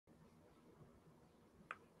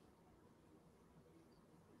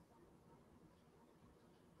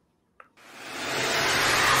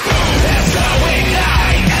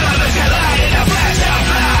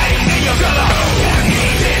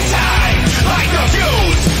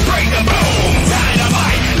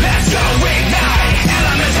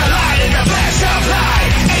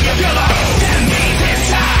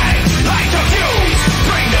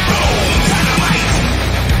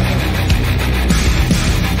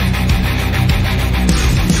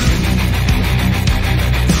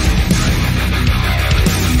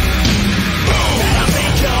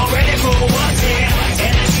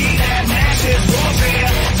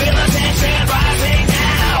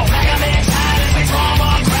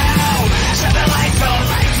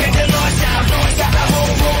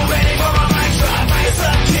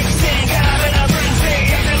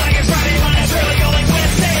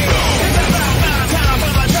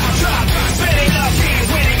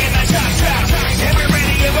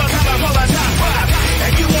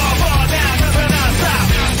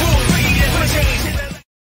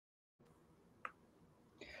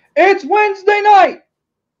It's Wednesday night,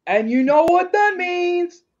 and you know what that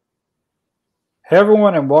means. Hey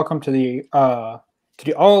everyone, and welcome to the All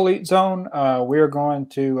Elite Zone. We are going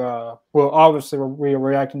to obviously we are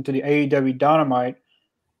reacting to the AEW Dynamite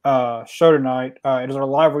show tonight. It is our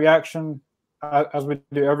live reaction as we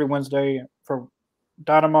do every Wednesday for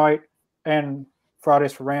Dynamite and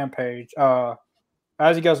Fridays for Rampage.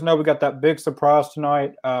 As you guys know, we got that big surprise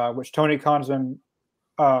tonight, which Tony Khan's been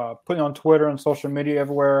putting on Twitter and social media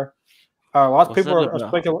everywhere. Lots of people are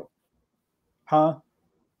speculating. Huh?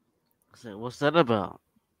 What's that about?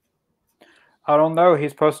 I don't know.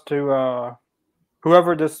 He's supposed to,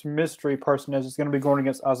 whoever this mystery person is going to be going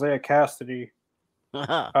against Isaiah Cassidy.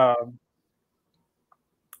 Whoever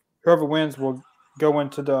wins will go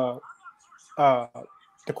into the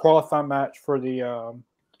qualifying match for the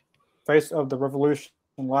Face of the Revolution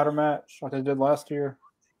ladder match like they did last year.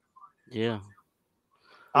 Yeah.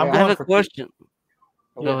 I have a question.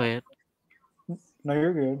 Go ahead. No,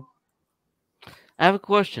 you're good. I have a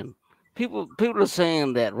question. People are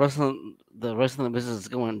saying that the wrestling business is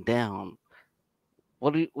going down.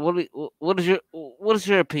 What is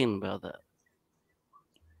your opinion about that?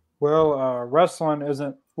 Well, wrestling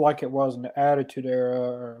isn't like it was in the Attitude Era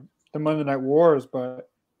or the Monday Night Wars, but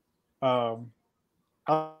I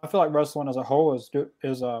feel like wrestling as a whole is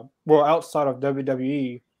outside of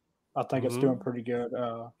WWE, I think it's doing pretty good.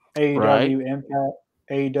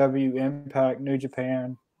 AEW Impact, New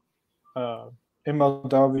Japan,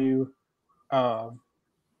 MLW.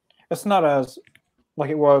 It's not as like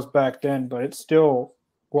it was back then, but it's still.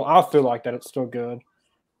 Well, I feel like that it's still good.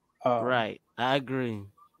 Right, I agree.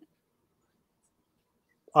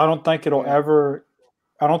 I don't think it'll ever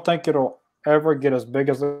get as big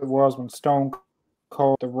as it was when Stone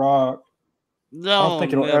Cold, The Rock. No, I don't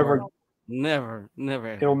think it'll never.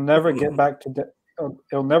 It'll never get back to.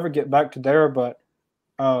 It'll never get back to there, but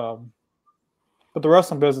the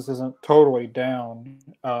wrestling business isn't totally down.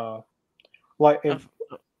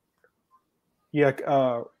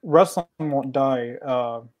 Wrestling won't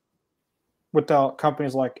die without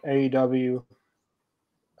companies like AEW,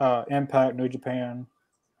 Impact, New Japan.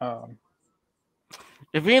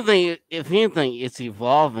 If anything, it's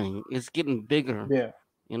evolving. It's getting bigger. Yeah,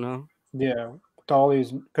 you know. Yeah, with all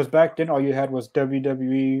these, because back then all you had was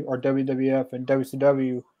WWE or WWF and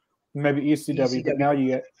WCW, maybe ECW, but now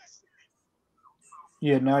you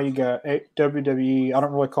got WWE. I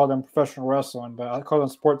don't really call them professional wrestling, but I call them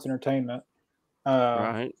sports entertainment.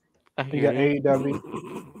 Right. You got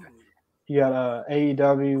AEW. You got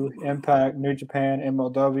AEW, Impact, New Japan,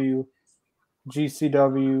 MLW,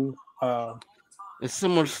 GCW. There's so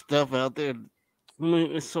much stuff out there. I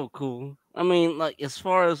mean, it's so cool. I mean, like as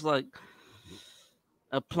far as like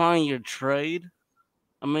applying your trade,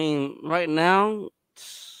 I mean, right now,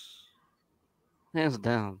 hands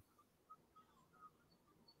down.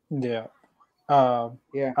 Yeah. I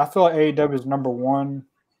feel like AEW is number one.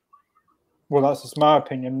 Well, that's just my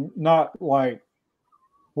opinion. Not like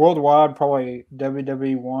worldwide, probably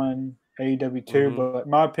WWE 1, AEW 2, but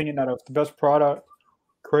in my opinion, out of the best product,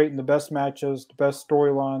 creating the best matches, the best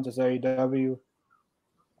storylines is AEW.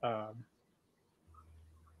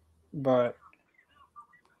 But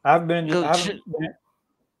I've been. They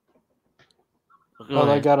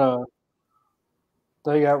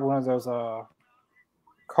got one of those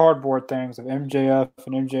cardboard things of MJF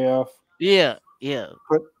and MJF. Yeah.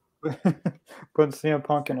 Putting CM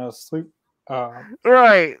Punk in a sleep.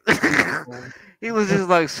 Right. He was just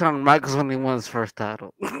like Shawn Michaels when he won his first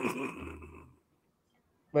title.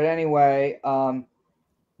 But anyway,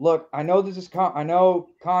 look, I know this is I know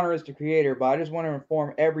Connor is the creator, but I just want to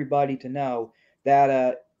inform everybody to know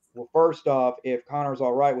that well, first off, if Connor's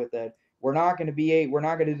all right with it, we're not going to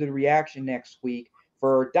do the reaction next week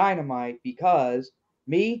for Dynamite because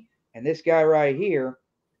me and this guy right here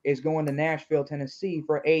is going to Nashville, Tennessee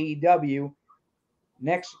for AEW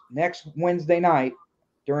next Wednesday night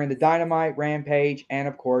during the Dynamite, Rampage, and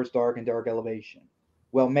of course Dark and Dark Elevation.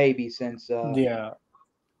 Well, maybe since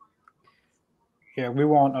yeah, we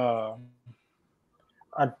want.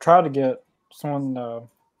 I tried to get someone to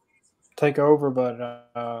take over, but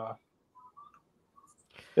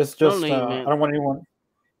it's just I don't want anyone.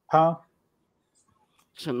 Huh?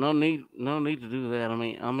 So no need to do that. I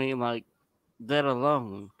mean, like that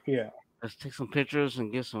alone. Yeah. Let's take some pictures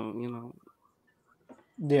and get some,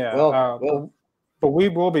 Yeah. But we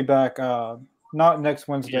will be back. Not next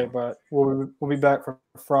Wednesday, but we'll be back for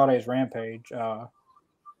Friday's Rampage.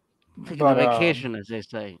 Taking a vacation, as they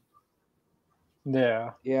say.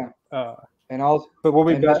 Yeah. Yeah. And also, but we'll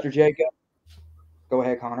be back. Mr. Jacob. Go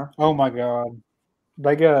ahead, Connor. Oh my God,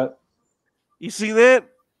 they got. You see that?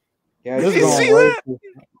 Yeah, you see that?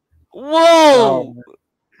 Whoa! Oh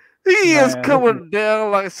He is man, coming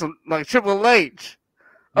down like Triple H.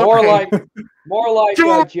 More Okay. like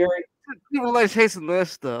Triple, Jerry, Triple H hates that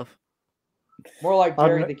stuff. more like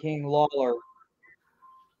Jerry I'm- the King Lawler.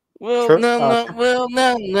 Well, Tri- no, uh, no, well,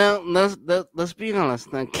 no, no. Let's be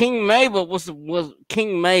honest. Now, King Mabel was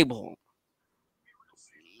King Mabel.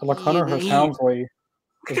 like Hunter Hearst Helmsley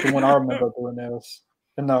is the one I remember doing this,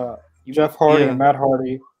 and Jeff Hardy and Matt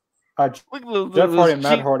Hardy. Look at Jeff Hardy this and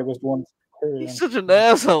Matt cheap. Hardy was the one. He's such an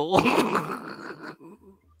asshole.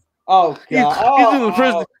 Oh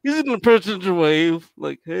God! He's in the presidential wave.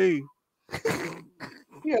 Like, hey.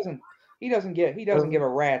 He doesn't give a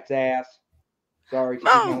rat's ass. Sorry, to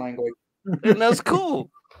use my No, language. and that's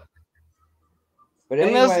cool. But And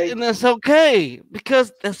anyway, that's okay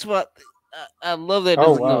because that's what I love. That Oh,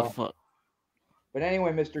 doesn't wow. give a fuck.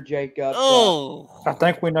 Mr. Jacobs. I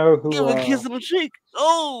think we know who. give a kiss on the cheek.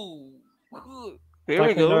 Oh, here we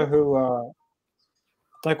We know go. who. I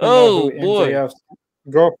think we know Oh who boy, MJF's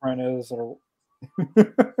girlfriend is. Or...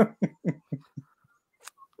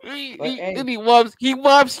 and he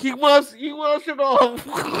wipes it off.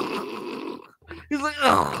 He's like,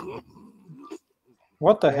 oh.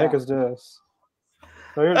 What the heck is this?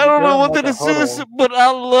 So I don't know what like this is, but I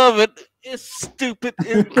love it. It's stupid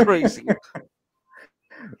and crazy,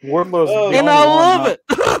 Wardlow's the and only I one love not, it.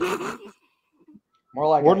 More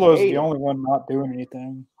like Wardlow's the only one not doing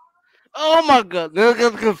anything. Oh my god, there's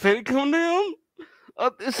got the confetti come down.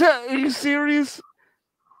 Are you serious?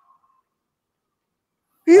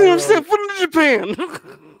 He never set foot in Japan.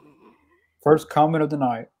 First comment of the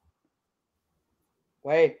night.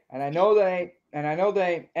 Wait, and I know they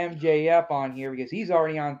ain't MJF on here because he's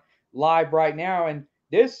already on live right now, and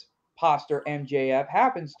this poster MJF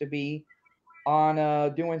happens to be on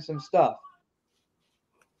doing some stuff.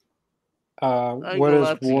 What is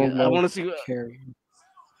Wardlow? I want to see. Carrying?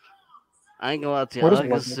 I ain't gonna lie to you. What I is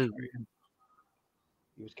like his Wardlow suit. carrying?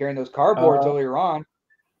 He was carrying those cardboards earlier on.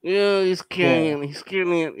 Yeah, he's carrying. He's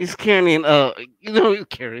carrying. He's carrying. You know he's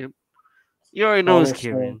carrying. You already know he's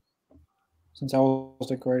carrying. Since I was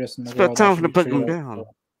the greatest in the It's world, about time for to put him down.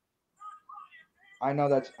 I know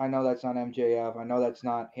that's not MJF. I know that's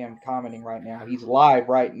not him commenting right now. He's live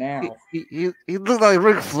right now. He looks like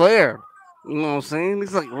Ric Flair. You know what I'm saying?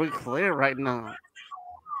 He's like Ric Flair right now.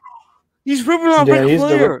 He's ripping off Ric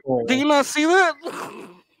Flair. Do you not see that?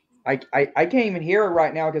 I can't even hear it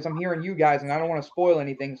right now because I'm hearing you guys, and I don't want to spoil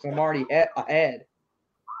anything, so I'm already ahead.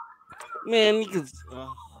 Man, you can.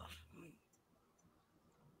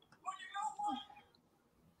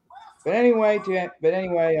 But anyway,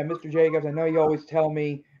 Mr. Jacobs, I know you always tell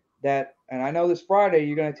me that, and I know this Friday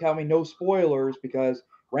you're going to tell me no spoilers because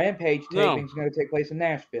Rampage taping is going to take place in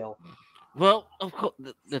Nashville. Well, of course,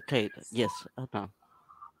 the tape. Yes, I know.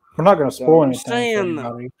 We're not going to spoil anything for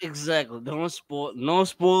anybody. Exactly. Don't spoil. No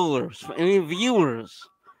spoilers for any viewers.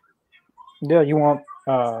 Yeah, you want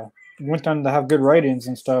them to have good ratings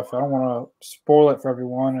and stuff. I don't want to spoil it for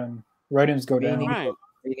everyone and ratings go down. Right.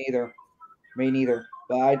 Me neither.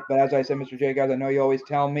 But as I said, Mr. Jacobs, I know you always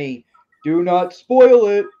tell me, do not spoil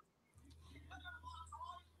it.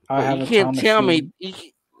 You can't tell me.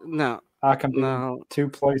 No. I can be two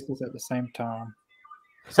places at the same time.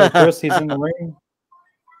 So Chris, he's in the ring.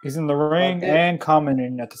 He's in the ring and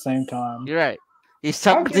commenting at the same time. You're right. He's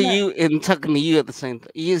talking to you and talking to you at the same time.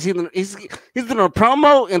 He's doing a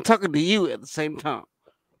promo and talking to you at the same time.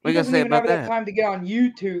 He doesn't even have that time to get on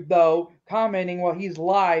YouTube, though, commenting while he's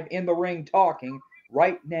live in the ring talking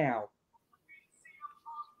right now.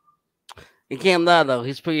 He can't lie, though.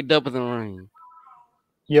 He's pretty dope in the ring.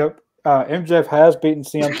 Yep. MJF has beaten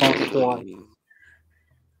CM Punk twice.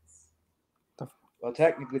 Well,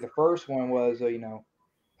 technically, the first one was, I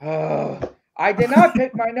did not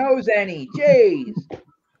pick my nose any. Jeez.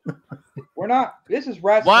 We're not. This is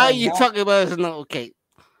wrestling. Why are you talking about his nose? Okay.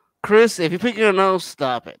 Chris, if you pick your nose,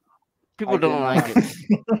 stop it. People don't like it.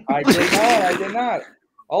 I did not.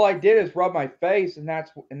 All I did is rub my face, and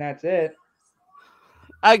that's it.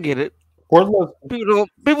 I get it. People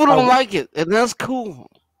don't like it, and that's cool.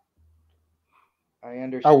 I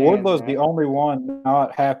understand. Wardlow's the only one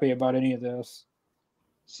not happy about any of this.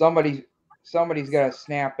 Somebody's got to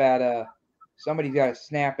snap at Who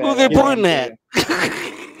they pointing at?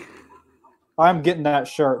 I'm getting that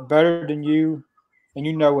shirt better than you, and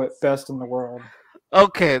you know it best in the world.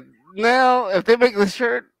 Okay, now if they make the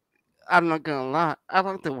shirt, I'm not gonna lie. I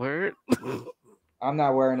like to wear it. I'm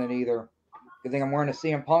not wearing it either. Good thing I'm wearing a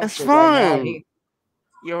CM Punk shirt right now.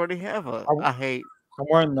 You already have a. I hate. I'm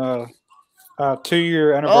wearing the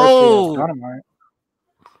 2-year anniversary of Dynamite.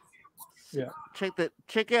 Yeah.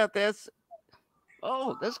 Check out that's.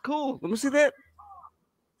 Oh, that's cool. Let me see that.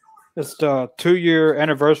 It's the 2-year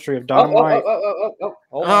anniversary of Oh, oh, oh, Dynamite. oh, oh, oh, oh.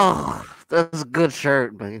 Hold on. Oh, that's a good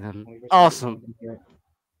shirt, man. Let me just get Awesome. something here.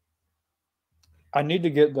 I need to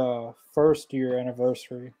get the 1st-year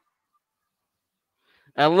anniversary.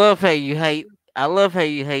 I love how you hate. I love how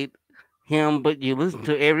you hate him, but you listen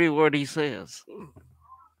to every word he says.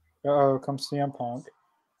 Uh-oh, comes CM Punk.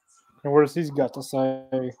 And what has he got to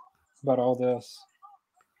say about all this?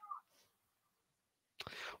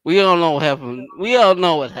 We all know what happened. We all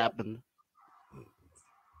know what happened.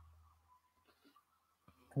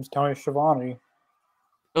 Comes Tony Schiavone.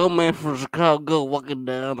 Old man from Chicago walking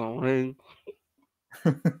down on him.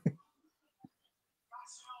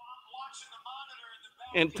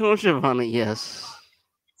 And Tony Schiavone, yes.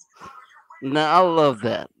 Now I love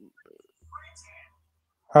that.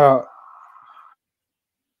 Uh,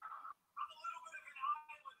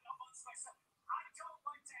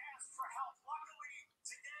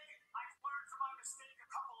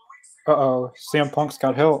 uh-oh, CM Punk's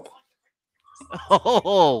got help.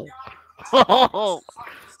 Oh, oh,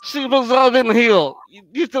 she was all in the hill.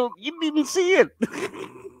 You don't. You didn't even see it.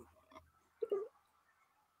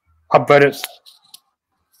 I bet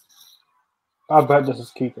this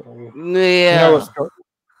is Keith Lee. You know Yeah. what's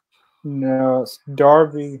No, it's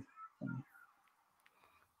Darby.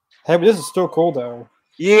 Hey, but this is still cool though.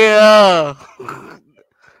 Yeah.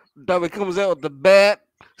 Darby comes out with the bat.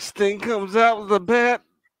 Sting comes out with the bat.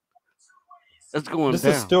 It's going This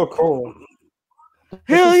is down. still cool.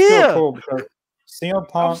 Hell This is still yeah. cool because CM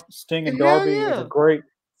Punk, Sting, and Hell Darby is yeah.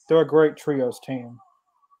 they're a great trios team.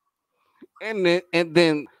 And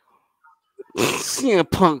then CM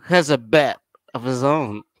Punk has a bat of his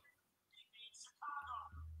own.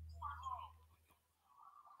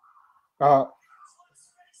 Uh,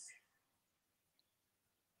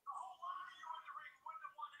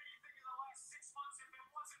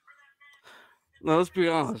 No, let's be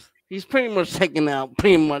honest. He's pretty much taken out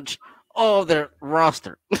pretty much all their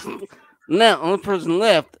roster. Now, only person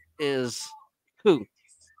left is who?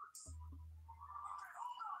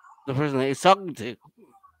 The person that he's talking to.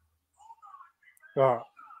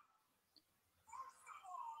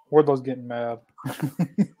 Wardlow's getting mad.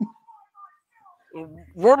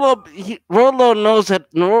 Wardlow knows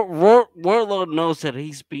that Wardlow knows that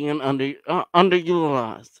he's being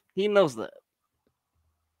underutilized. He knows that.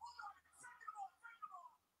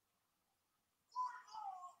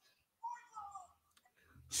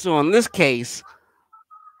 So in this case,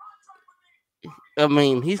 I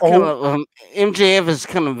mean, he's kind of MJF is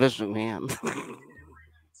kind of vicious, man.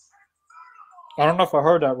 I don't know if I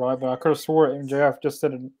heard that right, but I could have swore MJF just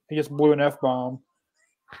said he just blew an F-bomb.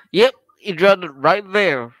 Yep, he dropped it right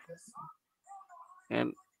there,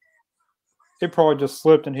 and he probably just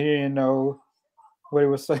slipped and he didn't know what he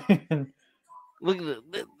was saying. Look at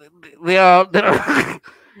they are.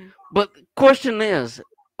 But the question is,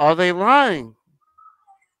 are they lying?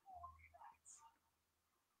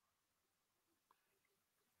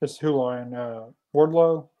 It's who lying?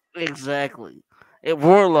 Wardlow? Exactly.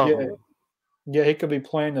 Wardlow. Yeah, he could be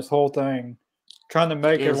playing this whole thing, trying to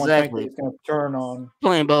make everyone think he's going to turn on.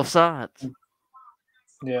 Playing both sides.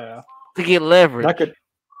 Yeah. To get leverage.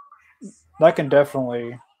 That can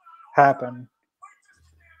definitely happen.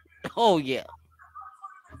 Oh, yeah.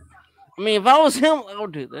 I mean, if I was him, I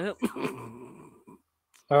would do that.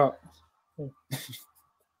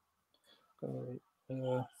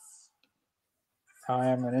 I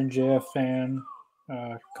am an MJF fan.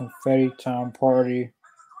 Confetti Time Party.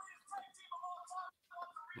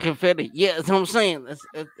 Confetti, yeah, that's what I'm saying. That's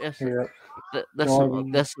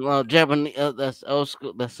Japanese. That's old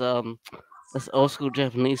school. That's old school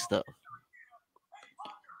Japanese stuff.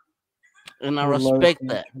 And I respect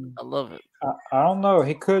that. I love it. I don't know.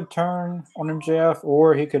 He could turn on MJF,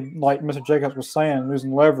 or he could, like Mr. Jacobs was saying,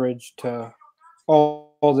 losing leverage to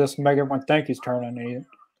all this, make everyone think he's turning.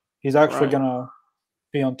 He's actually gonna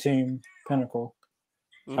be on Team Pinnacle.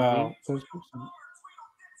 Mm-hmm.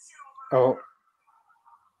 Oh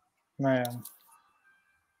man.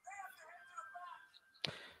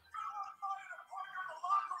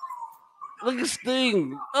 Look at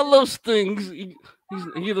Sting. I love Sting.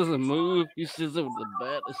 He doesn't move. He sits there with the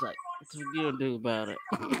bat. It's like, what's we gonna do about it?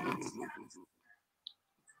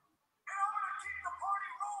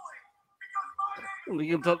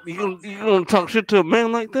 You gonna talk shit to a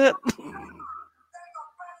man like that?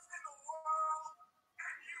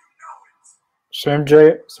 So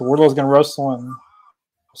Wardlow's gonna wrestle in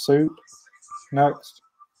a suit next.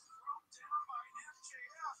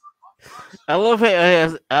 I love how he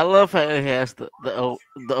has the old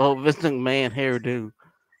Vince McMahon hairdo.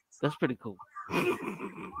 That's pretty cool.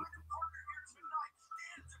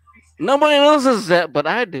 Nobody notices that, but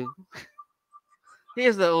I do.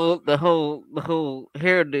 Here's the whole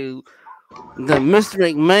hairdo, the Mr.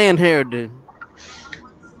 McMahon hairdo.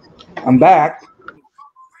 I'm back.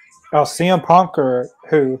 Oh, CM Punk or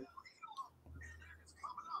who?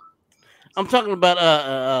 I'm talking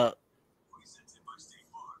about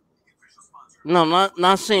no, not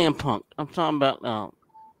CM Punk. I'm talking about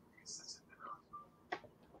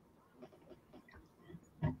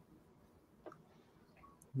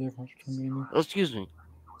excuse me.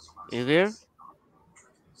 You there?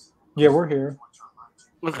 Yeah, we're here.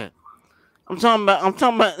 Okay. I'm talking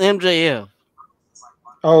about MJF.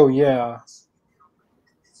 Oh yeah,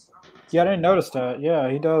 yeah. I didn't notice that. Yeah,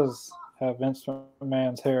 he does have Vince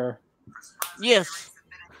McMahon's hair. Yes.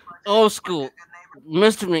 Old school.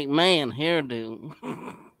 Mr. McMahon hairdo.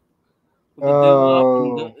 With the do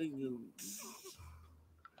wop and Oh,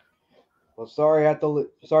 well, sorry I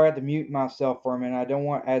had to mute myself for a minute. I don't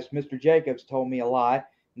want, as Mr. Jacobs told me a lot,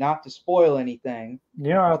 not to spoil anything.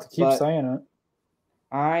 You don't have to keep But saying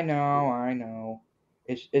it. I know.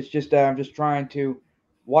 It's just I'm just trying to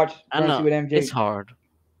I trying to see know what it's MJ. hard.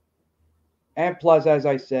 And plus, as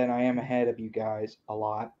I said, I am ahead of you guys a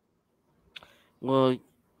lot. Well,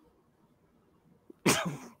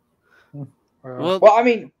 Well, Well, I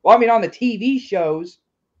mean, on the TV shows.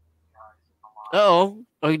 oh,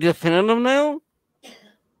 are you defending them now?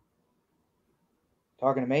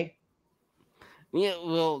 Talking to me. Yeah.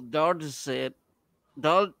 Well, Dar just said,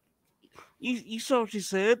 Dar, you saw what she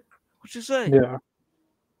said. What you say? yeah.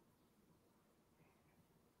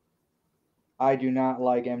 I do not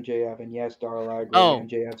like MJF, and yes, Darla, I agree. Oh,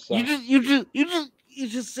 MJF you sucks. just you just you just you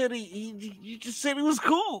just said you just said he was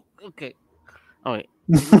cool. Okay. All right.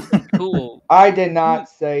 Cool. I did You, not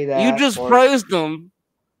say you that. just Or praised him.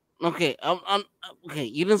 Okay. I'm okay.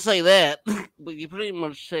 You didn't say that, but you pretty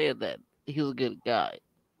much said that he was a good guy.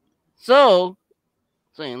 So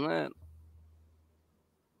saying that,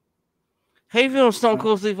 how you feel Stone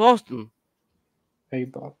Cold Steve Austin? Hey,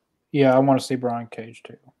 Bob. Yeah, I want to see Brian Cage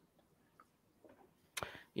too.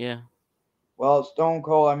 Yeah. well, Stone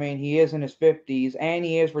Cold. I mean, he is in his 50s, and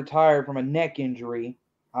he is retired from a neck injury.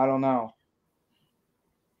 I don't know.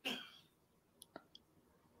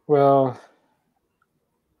 Well,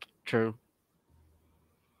 True.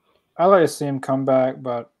 I like to see him come back,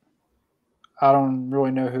 but I don't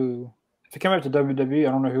really know who. If he came back to WWE,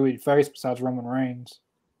 I don't know who he'd face besides Roman Reigns.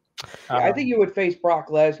 Yeah, I think you would face Brock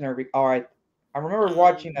Lesnar. All right, I remember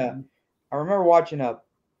watching a. I remember watching a.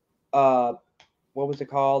 Uh, what was it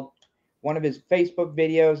called? One of his Facebook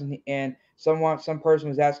videos, and some person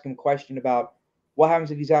was asking him a question about what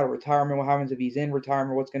happens if he's out of retirement, what happens if he's in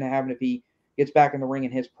retirement, what's going to happen if he gets back in the ring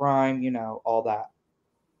in his prime, all that.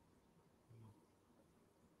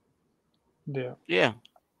 Yeah. Yeah.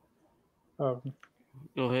 Um,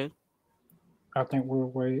 Go ahead. I think we'll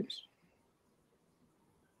wait.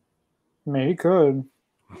 I mean, he could.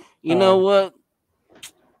 You know what?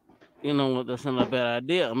 You know what? That's not a bad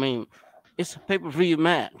idea. I mean, it's a pay-per-view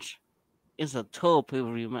match. It's a total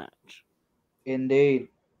pay-per-view match. Indeed.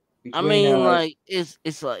 I Between mean, like it's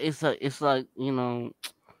like I don't know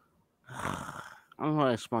how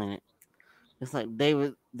to explain it. It's like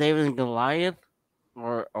David and Goliath,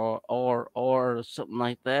 or something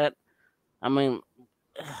like that. I mean,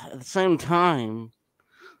 at the same time,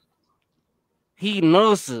 he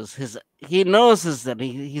notices that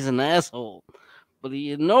he's an asshole, but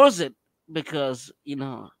he ignores it because he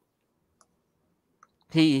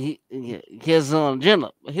has an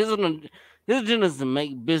agenda. His agenda is to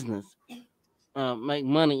make business, make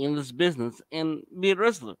money in this business, and be a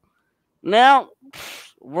wrestler. Now,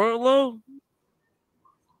 Wardlow,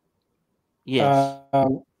 yes,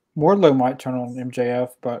 Wardlow might turn on MJF,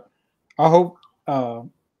 but I hope. I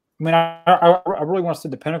mean, I really want to see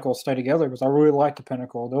the Pinnacle stay together because I really like the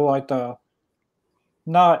Pinnacle. They're like the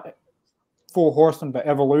not Full Horseman, but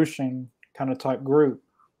Evolution kind of type group.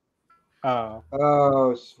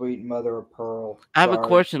 oh, sweet mother of pearl. I have a Sorry.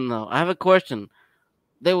 question though. I have a question.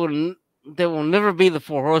 They will never be the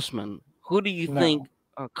Four Horsemen. Who do you think No,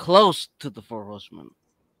 are close to the Four Horsemen?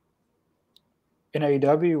 in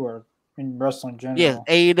AEW or in wrestling in Yes,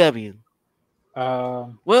 general. AEW.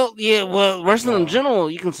 Um, Well, yeah, well, wrestling in well,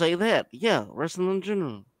 general, you can say that. Yeah, wrestling in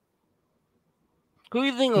general. Who do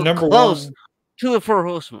you think are number close one, to the Four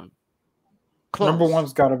Horsemen? number Close.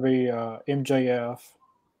 one's got to be MJF.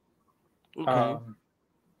 Okay.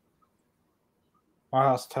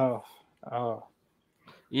 Wow, that's tough.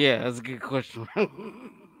 Yeah, that's a good question.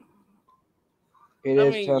 It I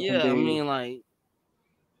is mean, tough yeah, I indeed. mean, like,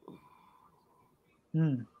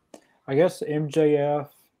 I guess MJF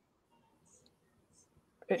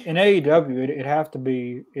in AEW, it'd have to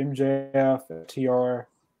be MJF, TR,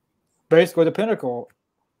 basically the Pinnacle.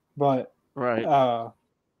 But Right.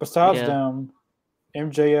 besides Yeah. them,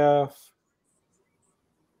 MJF.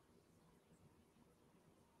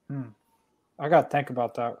 I got to think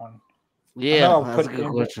about that one. I Yeah, know that's a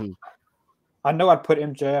good question. I'd put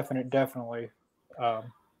MJF in it definitely.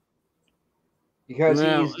 Um, because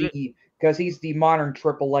Now, he's the modern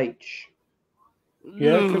Triple H.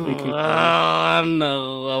 yeah, it could be Keith Lee.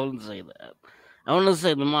 no, I wouldn't say that. I want to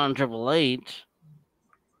say the modern Triple H.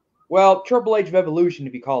 Well, Triple H of Evolution,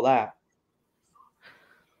 if you call that.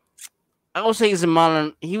 I would say he's the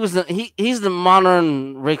modern. He's the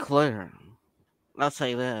modern Ric Flair. I'll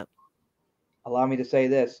say that. Allow me to say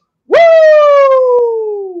this.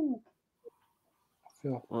 Woo!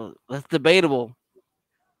 Well, that's debatable.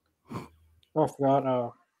 I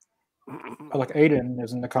forgot. Like Aiden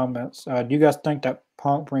is in the comments. Do you guys think that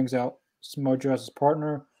Punk brings out Samoa Joe as his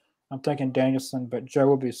partner? I'm thinking Danielson, but Joe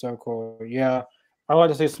would be so cool. Yeah, I like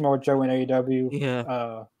to see Samoa Joe in AEW.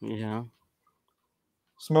 Yeah. Yeah.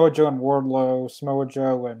 Samoa Joe and Wardlow, Samoa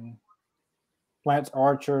Joe and Lance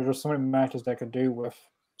Archer. There's so many matches they could do with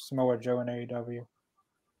Samoa Joe in AEW.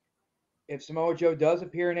 If Samoa Joe does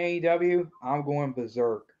appear in AEW, I'm going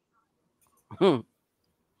berserk.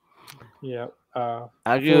 Yeah. I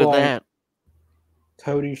I agree feel with like that.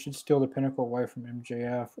 Cody should steal the Pinnacle away from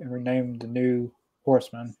MJF and rename the new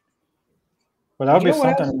Horseman. But that would be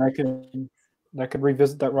something that could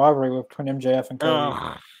revisit that rivalry between MJF and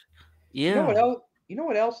Cody. Yeah. You know what else? You know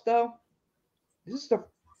what else though?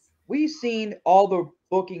 We've seen all the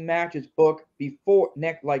booking matches booked before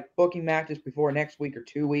booking matches before next week or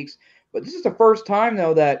 2 weeks. But this is the first time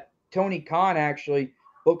though that Tony Khan actually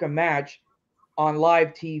booked a match on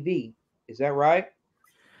live TV. Is that right?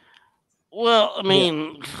 Well, I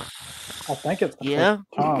mean, I think it's the yeah.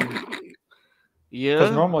 first time. Because Yeah.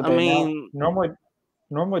 I mean, normally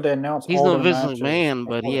they announce he's all no their Vince matches McMahon,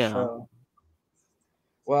 but before the yeah. show.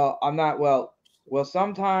 Well, I'm not. Well,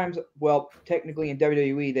 sometimes. Well, technically in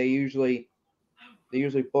WWE they usually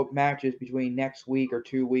book matches between next week or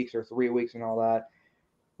 2 weeks or 3 weeks and all that.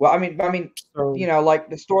 Well, I mean, So, you know, like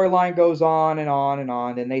the storyline goes on and on and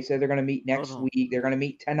on, and they say they're going to meet next week, they're going to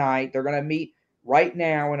meet tonight, they're going to meet right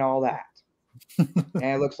now, and all that. and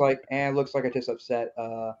it looks like I just upset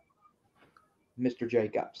Mr.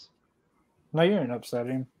 Jacobs. no, you didn't upset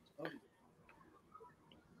him.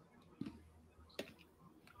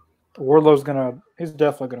 He's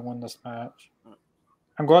definitely gonna win this match.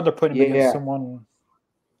 I'm glad they're putting him against someone.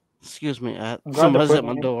 Excuse me, I'm glad somebody's they're at my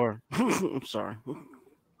putting door. I'm sorry.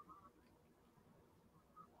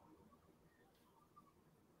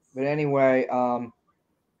 But anyway, oh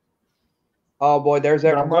boy, there's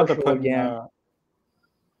that But commercial again.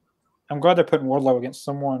 I'm glad they're putting Wardlow against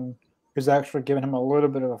someone who's actually giving him a little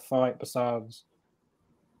bit of a fight besides,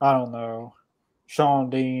 I don't know, Sean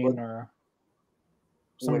Dean or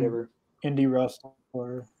some Whatever. indie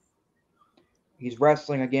wrestler. He's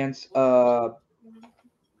wrestling against the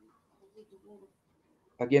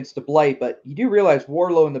Blade, but you do realize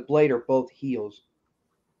Wardlow and the Blade are both heels.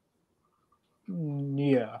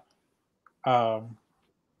 Yeah.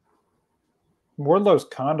 Wardlow's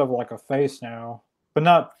kind of like a face now,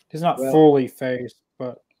 but he's not fully face,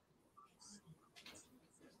 but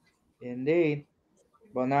indeed.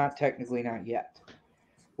 Well, not technically, not yet.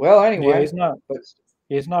 Well, anyway, yeah,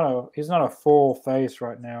 he's not a full face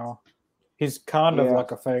right now. He's kind of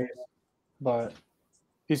like a face, but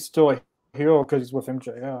he's still a heel because he's with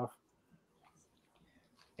MJF.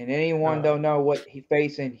 And anyone don't know what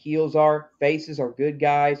face and heels are. Faces are good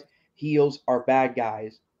guys. Heels are bad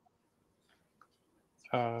guys.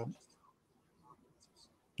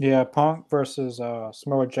 Yeah, Punk versus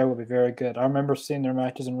Samoa Joe would be very good. I remember seeing their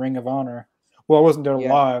matches in Ring of Honor. Well, I wasn't there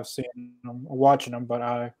live seeing them, watching them, but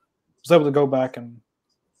I was able to go back and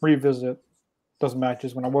revisit those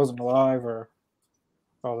matches when I wasn't alive or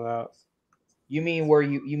all that. You mean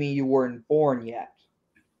you weren't born yet?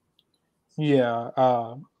 Yeah.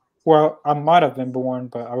 Well, I might have been born,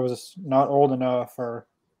 but I was not old enough to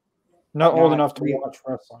watch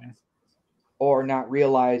wrestling. Or not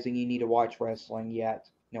realizing you need to watch wrestling yet.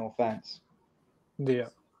 No offense. Yeah.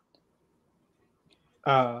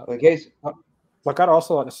 Like I'd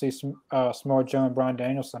also like to see Samoa Joe and Bryan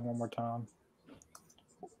Danielson one more time.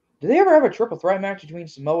 Did they ever have a triple threat match between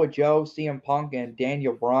Samoa Joe, CM Punk, and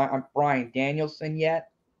Bryan Danielson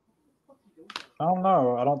yet? I don't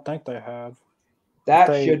know. I don't think they have.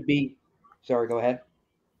 Should be. Sorry, go ahead.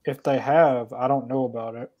 If they have, I don't know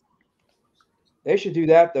about it. They should do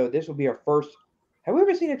that though. This will be our first. Have we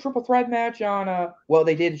ever seen a triple threat match on? Well,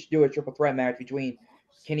 they did do a triple threat match between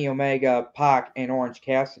Kenny Omega, Pac, and Orange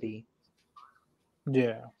Cassidy.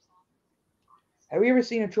 Yeah. Have you ever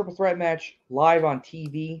seen a triple threat match live on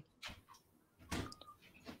TV?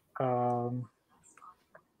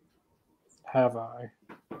 Have I?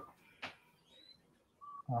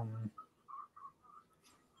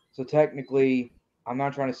 So technically, I'm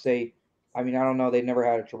not trying to say. I mean, I don't know. They never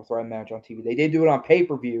had a triple threat match on TV. They did do it on pay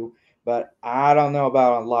per view, but I don't know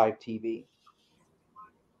about on live TV.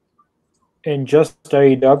 In just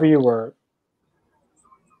AEW or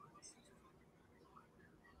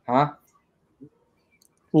Huh?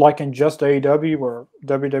 like in just AEW or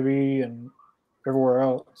WWE and everywhere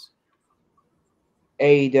else?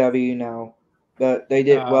 AEW, no. But they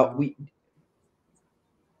did well.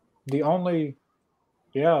 The only,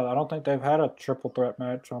 yeah, I don't think they've had a triple threat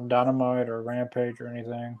match on Dynamite or Rampage or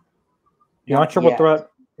anything. The only triple threat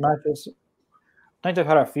matches, I think they've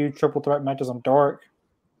had a few triple threat matches on Dark,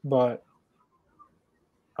 but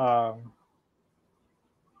the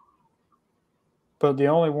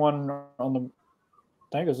only one on the,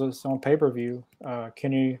 I think is on pay per view.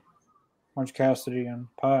 Kenny, Orange Cassidy, and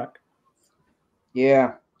Pac.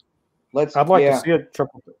 Yeah, I'd like to see a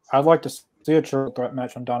triple. I'd like to see a triple threat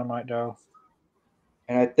match on Dynamite, though.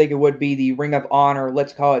 And I think it would be the Ring of Honor.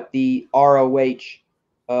 Let's call it the ROH.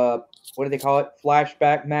 What do they call it?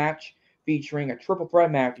 Flashback match featuring a triple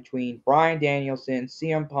threat match between Bryan Danielson,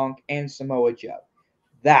 CM Punk, and Samoa Joe.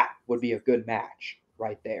 That would be a good match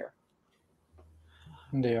right there.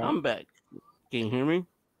 Yeah. I'm back. Can you hear me?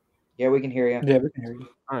 Yeah, we can hear you. Yeah, we can hear you.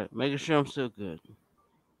 All right, making sure I'm still good.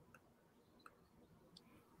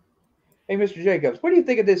 Hey, Mr. Jacobs, what do you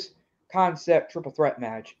think of this concept triple threat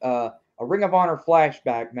match? A Ring of Honor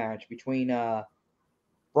flashback match between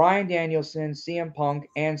Bryan Danielson, CM Punk,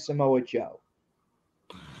 and Samoa Joe.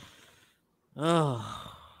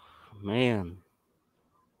 Oh man,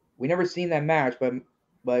 we never seen that match, but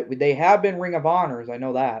they have been Ring of Honors. I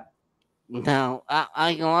know that. Now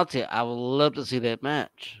I ain't gonna lie to you. I would love to see that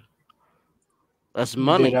match. That's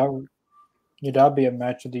money. That'd be a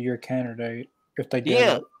match of the year candidate if they did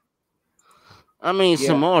it. I mean,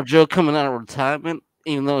 Samoa Joe coming out of retirement,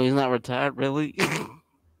 even though he's not retired, really.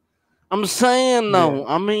 I'm saying though.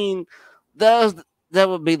 Yeah. I mean, that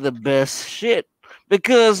would be the best shit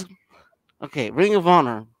because, okay, Ring of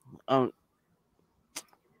Honor. No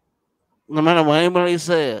matter what anybody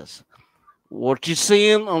says, what you're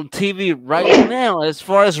seeing on TV right now, as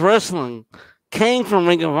far as wrestling, came from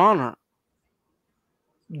Ring of Honor.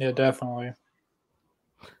 Yeah, definitely.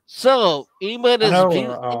 So anybody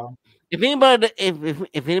if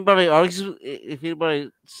anybody argues, if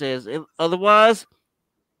anybody says otherwise,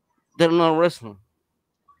 they're not wrestling.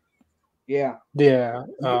 Yeah. Yeah.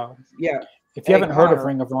 Yeah. If you haven't heard of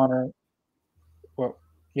Ring of Honor, well,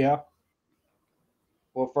 yeah.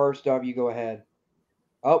 Well, first off, you go ahead.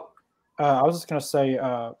 Oh. I was just gonna say,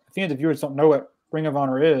 if any of the viewers don't know what Ring of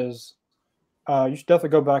Honor is, you should definitely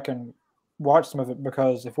go back and watch some of it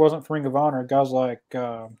because if it wasn't for Ring of Honor, guys like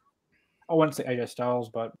I wouldn't say AJ Styles,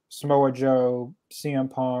 but Samoa Joe, CM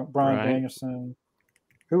Punk, Bryan Danielson,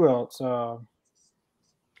 who else? The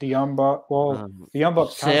Young Bucks. Well, the Young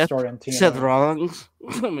Bucks kind of started in TNA. Seth Rollins.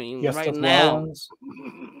 I mean, yes, right Seth now. Rollins.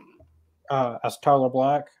 As Tyler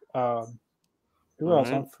Black. Who else?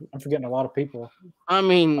 I'm forgetting a lot of people. I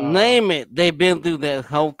mean, name it. They've been through that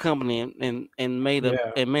whole company and made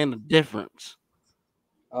a difference.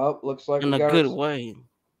 Oh, looks like in we a got good way.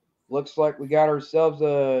 Looks like we got ourselves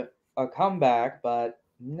a comeback, but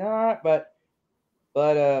not. But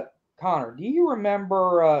Connor, do you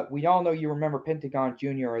remember? We all know you remember Pentagon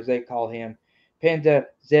Jr. as they call him, Penta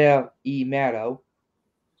Zel E Mato.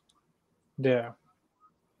 Yeah.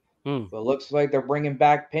 But looks like they're bringing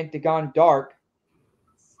back Pentagon Dark.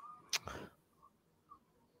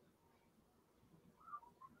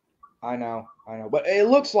 I know, but it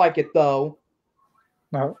looks like it though.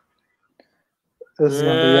 No. This is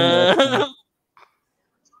gonna be interesting.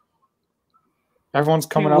 Everyone's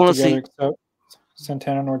coming out together except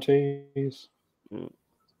Santana and Ortiz.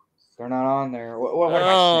 They're not on there. What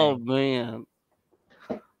oh man.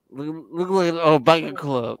 Look like an old biker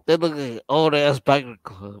club. They look like an old ass biker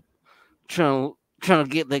club. Trying to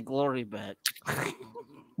get their glory back.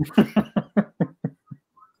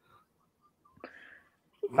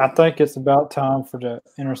 I think it's about time for the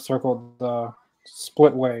Inner Circle to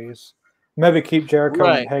split ways. Maybe keep Jericho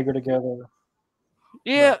and Hager together.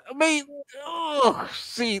 Yeah, I mean,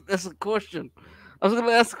 see, that's a question. I was going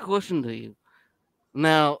to ask a question to you.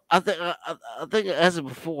 Now, I think I asked it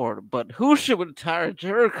before, but who should retire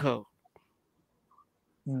Jericho?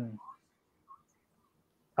 I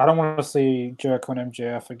don't want to see Jericho and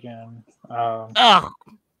MJF again.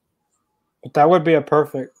 But that would be a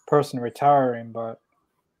perfect person retiring. But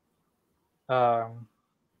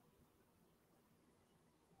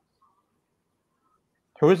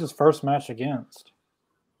who is his first match against?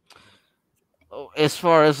 As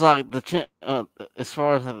far as like as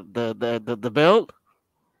far as the belt.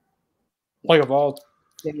 Like of all,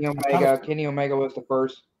 Kenny Omega was the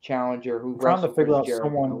first challenger who I'm trying to wrestled figure Chris out Jericho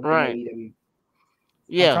someone. in Right. AEW. I'm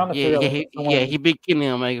Yeah, trying to yeah, figure yeah, out yeah. He someone beat Kenny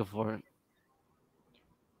Omega for it.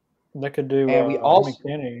 that could do And we him also, and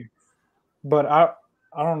Kenny. But I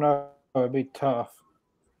don't know. It'd be tough.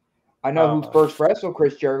 I know who first wrestled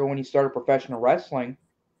Chris Jericho when he started professional wrestling.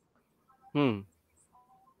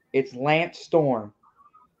 It's Lance Storm.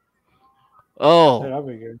 Oh, That'd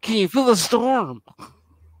be good. can you feel the storm?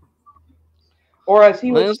 Or as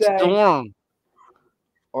he would Lance say, Storm.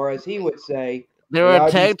 may They were a I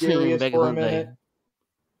be tag team serious back for a in the day. minute?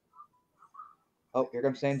 Oh, here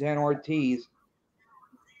comes Santana Ortiz.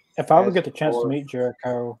 If I would As get the chance to for meet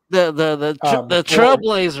Jericho, The before,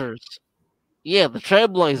 Trailblazers. Yeah, the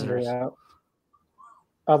Trailblazers. yeah,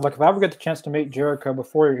 like if I would get the chance to meet Jericho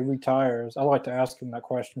before he retires, I'd like to ask him that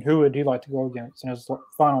question: who would he like to go against in his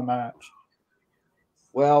final match?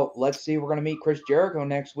 Well, let's see. We're going to meet Chris Jericho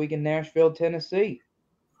next week in Nashville, Tennessee.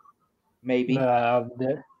 Maybe. I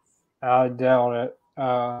doubt it.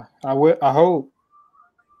 I hope.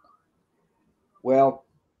 Well,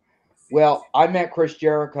 I met Chris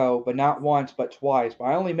Jericho, but not once, but twice. But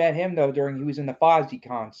I only met him though during he was in the Fozzy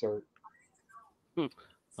concert.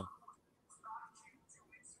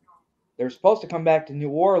 They're supposed to come back to New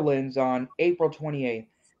Orleans on April 28th.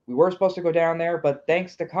 We were supposed to go down there, but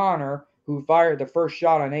thanks to Connor, who fired the first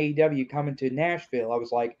shot on AEW coming to Nashville, I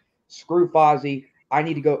was like, screw Fozzy. I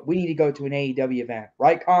need to go. We need to go to an AEW event,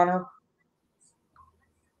 right, Connor?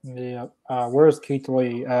 Yeah. Where's Keith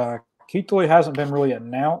Lee? Keith Lee hasn't been really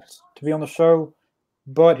announced to be on the show,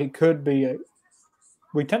 but he could be.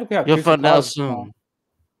 We technically have You'll two find out surprises. soon.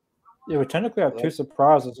 Yeah, we technically have two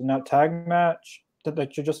surprises in that tag match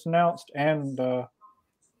that you just announced and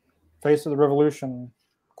Face of the Revolution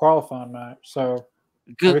qualifying match. So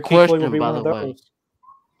Good maybe Keith Lee will question, be by one the of way. those.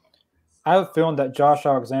 I have a feeling that Josh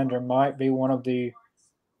Alexander might be one of the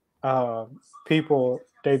people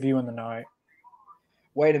debuting the night.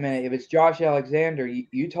 Wait a minute. If it's Josh Alexander,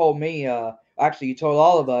 you told me, actually, you told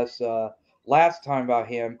all of us last time about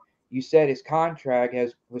him. You said his contract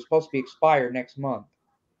was supposed to be expired next month.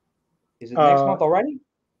 Is it next month already?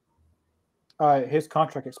 His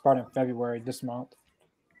contract expired in February this month.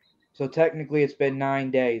 So technically, it's been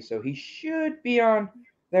 9 days. So he should be on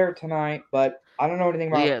there tonight, but I don't know anything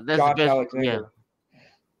about That's Josh the best. Alexander.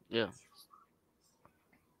 Yeah.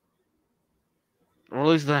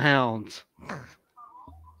 Release the hounds.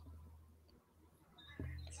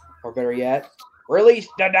 Or better yet, release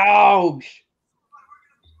the dogs.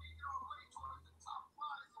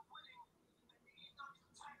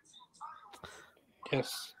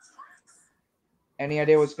 Yes. Any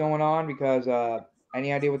idea what's going on? Because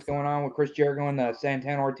any idea what's going on with Chris Jericho and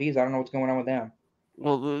Santana Ortiz? I don't know what's going on with them.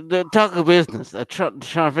 Well, they're talking business. They're trying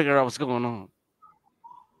to figure out what's going on.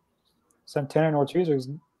 Santana and Ortiz is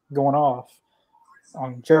going off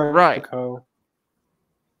on Jericho. Right.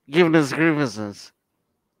 Giving his grievances.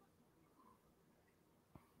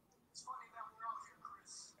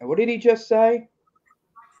 And what did he just say?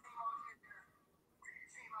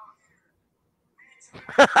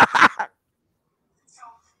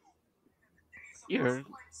 You heard.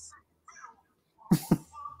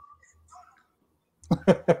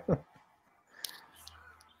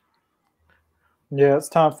 Yeah, it's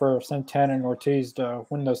time for Santana and Ortiz to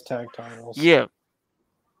win those tag titles. Yeah.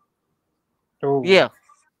 Ooh. Yeah.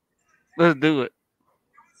 Let's do it.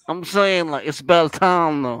 I'm saying, like, it's about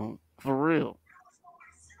time, though. For real.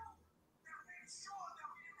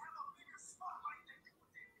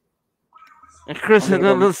 And Chris has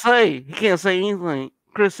nothing to say. He can't say anything.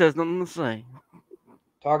 Chris has nothing to say.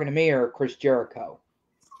 Talking to me or Chris Jericho?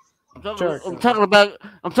 I'm talking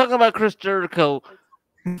about Chris Jericho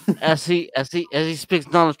as he speaks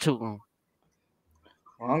knowledge to him.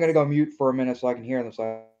 Well, I'm gonna go mute for a minute so I can hear them.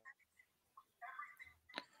 So.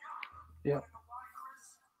 Yeah.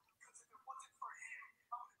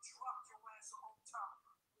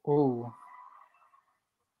 Ooh.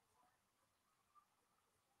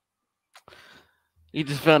 He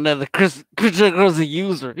just found out that Chris Jericho's a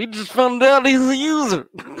user. He just found out he's a user.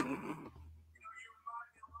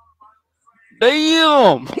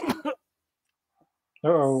 Damn.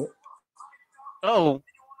 Uh-oh. Oh.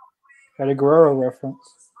 Eddie Guerrero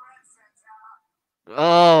reference.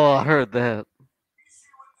 Oh, I heard that.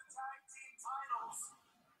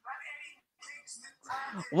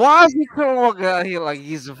 Why is he trying to walk out here like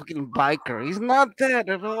he's a fucking biker? He's not that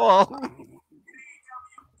at all.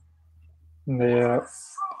 Yeah.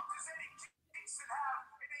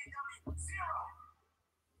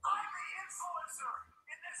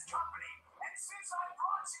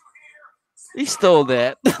 He stole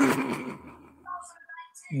that.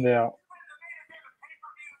 Yeah.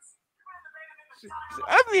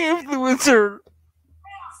 I'm the influencer.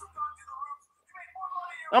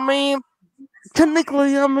 I mean,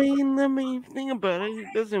 technically, think about it. He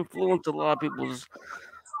does influence a lot of people's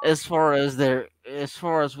as far as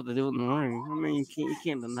what they do in the ring. I mean, you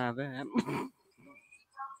can't deny that.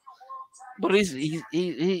 But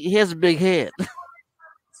he has a big head.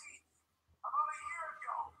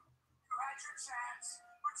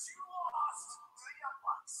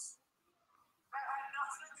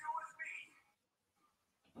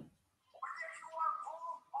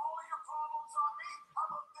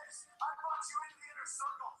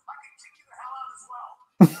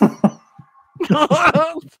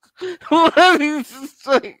 What is this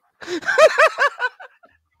thing? If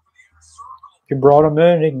you brought him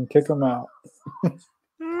in, he can kick him out.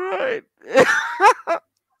 Right.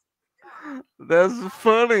 That's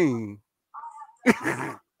funny.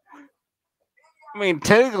 I mean,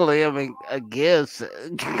 technically, I guess.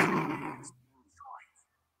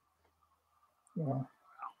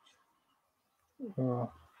 Uh,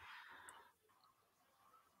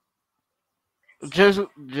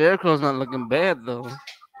 Jericho's not looking bad though.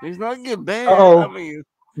 He's not getting bad. Uh-oh. I mean,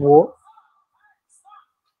 what?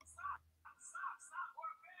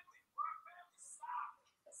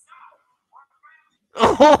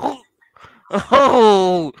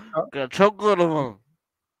 oh, got a chokehold on him.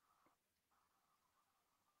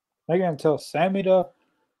 They gonna tell Sammy to?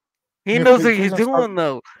 He knows what he's he's gonna start- doing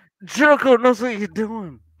though. Jericho knows what he's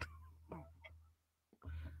doing.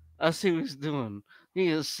 I see what he's doing. He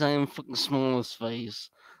has the same fucking smallest face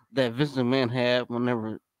that Vince McMahon had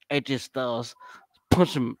whenever AJ Styles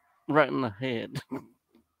punched him right in the head.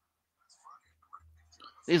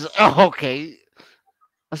 He's like, oh, okay.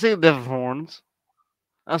 I see the different horns.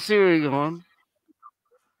 I see where you're going.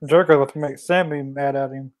 Jericho left to make Sammy mad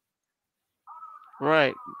at him.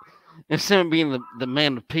 Right. Instead of being the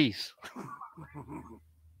man of peace.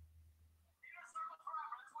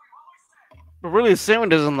 But really, Sammy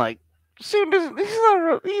doesn't like. Sammy doesn't.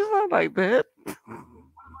 He's not like that.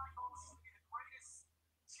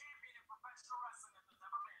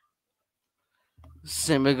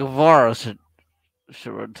 Sammy Guevara should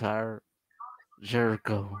retire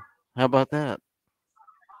Jericho. How about that?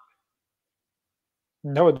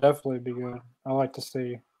 That would definitely be good. I like to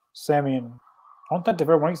see Sammy and I don't think they've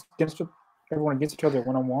ever went against everyone against each other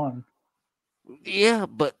 1-on-1. Yeah,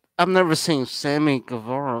 but I've never seen Sammy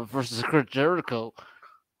Guevara versus Chris Jericho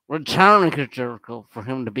retiring Chris Jericho for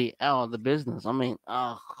him to be out of the business. I mean,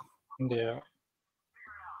 Yeah.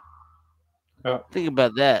 think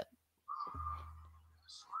about that.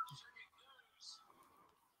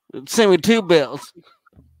 Sammy two belts.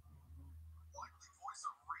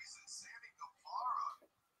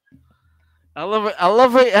 I love it. I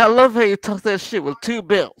love how you talk that shit with two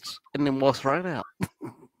belts and then walks right out.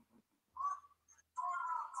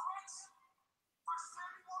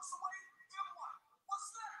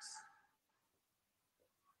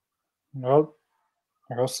 Nope.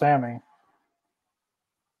 There goes Sammy.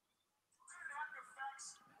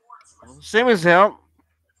 Sammy's out.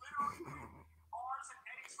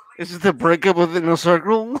 Is it the breakup of the inner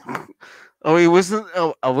circle? Are we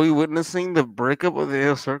witnessing the breakup of the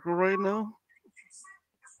inner circle right now?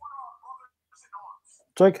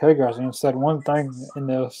 Jake Hager hasn't even said one thing in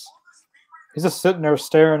this. He's just sitting there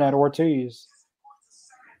staring at Ortiz.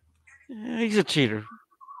 Yeah, he's a cheater.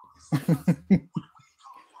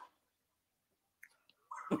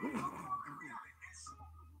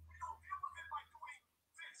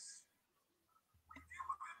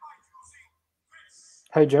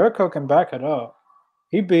 Hey, Jericho can back it up.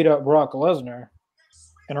 He beat up Brock Lesnar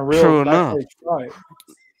in a real True enough. backstage fight.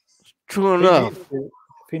 True If enough. If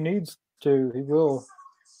he needs to, he will.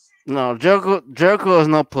 No, Jericho is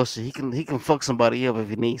no pussy. He can fuck somebody up if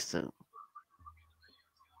he needs to.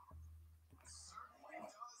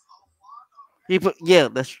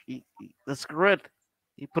 That's correct.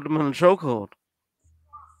 He put him in a chokehold.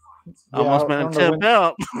 Yeah, Almost made him tap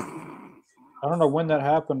out. I don't know when that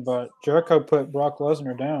happened, but Jericho put Brock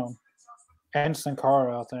Lesnar down. And Sin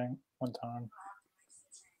Cara, I think, one time.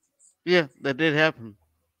 Yeah, that did happen.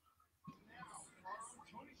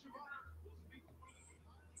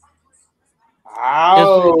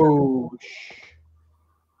 Ouch!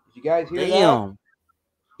 Did you guys hear that? Damn.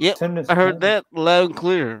 Yep, I heard that loud and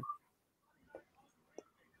clear.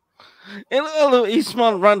 And he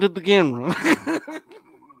smiled right to the camera.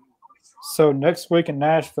 So next week in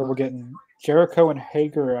Nashville, we're getting Jericho and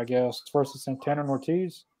Hager, I guess, versus Santana and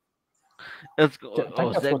Ortiz. I think Is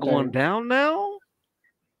that's that what going they. down now?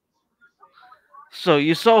 So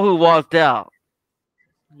you saw who walked out.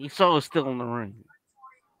 You saw who's still in the ring.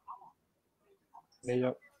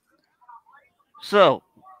 Yep. So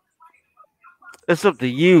it's up to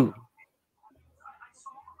you.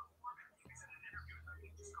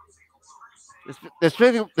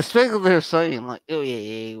 The they're saying like, oh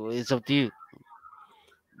yeah, well, it's up to you.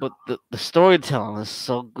 But the storytelling is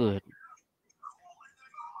so good.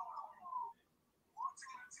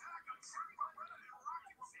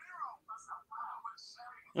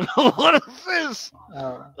 What is this?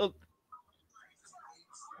 Uh,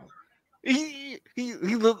 he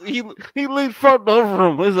leaned front over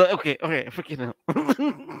him. He's like, okay, freaking hell.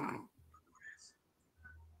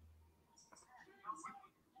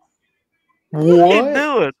 What are they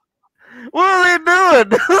doing? What are they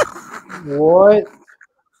doing? What?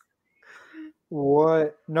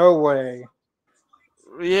 What? No way.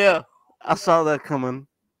 Yeah, I saw that coming.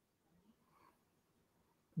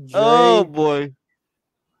 Oh boy.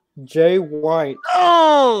 Jay White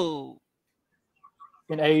Oh.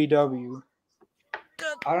 in AEW.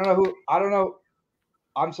 I don't know who. I don't know.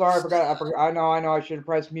 I'm sorry, I forgot. I know. I should have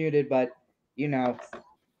pressed muted, but you know.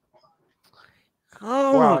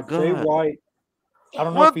 Oh Wow, my God. Jay White. I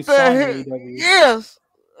don't know What if he's the signed heck? to AEW. Yes.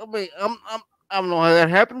 I mean, I don't know how that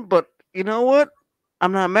happened, but you know what?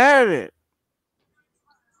 I'm not mad at it.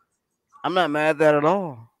 I'm not mad at that at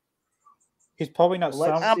all. He's probably not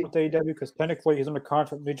Let's signed see. with AEW because technically he's under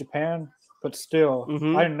contract with New Japan, but still,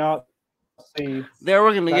 I did not see They're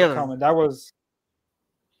working that together. coming. That was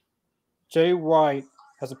Jay White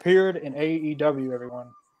has appeared in AEW.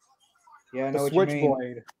 Everyone, Yeah, I the know what you mean.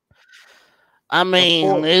 Switchblade. I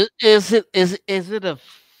mean, is it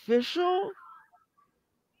official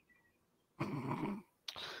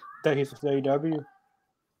that he's with AEW?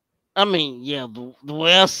 I mean, yeah, the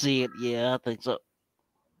way I see it, yeah, I think so.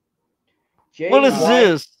 Jay What is White,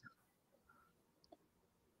 this?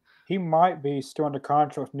 He might be still under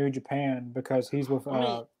contract with New Japan because he's with.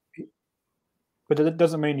 But that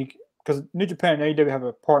doesn't mean he because New Japan and AEW have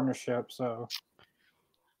a partnership. So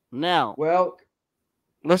now, well,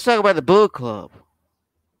 let's talk about the Bullet Club.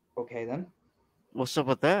 Okay then. What's up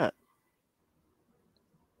with that?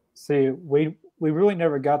 See, we really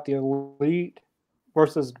never got the Elite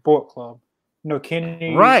versus Bullet Club. No,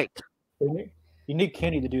 Kenny. Right. You need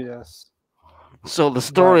Kenny to do this. So the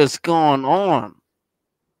story is going on.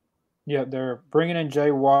 Yeah, they're bringing in Jay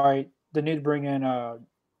White. They need to bring in God,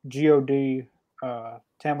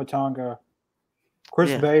 Tamatonga,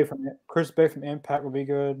 Chris Bay from Impact would be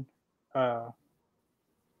good. How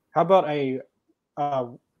about a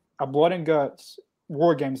Blood and Guts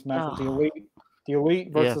War Games match with the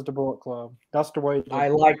Elite versus the Bullet Club? That's the way. I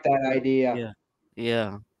like that idea.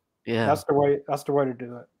 Yeah. That's the way. That's the way to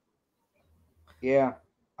do it. Yeah,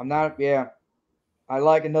 I'm not. Yeah, I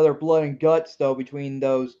like another Blood and Guts though between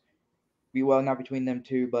those. Well, not between them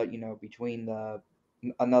two, but between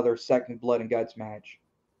another second Blood and Guts match.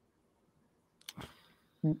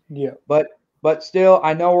 Yeah. But still,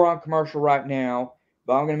 I know we're on commercial right now,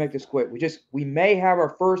 but I'm gonna make this quick. We may have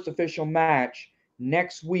our first official match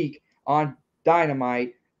next week on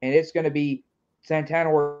Dynamite, and it's gonna be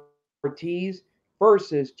Santana Ortiz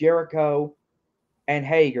versus Jericho and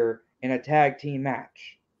Hager in a tag team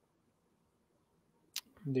match.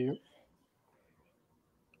 Yeah.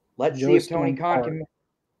 Let's see if Tony Khan can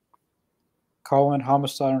call in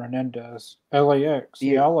Homicide and Hernandez. LAX.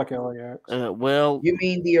 Yeah, I like LAX. Well, you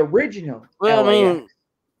mean the original? Well, LAX. I mean,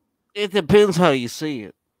 it depends how you see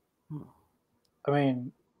it. I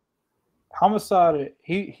mean, Homicide.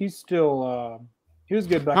 He's still he was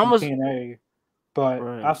good back in TNA, but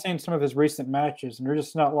I've seen some of his recent matches, and they're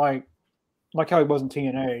just not like how he was in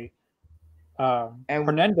TNA. And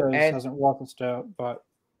Hernandez hasn't walked a step, but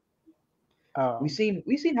we seen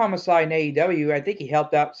Homicide in AEW. I think he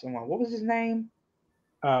helped out someone. What was his name?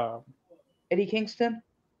 Eddie Kingston.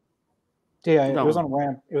 Yeah, it was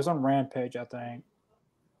on Rampage, I think.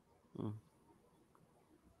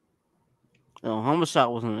 No, Homicide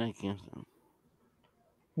wasn't Eddie Kingston.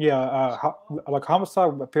 Yeah, like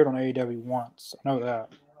Homicide appeared on AEW once. I know that.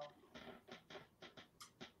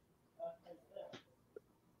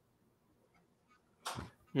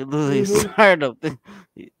 He's tired of it.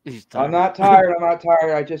 He's tired. I'm not tired.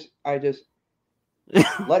 I just.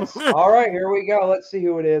 Let's. All right, here we go. Let's see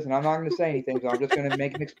who it is, and I'm not going to say anything, so I'm just going to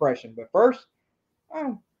make an expression. But first,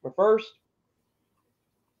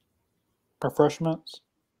 refreshments.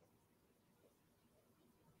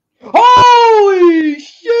 Oh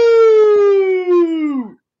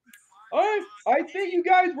think you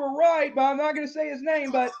guys were right, but I'm not going to say his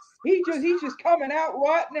name. But he's just coming out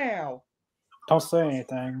right now. Don't say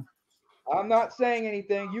anything. I'm not saying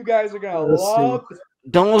anything. You guys are going to Let's see. love.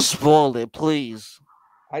 Don't spoil it, please.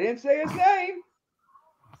 I didn't say his name.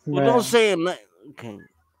 Well, Man, don't say it. Okay.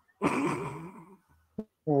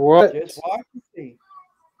 what? Just watch and see.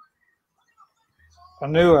 I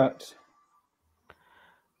knew it.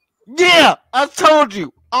 Yeah, I told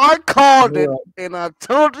you. I called it, Yeah. and I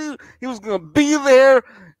told you he was gonna be there,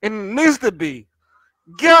 and needs to be.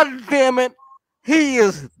 God damn it, he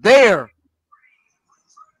is there.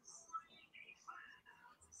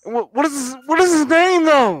 What is his name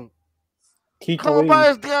though? Keith Call him Lee. by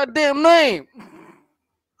his goddamn name.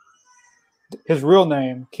 His real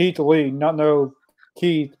name, Keith Lee, not no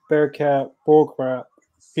Keith Bearcat bullcrap.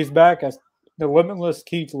 He's back as the limitless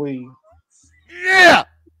Keith Lee. Yeah,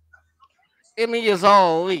 and he is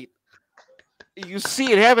all elite. You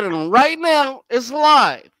see it happening right now. It's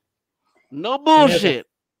live. No bullshit.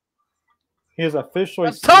 He has officially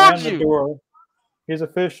I told slammed the you. door. He's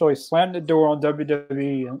officially slammed the door on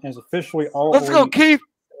WWE and is officially all Let's go, elite Keith.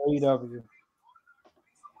 AEW.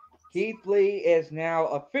 Keith Lee is now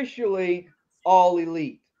officially all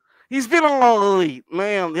elite. He's been all elite,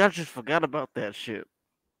 man. I just forgot about that shit.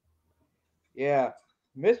 Yeah,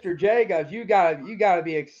 Mr. J, guys, you gotta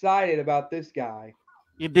be excited about this guy.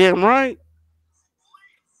 You damn right.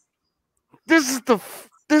 This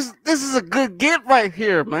is a good get right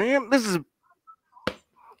here, man. This is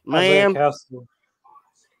man.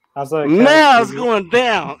 Isaiah Now Cassidy. it's going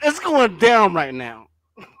down. It's going down right now.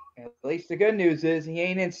 At least the good news is he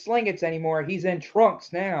ain't in slingets anymore. He's in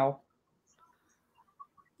trunks now.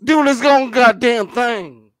 Doing his own goddamn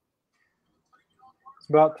thing. It's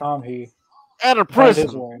about time he Out of had his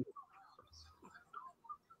prison. way.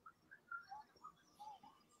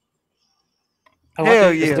 I Hell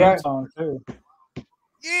like his yeah. theme song too.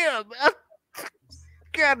 Yeah.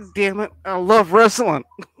 God damn it. I love wrestling.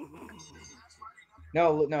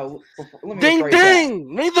 No. Let me Ding rephrase that.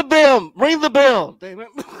 ding. Ring the bell. Ring the bell. Damn it.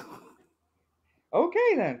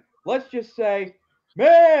 Okay, then. Let's just say,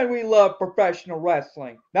 man, we love professional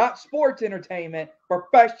wrestling. Not sports entertainment,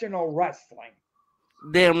 professional wrestling.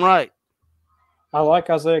 Damn right. I like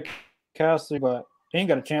Isaiah Cassidy, but he ain't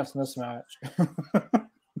got a chance in this match.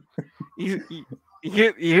 You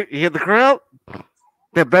hear the crowd?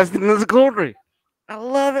 They're besting in the glory. I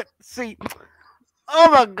love it. See,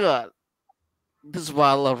 oh my god, this is why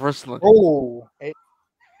I love wrestling. Oh, he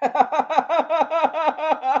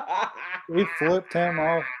flipped him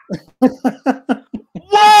off.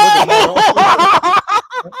 Whoa!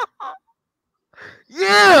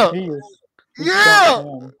 Yeah, He yeah.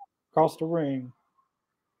 stomped him across the ring.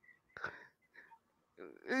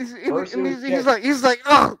 He's like,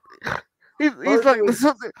 oh, he's like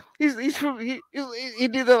something. He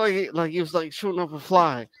did that like he was like shooting up a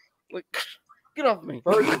fly. Like, get off me.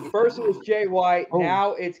 First it was Jay White. Oh.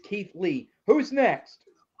 Now it's Keith Lee. Who's next?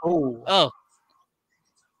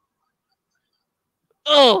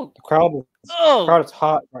 Oh, the crowd is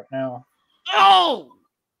hot right now.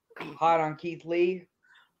 Hot on Keith Lee.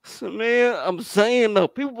 So man, I'm saying though,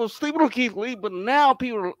 people were sleeping on Keith Lee, but now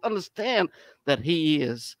people understand that he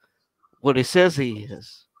is what he says he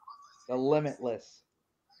is. The Limitless.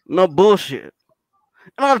 No bullshit.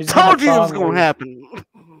 And I He's told you it was finally- gonna happen.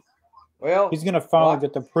 Well, He's gonna finally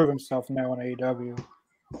get to prove himself now in AEW.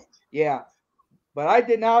 yeah. But I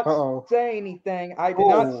did not Uh-oh. say anything. I did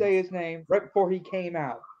not Oh. say his name right before he came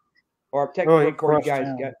out. Or technically he before you crushed guys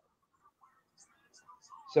him. get.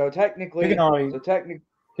 So technically, He can already- technically,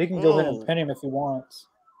 He can go ahead Oh. and pin him if he wants.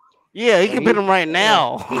 Yeah, he can pin him right Yeah.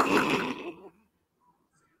 now.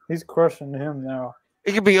 He's crushing him now.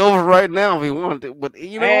 It could be over right now if he wanted to, but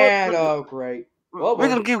you know and what? oh great. Well, We're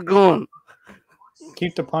gonna keep going.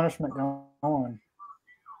 Keep the punishment going.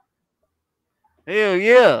 Hell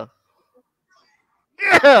yeah.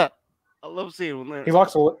 Yeah. I love seeing him there. He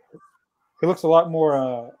looks a lot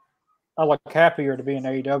more happier to be in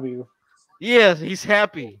AEW. Yeah, he's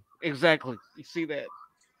happy. Exactly. You see that?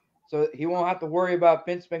 so he won't have to worry about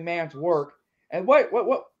Vince McMahon's work. And what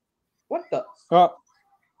the? Oh,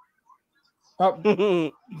 I'm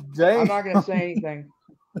dang. not gonna say anything.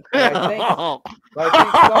 But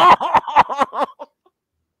I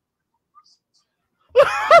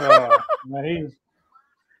Man, he's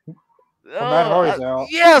Oh, Matt Hardy's out.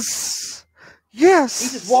 Yes. Yes.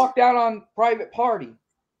 he just walked out on Private Party.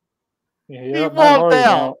 yeah, walked Matt Hardy's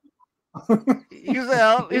out. He's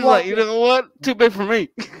out. He He's like, walked you know what? Too big for me.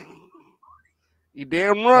 You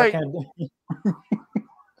damn I right. can't-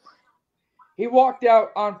 He walked out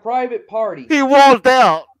on Private Party. He walked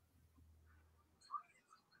out.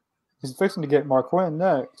 He's fixing to get Marquand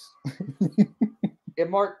next. If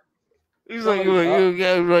Mark, He's somebody,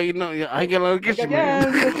 like, you know, I gotta get you,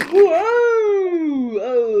 man. Whoa!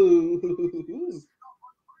 Oh!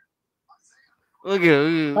 Look at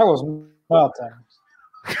you. That was nothing.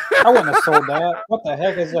 I wouldn't have sold that. What the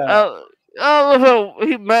heck is that? Oh,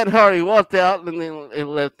 he Matt Hardy walked out and then he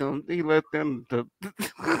left them. He left them to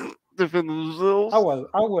defend themselves.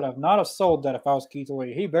 I would have not have sold that if I was Keith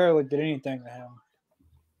Lee. He barely did anything to him.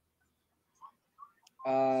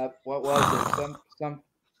 What was it?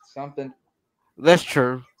 Something. That's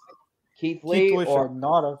true. Keith Lee should or have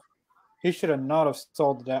not have. He should have not have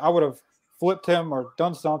sold that. I would have flipped him or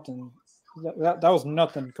done something. That was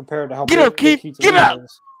nothing compared to how Get big up, Keith. Keith Get Lee up.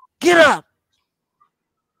 is. Get up.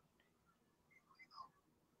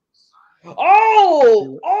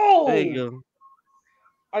 Oh! There you go.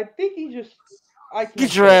 I think he just. I can't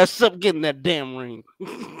Get your say. ass up, get in that damn ring.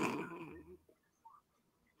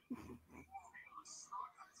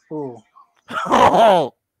 Ooh.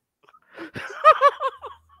 Oh,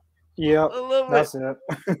 Yep. I love That's it.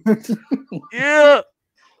 it. Yeah.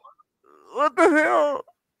 What the hell?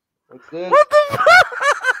 What's this? What the fuck?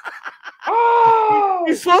 Oh!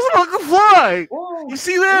 He's supposed to fucking fly. Whoa! You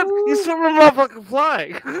see that? Ooh. He's swimming my fucking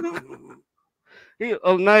flag.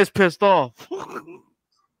 Now he's pissed off.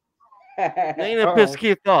 Now you done pissed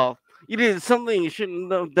Keith off. You did something you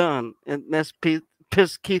shouldn't have done, and that's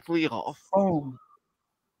pissed Keith Lee off. Boom.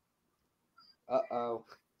 Uh-oh.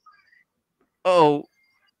 Oh,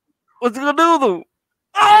 what's he gonna do though?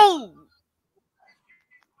 Oh,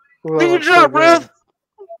 Ooh, that do your looks so job, good. bruh.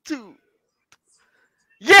 Two.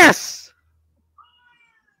 Yes.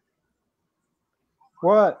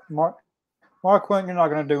 What? Mark Quinn, you're not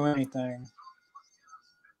going to do anything.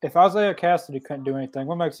 If Isaiah Cassidy couldn't do anything,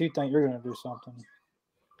 what makes you think you're going to do something?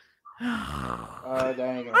 That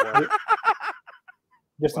ain't gonna work.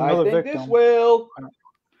 Just I another think victim. this will.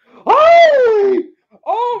 Holy!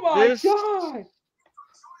 Oh my This- god!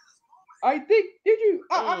 I think. Did you?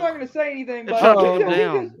 I'm not gonna say anything, They're but trying to take him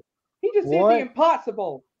down. he just did What? the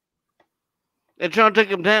impossible. They're trying to take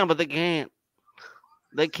him down, but they can't.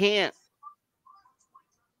 They can't.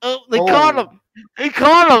 Oh, they caught him. They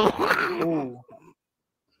caught him. Ooh.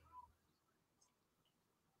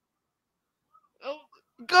 Oh,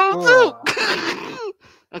 got him too.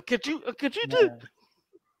 I'll catch you. I'll catch you too.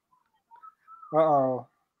 Uh-oh.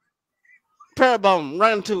 Parabomb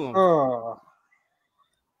right into him.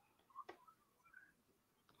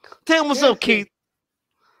 Tell him what's up, Keith.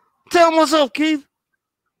 Tell him what's up, Keith.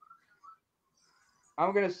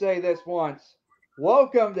 I'm gonna say this once.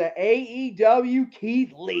 Welcome to AEW,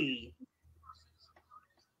 Keith Lee.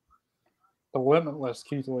 The limitless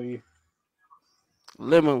Keith Lee.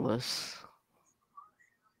 Limitless.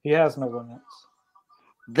 He has no limits.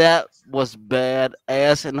 That was bad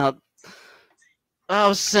ass, and I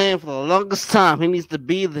was saying for the longest time he needs to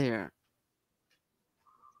be there.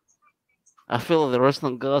 I feel like the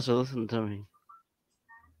wrestling gods are listening to me.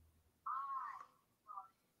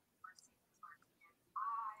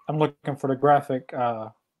 I'm looking for the graphic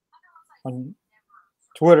on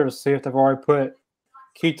Twitter to see if they've already put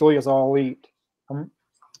Keith Lee as all elite.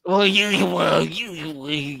 Well,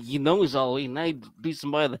 you know he's all elite. Now he beat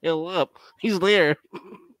somebody the hell up. He's there.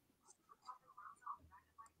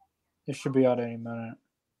 It should be out any minute.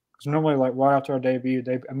 Because normally, like right after our debut,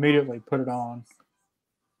 they immediately put it on.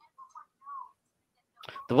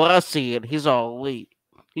 The way I see it, he's all elite.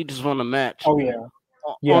 He just won a match. Oh yeah,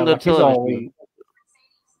 yeah, on the like he's all television. elite.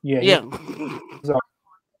 Yeah, Yeah. he's all...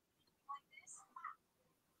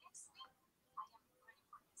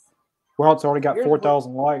 Well, it's already got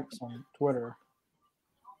 4,000 likes on Twitter.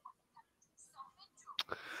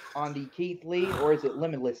 On the Keith Lee, or is it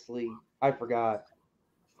Limitless Lee? I forgot.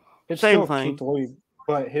 It's Same still thing. Keith Lee,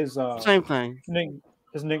 but his Same thing.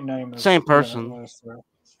 his nickname is Same person. Limitless, so.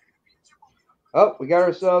 Oh, we got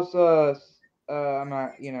ourselves I'm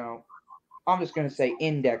not, I'm just gonna say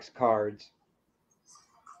index cards.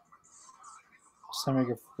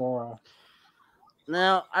 Semigaflora.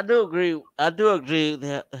 Now I do agree.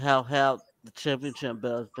 That how the championship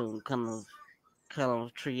belt has been kind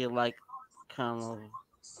of treated like kind of.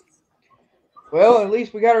 Well, at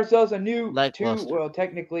least we got ourselves a new Lackluster.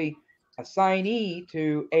 technically a signee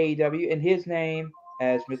to AEW, and his name,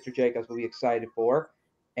 as Mr. Jacobs will be excited for,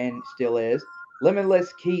 and still is,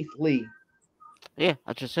 Limitless Keith Lee. Yeah,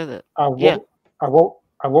 I just said that. What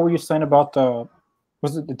were you saying about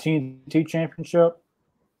was it the TNT Championship?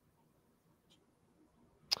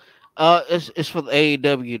 It's for the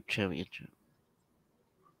AEW championship.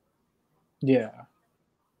 Yeah.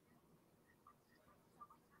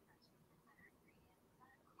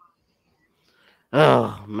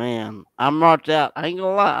 Oh man, I marked out. I ain't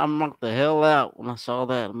gonna lie, I marked the hell out when I saw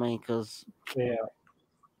that. I mean, cause Yeah,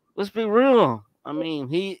 let's be real. I mean,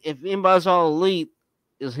 if anybody's all elite,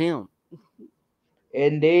 is him.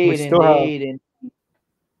 we Indeed, still have indeed, and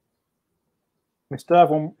we still have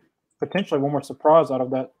one potentially one more surprise out of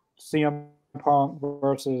that CM Punk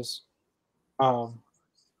versus um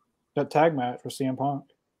that tag match for CM Punk.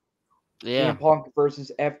 Yeah, CM Punk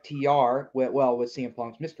versus FTR. With CM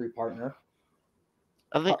Punk's mystery partner.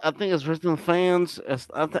 I think as wrestling fans,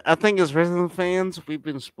 I think as wrestling fans, we've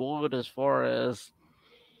been spoiled as far as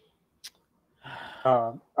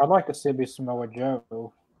I'd like to see it be Samoa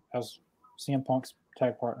Joe as CM Punk's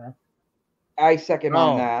tag partner. I second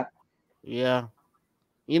on oh that. yeah.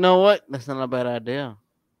 You know what? That's not a bad idea.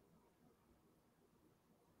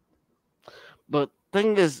 But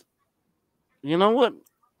thing is, you know what?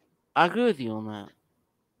 I agree with you on that.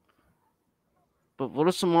 But what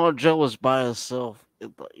if Samoa Joe was by himself?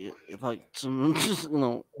 If like some just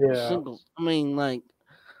Yeah, singles. I mean, like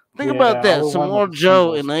think yeah, about I that. would want like Samoa a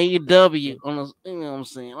Joe singles. in AEW on a, you know what I'm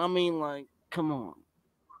saying? I mean, like, come on.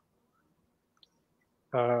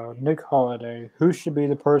 Nick Holiday, who should be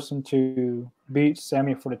the person to beat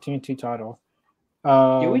Sammy for the TNT title?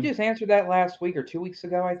 Did we Um, just answer that last week or 2 weeks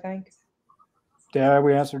ago? I think. yeah,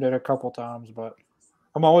 we answered it a couple times, but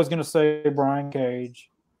I'm always going to say Brian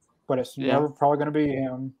Cage, but it's never Yeah, probably going to be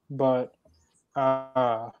him. But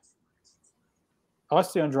uh, I like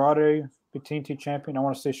to see Andrade be TNT champion. I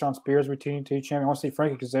want to see Sean Spears be TNT champion. I want to see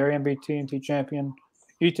Frankie Kazarian be TNT champion.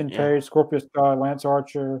 Ethan yeah, Page, Scorpio Sky, Lance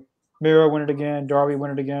Archer, Miro win it again, Darby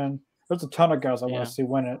win it again. There's a ton of guys I want yeah. to see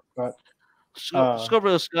win it, but uh,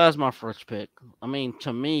 Scorpio Sky's my first pick. I mean,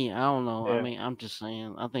 to me, I don't know. I yeah. mean, I'm just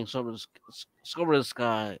saying. I think Scorpio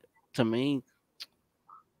Sky, to me,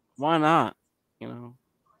 why not? You know?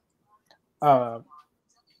 Uh,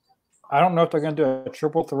 I don't know if they're going to do a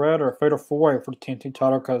triple threat or a fatal four way for the TNT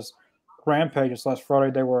title because Rampage last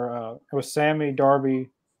Friday they were it was Sammy, Darby,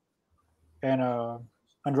 and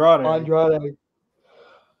Andrade. Andrade.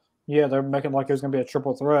 Yeah, they're making like it was going to be a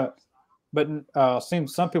triple threat, but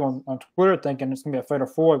seems some people on Twitter thinking it's going to be a fatal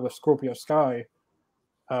four way with Scorpio Sky.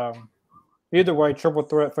 Um, either way, triple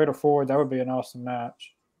threat, fatal four, that would be an awesome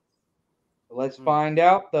match. Let's Hmm. find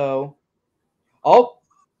out though. Oh,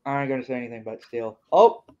 I ain't gonna say anything, but still.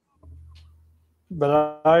 Oh,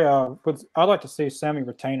 But I'd like to see Sammy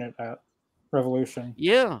retain it at Revolution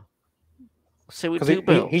Yeah. Say with because two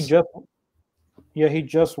belts. he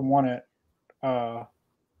just won it. Uh,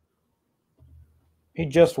 he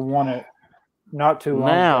just won it not too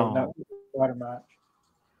long ago in that Now, ladder match.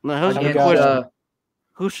 now I here's know my we against got question: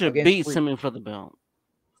 Who should against beat Free. Simeon for the belt?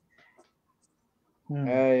 I hmm,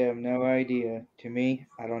 have no idea. To me,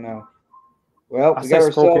 I don't know. Well, I we say got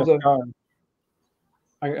Scorpio ourselves a, Sky.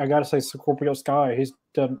 I gotta say Scorpio Sky. He's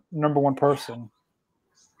the number one person.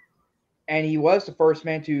 and he was the first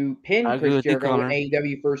man to pin I agree Chris with you, Jericho when Connor.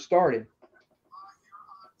 AEW first started.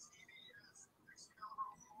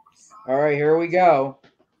 All right, here we go.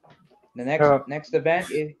 The next Uh, next event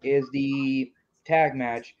is the tag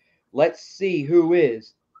match. Let's see who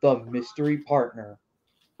is the mystery partner.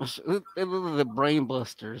 They look like the Brain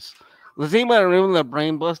Busters. Does anybody remember the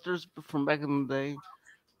Brain Busters from back in the day?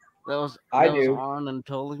 I That was do. Arn and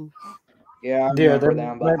Tully. Yeah, I yeah, remember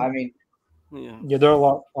them, but I mean, Yeah, they're a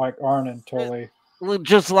lot like Arn and they Tully. look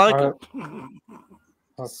just like All them. right,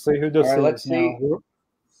 let's see who all this right, let's is now. see.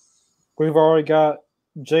 We've already got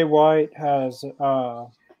Jay White has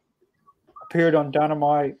appeared on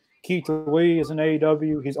Dynamite. Keith Lee is in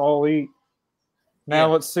AEW. He's all elite. Now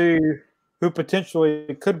Yeah. let's see who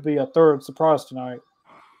potentially could be a third surprise tonight.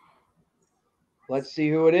 Let's see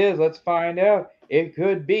who it is. Let's find out. It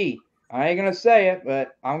could be. I ain't gonna say it,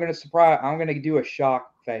 but I'm gonna surprise. I'm gonna do a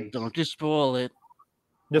shock face. Don't just spoil it.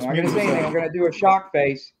 I'm Just not mute gonna say anything. I'm yourself. gonna do a shock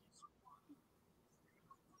face.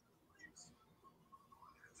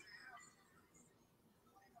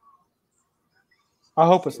 I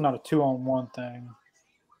hope it's not a 2-on-1 thing.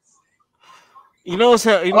 You know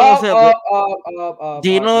how Up, up, up, up, up,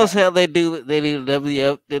 do you up. notice Now, how they do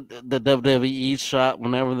the WWE shot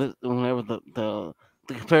whenever the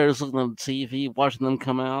competitors looking on the TV watching them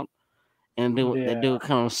come out and they Yeah. do a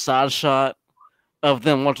kind of side shot of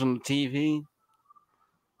them watching the TV.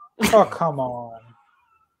 Oh, come on.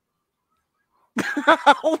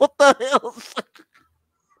 What the hell?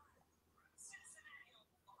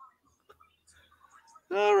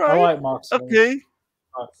 All I right. like Moxley. Okay.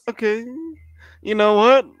 Okay. You know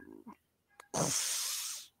what?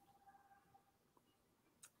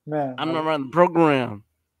 Man, I'm not running the program.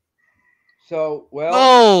 so well,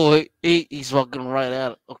 Oh, he's walking right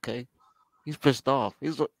at it. Okay. He's pissed off.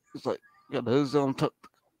 He's like, Got the hoods on.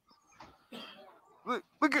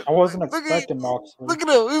 Look at I wasn't look at expecting Moxley. look at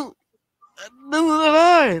him.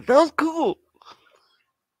 That was cool.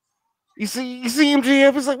 You see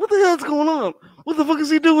MJF. It's like, what the hell's going on? What the fuck is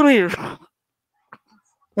he doing here?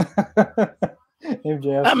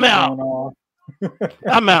 MJF I'm is out. going off.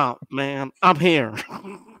 I'm out, man. I'm here.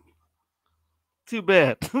 Too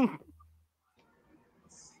bad.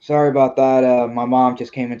 Sorry about that. My mom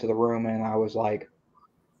just came into the room and I was like,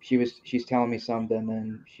 she's telling me something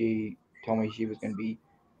and she told me she was going to be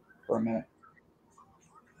for a minute.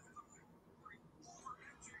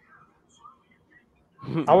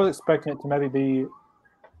 I was expecting it to maybe be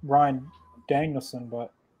Ryan Danielson,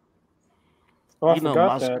 but I you know, forgot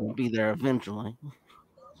Mox that. gonna be there eventually.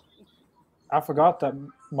 I forgot that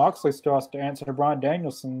Moxley still has to answer to Bryan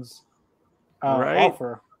Danielson's Right.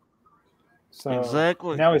 offer. So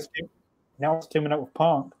Exactly. now he's teaming up with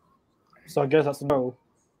Punk. So I guess that's a no.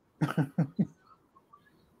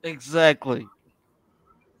 Exactly.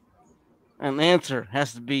 An answer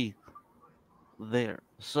has to be there.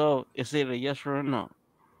 So it's either yes or a no.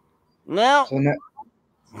 Now,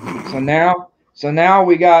 So now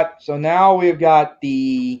we've got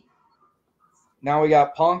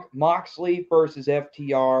Punk Moxley versus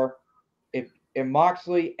FTR. If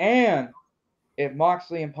Moxley and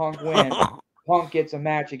Punk win, Punk gets a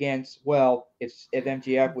match against, well, if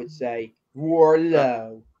MJF would say,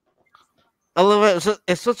 Warlow. I love it.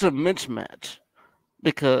 It's such a mismatch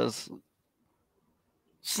because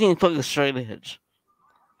seeing fucking straight edge.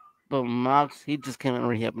 But Mox, he just came in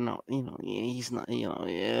rehab. No, he's not.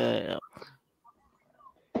 Yeah.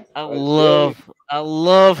 I love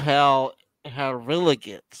how real it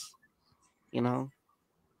gets.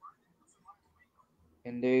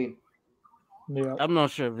 Indeed. Yeah. I'm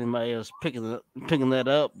not sure if anybody else picking that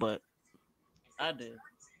up, but I did.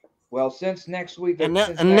 Well, since next week, And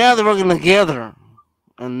now they're working together,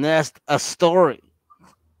 and that's a story.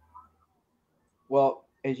 Well,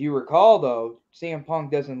 as you recall, though, CM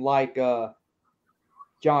Punk doesn't like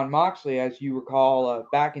John Moxley, as you recall,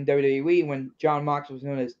 back in WWE when John Moxley was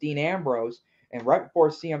known as Dean Ambrose, and right before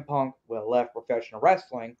CM Punk left professional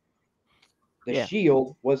wrestling, the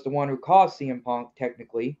Shield was the one who caused CM Punk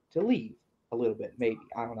technically to leave a little bit, maybe,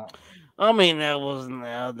 I don't know. I mean, that wasn't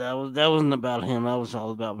about him. That was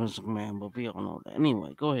all about Mr. McMahon, but we all know that.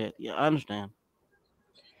 Anyway, go ahead. Yeah, I understand.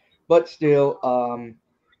 But still,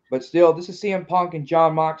 this is CM Punk and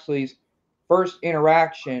John Moxley's first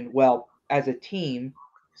interaction, well, as a team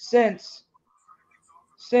since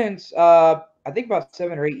I think about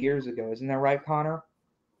 7 or 8 years ago. Isn't that right, Connor?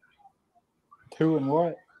 Who and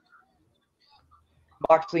what?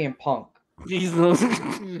 Moxley and Punk. Jesus,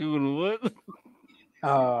 who and what?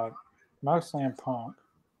 Moxley and Punk.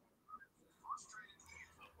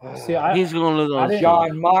 See, he's going to those.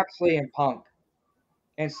 John Moxley and Punk.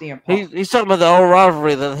 And CM Punk. He's talking about the old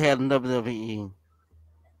rivalry that they had in WWE.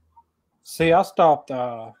 See, I stopped.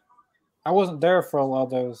 I wasn't there for a lot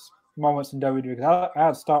of those moments in WWE because I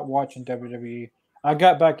had stopped watching WWE. I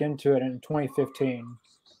got back into it in 2015.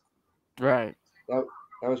 Right. That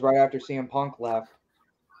was right after CM Punk left.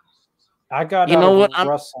 I got out of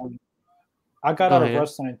wrestling. I got out of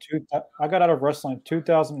wrestling in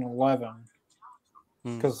 2011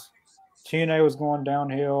 because TNA was going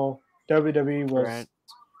downhill. WWE was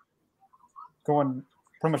going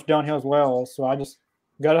pretty much downhill as well. So I just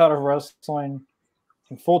got out of wrestling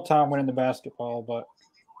and full time went into basketball. But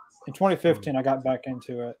in 2015, I got back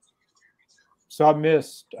into it. So I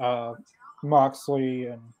missed Moxley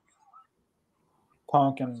and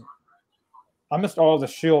Punk, and I missed all the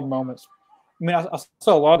Shield moments. I mean, I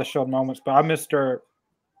saw a lot of the Shield moments, but I missed her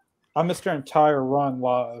entire run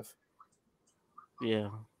live. Yeah.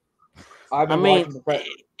 I mean,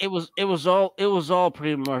 it was all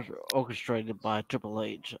pretty much orchestrated by Triple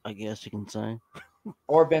H, I guess you can say.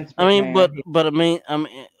 Or Vince McMahon. I mean,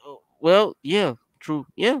 well, yeah, true.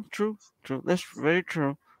 Yeah, true. That's very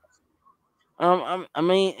true. I'm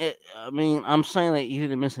saying that you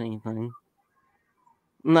didn't miss anything.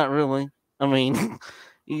 Not really. I mean,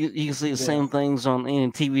 you can see the same things on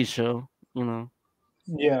any TV show,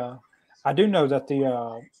 Yeah, I do know that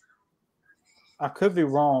I could be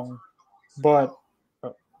wrong, but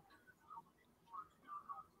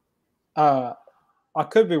I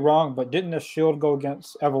could be wrong, but didn't the Shield go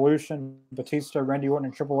against Evolution, Batista, Randy Orton,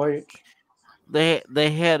 and Triple H? They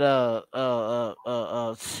had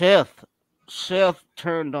Seth. Seth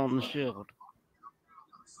turned on the Shield.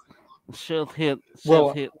 Seth hit.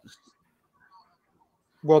 Well,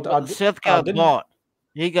 Seth got bought.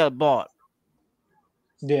 He got bought.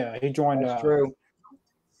 Yeah, he joined. That's true.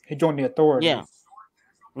 He joined the Authority. Yeah.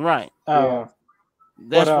 Right.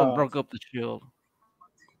 But That's what broke up the Shield.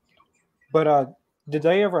 but did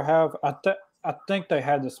they ever have? I think they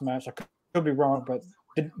had this match. I could be wrong, but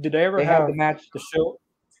did they ever They had have the match.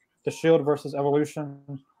 the Shield versus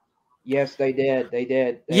Evolution? Yes, they did. They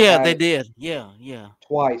did. They Yeah, had they it did. Yeah.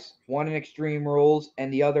 twice. One in Extreme Rules,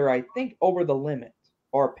 and the other, I think, Over the Limit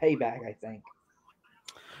or Payback. I think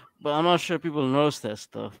But I'm not sure people noticed that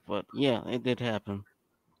stuff. But yeah, it did happen.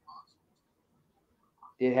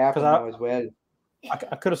 it Because happened though as well.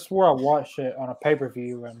 I could have swore I watched it on a pay per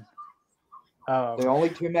view, and The only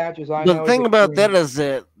two matches I But the know is thing about that Extreme. is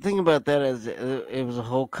that thing about that is it was a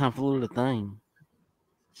whole convoluted thing.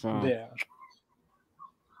 So, yeah.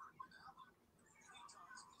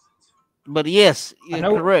 but yes, I you're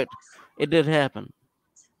know. correct. It did happen.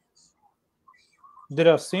 Did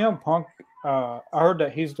CM Punk? I heard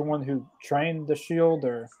that he's the one who trained the Shield,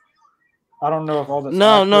 or I don't know if all that's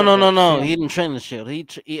No, no, accurate. no, no, But no. CM, He didn't train the Shield.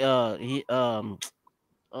 He oh, He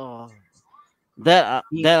that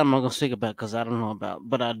I'm not gonna speak about because I don't know about.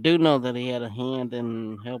 But I do know that he had a hand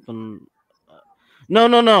in helping. No,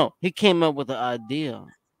 no, no. He came up with the idea,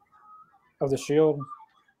 of the Shield.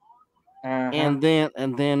 uh-huh. and then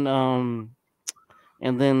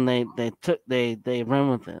they ran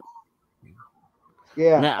with it.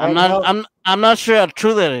 Yeah, Now you know, I'm not sure how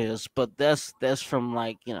true that is, but that's from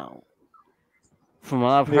from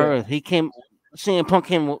what I've Yeah, heard. CM Punk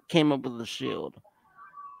came up with the Shield.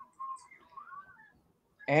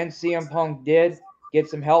 and CM Punk did get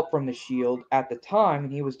some help from the Shield at the time,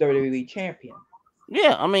 and he was WWE champion.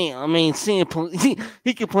 Yeah, I mean, CM Punk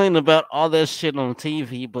he complained about all that shit on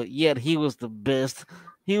TV, but yet he was the best.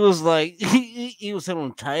 He was like he was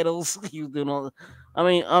selling titles. He was doing all. I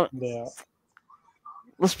mean, yeah,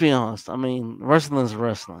 let's be honest. I mean, wrestling is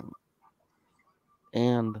wrestling,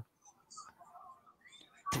 and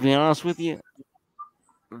to be honest with you,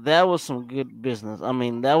 that was some good business. I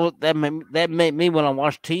mean, that made me when I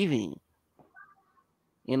watched TV.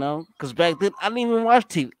 Because back then I didn't even watch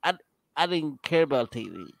TV. I didn't care about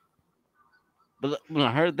TV. But when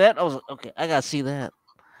I heard that, I was like, okay, I gotta see that.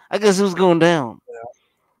 I guess it was going down.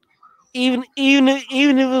 Even if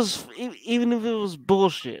it was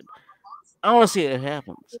bullshit, I want to see it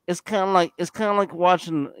happens. It's kind of like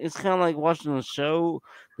watching a show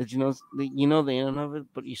that the end of it,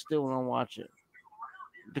 but you still want to watch it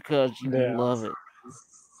because you yeah, love it.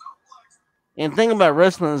 And the thing about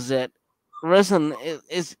wrestling is that wrestling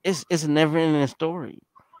is a never ending story.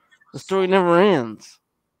 The story never ends.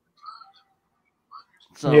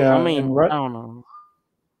 So I yeah. mean, I don't know.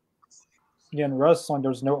 In wrestling,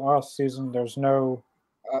 there's no off season. There's no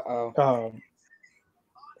Uh-oh. um,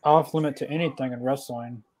 off limit to anything in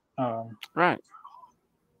wrestling. Um, Right.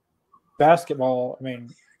 Basketball, I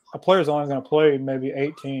mean, a player's only going to play maybe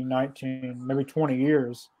 18, 19, maybe 20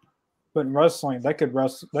 years. But in wrestling, they could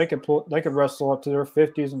wrestle up to their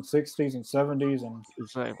 50s and 60s and 70s and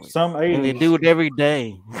Exactly. some And they 80s. do it every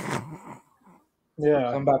day.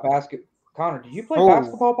 Yeah. Something about basket. Connor, did you play Oh,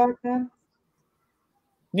 basketball back then?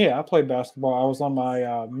 yeah. I played basketball. I was on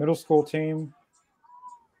my middle school team.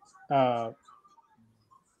 Uh,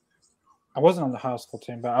 I wasn't on the high school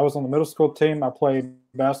team, but I was on the middle school team. I played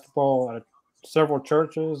basketball at several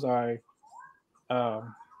churches. I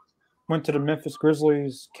um, went to the Memphis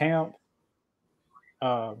Grizzlies camp.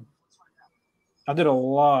 Um, I did a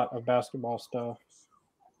lot of basketball stuff.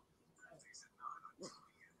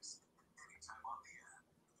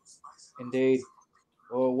 Indeed.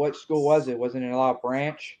 Well, what school was it? Wasn't it a lot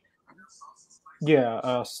branch?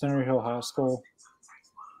 Yeah, Center Hill High School.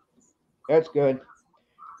 That's good.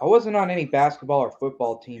 I wasn't on any basketball or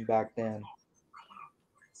football team back then.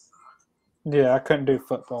 Yeah, I couldn't do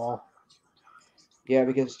football. Yeah,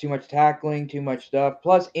 because it's too much tackling, too much stuff.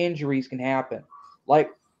 Plus, injuries can happen. Like,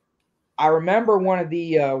 I remember one of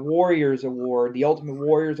the Warriors Award, the Ultimate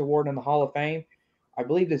Warriors Award in the Hall of Fame. I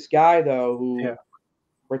believe this guy, though, Yeah, who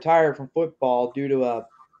retired from football due to a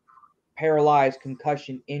paralyzed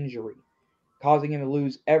concussion injury, causing him to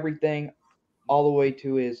lose everything all the way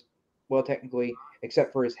to his, well, technically,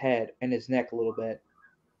 except for his head and his neck a little bit.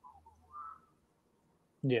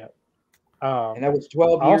 yeah. And that was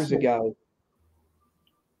 12 years Also, ago.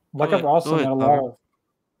 like I've also Go met ahead, a Connor. lot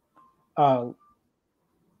of,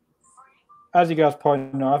 as you guys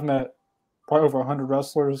probably know, I've met probably over 100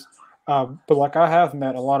 wrestlers. But like I have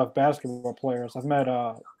met a lot of basketball players. I've met,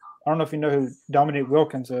 I don't know if you know who Dominique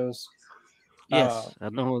Wilkins is. Uh, Yes, I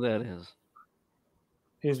know who that is.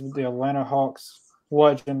 he's with the Atlanta Hawks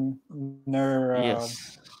legend. There,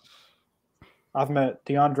 Yes. I've met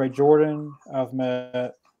DeAndre Jordan. I've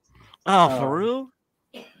met, Oh, for um, real?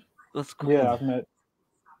 That's yeah, cool.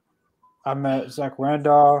 I met Zach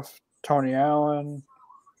Randolph, Tony Allen.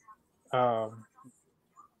 um,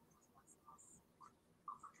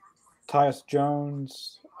 Tyus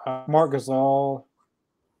Jones, Mark Gasol.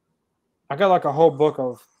 I got like a whole book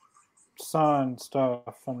of signed stuff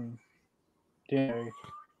from DNA.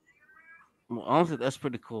 Well, honestly, that's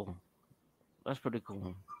pretty cool. That's pretty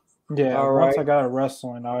cool. Yeah, All once right. I got out of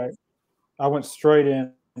wrestling, I went straight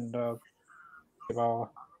in and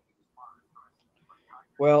basketball.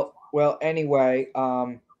 Well. Anyway,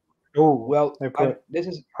 Oh, well, they put this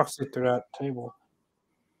is I'll sit through that table.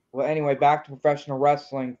 well. Anyway, back to professional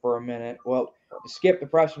wrestling for a minute. Well, to skip the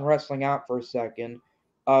professional wrestling out for a second.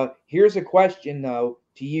 Here's a question though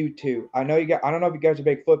to you two. I know you got. I don't know if you guys are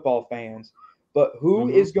big football fans, but who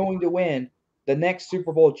Hmm. is going to win the next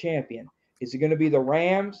Super Bowl champion? Is it going to be the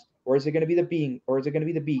Rams, or is it going to be or is it going to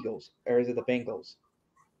be the Beagles, or is it the Bengals?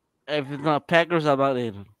 If it's not Packers, how about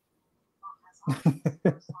it?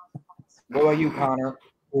 What about you, Connor?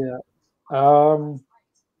 Yeah.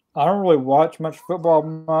 I don't really watch much football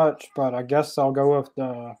much, but I guess I'll go with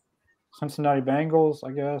the Cincinnati Bengals.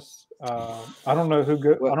 I guess. I don't know who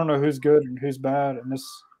good. I Well, don't know who's good and who's bad in this.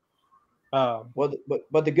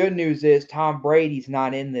 but the good news is Tom Brady's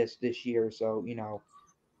not in this year, so you know.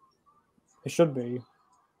 It should be.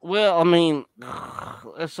 Well, I mean,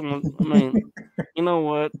 that's someone. I mean, you know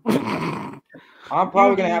what? I'm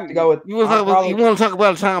probably gonna have to go with. You want to I'm talk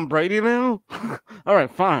about probably. Tom Brady now? All right,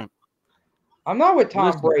 fine. I'm not with Tom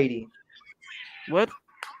Listen, Brady. what?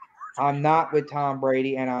 I'm not with Tom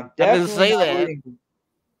Brady, and I'm I didn't definitely say not that. rooting.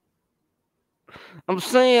 I'm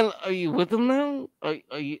saying, are you with him now?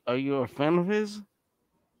 Are you a fan of his?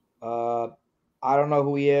 Uh, I don't know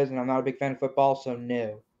who he is, and I'm not a big fan of football, so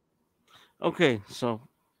no. Okay, so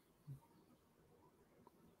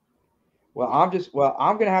Well,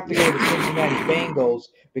 I'm gonna have to go with the Cincinnati Bengals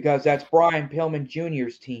because that's Brian Pillman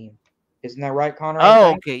Jr.'s team. Isn't that right, Connor? I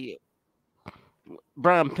think. okay, yeah.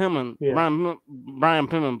 Brian Pillman, Yeah. Brian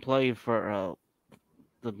Pillman played for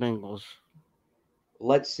the Bengals.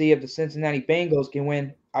 Let's see if the Cincinnati Bengals can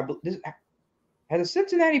win. Has the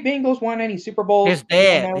Cincinnati Bengals won any Super Bowls?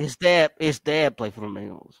 Anyone know? His dad played for the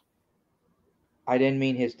Bengals. I didn't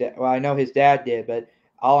mean his dad. Well, I know his dad did, but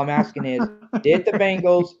all I'm asking is, did the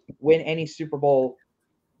Bengals win any Super Bowl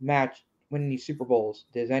match? Win any Super Bowls?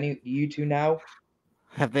 Does any you two know?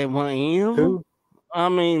 Have they won any of them? Who? I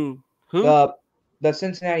mean, who? The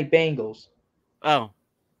Cincinnati Bengals. Oh,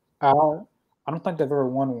 I don't think they've ever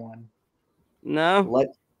won one. no. Let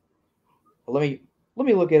let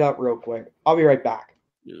me look it up real quick. I'll be right back.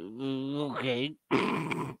 Okay.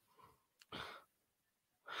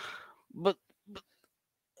 but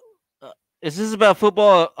is this about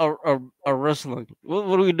football or wrestling?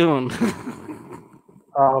 What are we doing?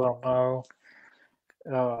 I don't know.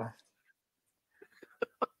 Uh,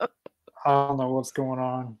 I don't know what's going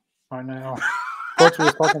on right now. First, we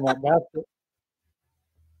was talking about basketball.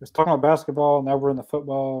 We was talking about basketball, and now we're in the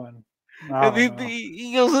football, and I And don't know.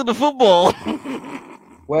 he goes into football.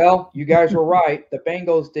 Well, you guys were right. The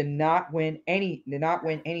Bengals did not win any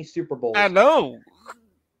Super Bowls. I know.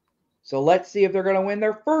 So let's see if they're going to win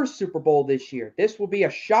their first Super Bowl this year. This will be a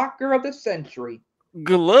shocker of the century.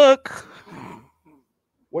 Good luck.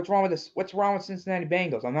 What's wrong with this? What's wrong with Cincinnati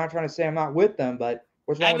Bengals? I'm not trying to say I'm not with them, but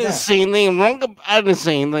what's wrong I with didn't them? see anything wrong. I didn't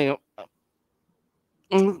see anything.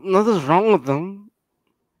 Nothing's wrong with them.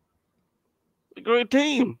 A great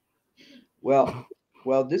team. Well,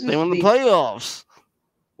 this They is won the the playoffs.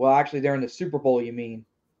 well. Actually, they're in the Super Bowl. You mean?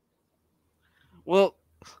 Well,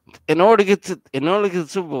 in order to get to the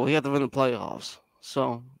Super Bowl, you have to win the playoffs.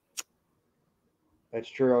 So That's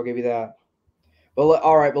true. I'll give you that. But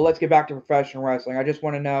all right, but let's get back to professional wrestling. I just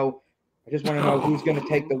want to know who's going to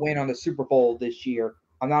take the win on the Super Bowl this year.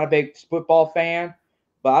 I'm not a big football fan,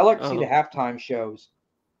 but I like to see the halftime shows.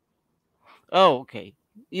 Oh, okay.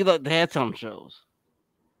 You like the halftime shows?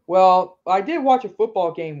 Well, I did watch a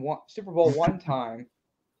football game, Super Bowl one time.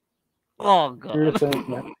 Oh You're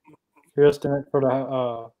God! just in it for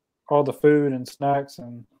the all the food and snacks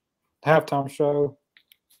and halftime show.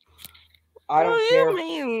 I don't care. I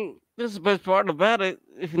mean, this is the best part about it.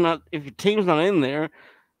 If your team's not in there,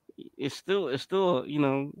 it's still it's still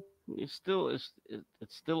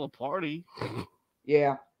a party.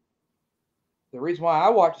 Yeah. The reason why I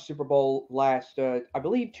watched the Super Bowl last, I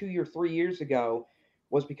believe 3 years ago,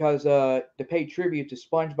 was because to pay tribute to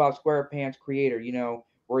SpongeBob SquarePants creator. You know,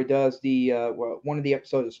 where he does the one of the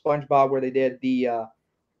episodes of SpongeBob where they did the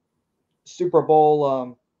Super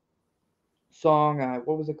Bowl song.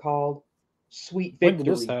 What was it called? Sweet When Victory.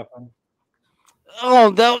 did this happen?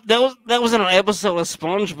 Oh, that was in an episode of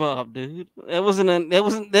SpongeBob, dude. That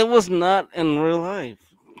was not in real life.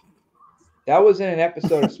 That was in an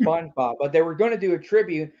episode of SpongeBob, but they were going to do a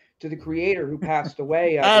tribute to the creator who passed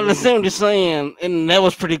away. I I believe. understand what you're saying, and that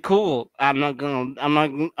was pretty cool. I'm not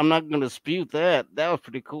gonna dispute that. That was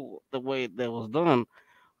pretty cool the way that was done,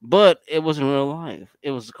 but it wasn't real life.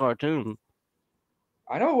 It was a cartoon.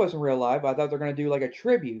 I know it wasn't real life. I thought they're gonna do like a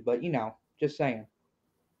tribute, but just saying.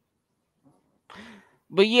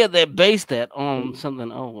 But yeah, they based that on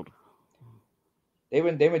something old. They've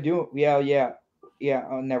been doing yeah.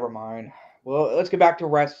 Oh, never mind. Well, let's get back to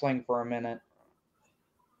wrestling for a minute.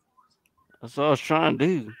 That's what I was trying to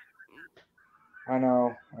do. I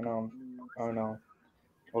know.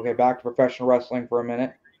 Okay, back to professional wrestling for a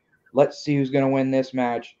minute. Let's see who's gonna win this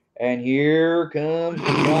match. And here comes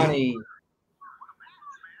the money.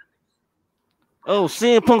 Oh,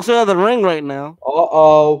 CM Punk's out of the ring right now.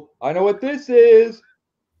 Uh-oh. I know what this is.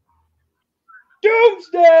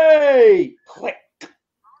 Doomsday! Click.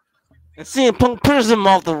 And CM Punk pushes him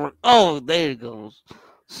off the ring. Oh, there he goes.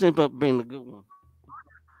 CM Punk being the good one.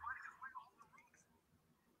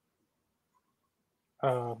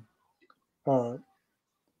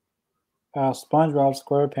 SpongeBob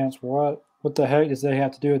SquarePants. What the heck does that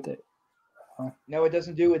have to do with it? No, it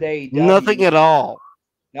doesn't do with AEW. Nothing at all.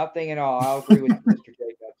 Nothing at all. I'll agree with Mr.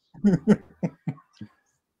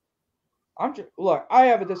 Jacobs. Look, I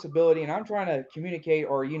have a disability, and I'm trying to communicate,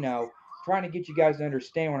 or trying to get you guys to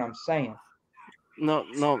understand what I'm saying. No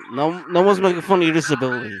one's making fun of your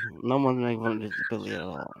disability. No one's making fun of your disability at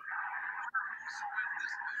all.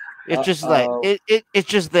 It's just like it's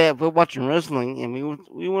just that we're watching wrestling, and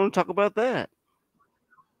we want to talk about that.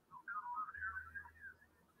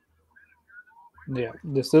 Yeah,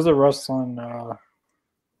 this is a wrestling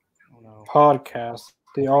podcast,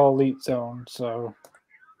 the All Elite Zone. So,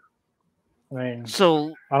 I mean,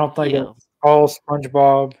 I don't think it's all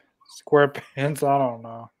SpongeBob SquarePants. I don't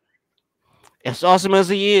know. As awesome as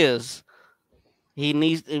he is, he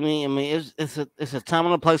needs. I mean, it's a time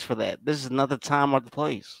and a place for that. This is not the time or the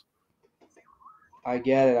place. I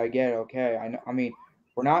get it. Okay, I know. I mean,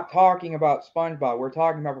 we're not talking about SpongeBob. We're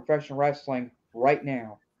talking about professional wrestling right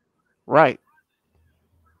now. Right.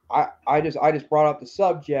 I just brought up the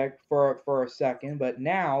subject for a second, but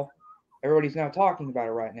now everybody's now talking about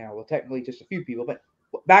it right now. Well, technically just a few people, but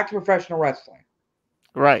back to professional wrestling.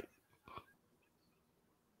 Right.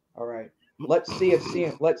 All right. Let's see if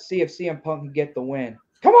CM Punk can get the win.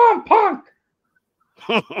 Come on, Punk!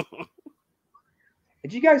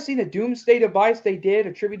 Did you guys see the Doomsday device they did,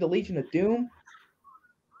 a tribute to Legion of Doom?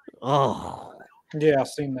 Oh. Yeah, I've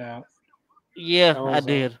seen that. Yeah, I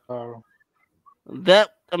did. That,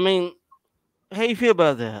 I mean, how you feel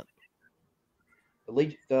about that?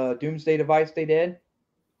 The Doomsday device they did?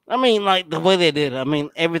 I mean, like the way they did. I mean,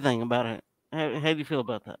 everything about it. How do you feel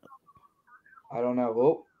about that? I don't know.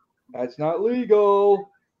 Oh, that's not legal.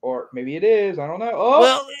 Or maybe it is. I don't know.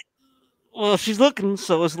 Oh! Well, she's looking,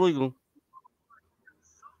 so it's legal.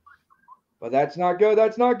 But that's not good.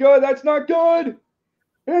 That's not good. That's not good.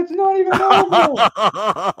 It's not even over.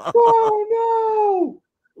 Oh, no.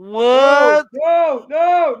 What? No.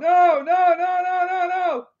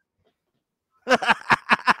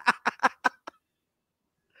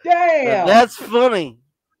 Damn. That's funny.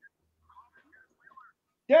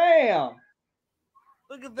 Damn.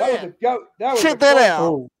 Look at that. That was Check that out.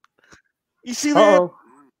 Oh. You see that?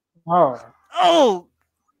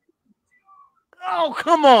 Oh,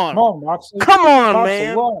 come on. Come on, Moxley. Come on, Moxley,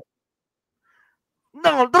 man. what?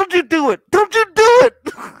 No, don't you do it. Don't you do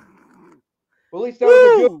it. Well, at least that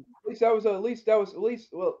was a good. At least.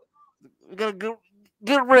 Well, we got a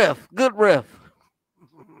good riff. Good riff.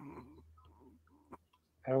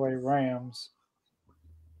 LA Rams.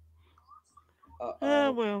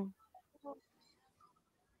 Well.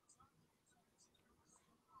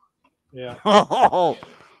 Yeah. Oh,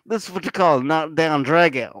 this is what you call a knockdown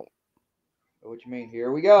drag out. What you mean?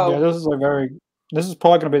 Here we go. Yeah, this is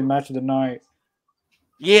probably going to be the match of the night.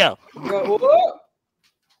 Yeah.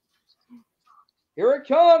 Here it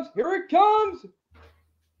comes. Here it comes.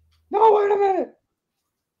 No, wait a minute.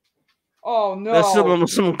 Oh, no. They're sitting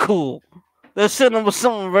with something cool. They're sitting with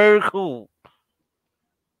something very cool.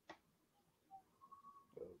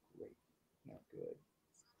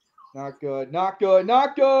 Not good. Not good.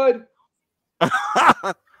 Not good.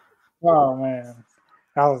 Oh, man.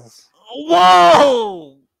 That was...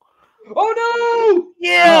 Whoa! Oh, no!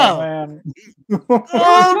 Yeah! Oh, man. Oh,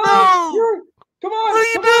 no! Come on! What are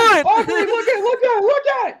you doing? Aubrey, look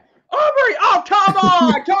at it! Aubrey! Oh, come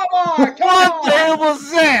on! Come on! What the hell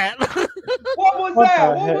was that? What was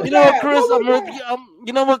that? What was you know that? what, Chris? I'm with you.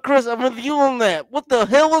 You know what, Chris? I'm with you on that. What the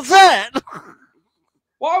hell was that?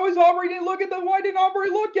 Why didn't Aubrey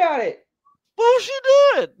look at it? What was she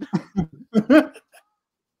doing?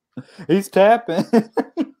 He's tapping.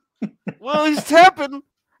 Well, he's tapping.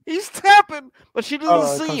 He's tapping, but she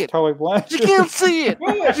doesn't see Comes it. Tully She Blanchard. can't see it. Do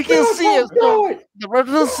it. She can't Do it, see it. Punk, do So it. the ref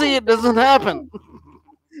doesn't see it. Doesn't happen.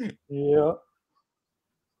 Yeah.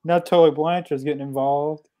 Now Tully Blanchard's getting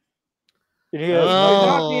involved. And he has May nothing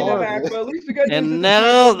not be in the part match, of but it. at least the good news And is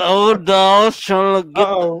now the old dog's trying to get.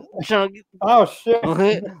 Uh-oh. Trying to get. Oh, shit.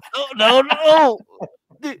 Okay. Oh no!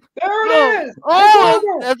 there No! it is. Oh, It's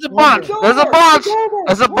over. that's a What botch. It's There's a over. botch. It's over.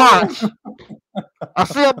 There's a botch. I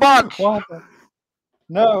see a botch. What happened?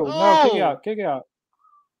 No, kick Oh. out, kick out.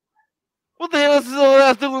 What the hell is his old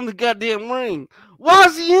ass doing in the goddamn ring? Why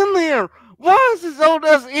is he in there? Why is his old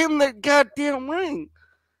ass in that goddamn ring?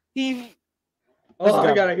 He. Oh, I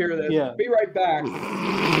go. gotta hear this. Yeah. Be right back.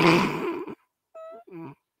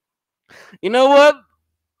 You know what?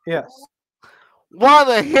 Yes. Why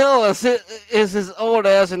the hell is his old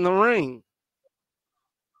ass in the ring?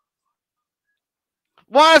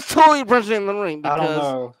 Why is Tully Blanchard in the ring? I don't Because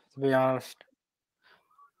know, to be honest.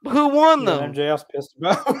 who won Yeah, though? MJF's pissed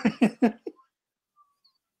about it.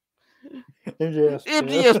 MJF's pissed.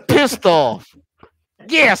 MJF's pissed off.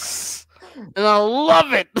 Yes, and I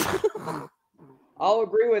love it. I'll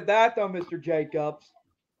agree with that, though, Mr. Jacobs.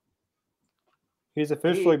 He's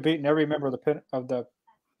officially beaten every member of the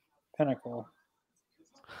Pinnacle.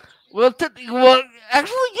 Well,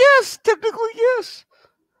 actually, yes. Technically, yes.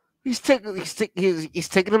 He's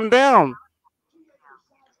taking them down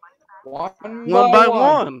One by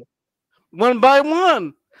one. One by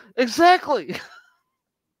one. Exactly.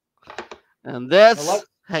 And that's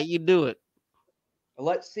how you do it.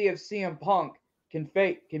 Let's see if CM Punk can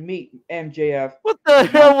meet MJF. What the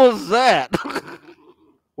hell was that?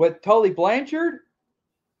 With Tully Blanchard?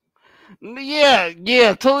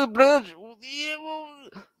 Yeah, Tully Blanchard. Yeah,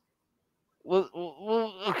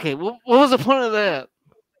 okay. What was the point of that?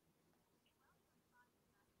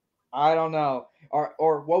 I don't know.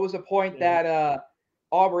 Or what was the point that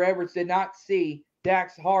Aubrey Edwards did not see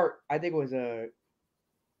Dax Hart? I think it was a.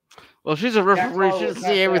 Well, she's a referee. Dax She Harwood can tapped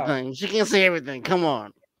see everything. She can't see everything. Come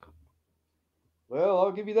on. Well,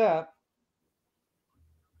 I'll give you that.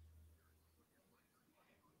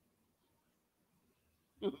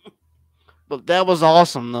 But that was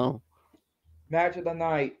awesome, though. Match of the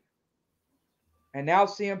night. And now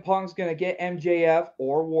CM Punk's going to get MJF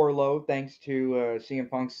or Warlow, thanks to CM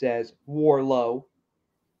Punk says Warlow.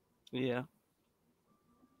 Yeah.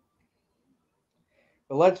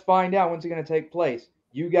 But let's find out when's it going to take place.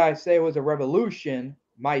 You guys say it was a Revolution.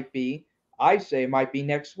 Might be. I say it might be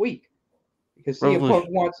next week. Because CM Punk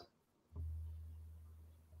wants...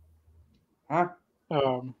 Huh?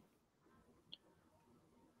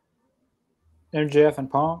 MJF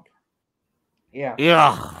and Punk? Yeah.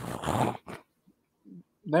 Yeah.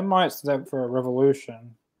 They might set up for a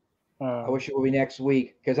Revolution. I wish it would be next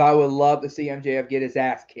week. Because I would love to see MJF get his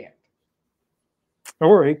ass kicked.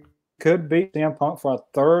 Or he could beat CM Punk for a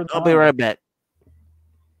third time. I'll be right back.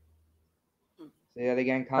 Say that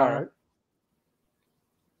again, Connor.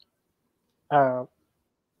 All right.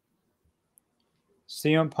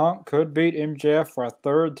 CM Punk could beat MJF for a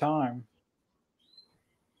third time.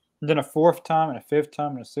 And then a fourth time, and a fifth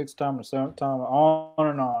time, and a sixth time, and a seventh time, on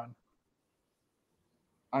and on.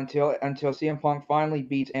 Until CM Punk finally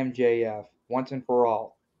beats MJF once and for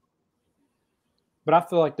all. But I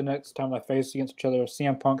feel like the next time they face against each other,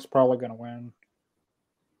 CM Punk's probably going to win.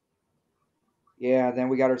 Yeah, then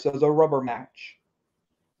we got ourselves a rubber match.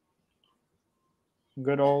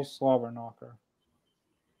 Good old slobber knocker.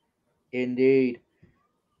 Indeed.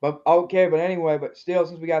 But anyway, but still,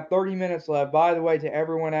 since we got 30 minutes left, by the way, to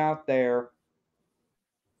everyone out there.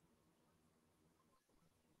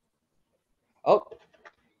 Oh.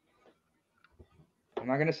 I'm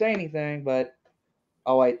not going to say anything, but.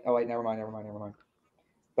 Oh, wait, never mind.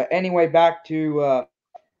 But anyway, back to.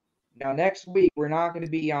 Now, next week, we're not going to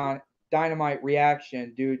be on Dynamite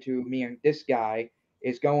Reaction due to me and this guy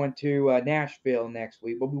is going to Nashville next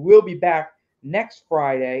week. But we will be back next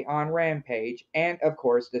Friday on Rampage, and of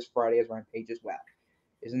course, this Friday is Rampage as well.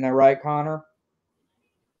 Isn't that right, Connor?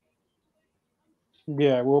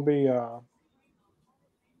 Yeah, we'll be.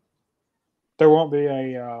 There won't be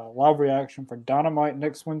a live reaction for Dynamite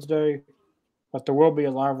next Wednesday, but there will be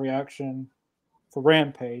a live reaction for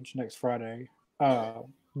Rampage next Friday.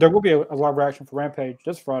 There will be a live reaction for Rampage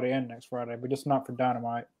this Friday and next Friday, but just not for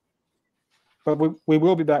Dynamite. But we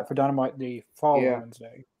will be back for Dynamite the following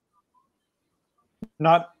Wednesday.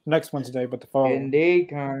 Not next Wednesday, but the following.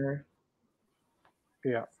 Indeed, Connor.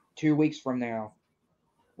 Yeah. 2 weeks from now.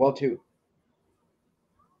 Well, 2.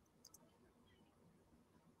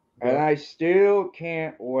 And I still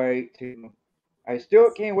can't wait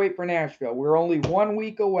for Nashville. We're only 1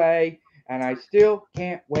 week away, and I still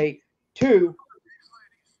can't wait 2,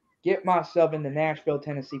 get myself into Nashville,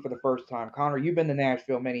 Tennessee for the first time. Connor, you've been to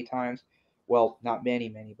Nashville many times. Well, not many,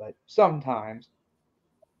 but sometimes.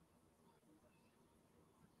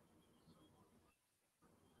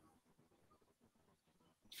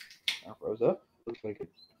 I froze up. Looks like it.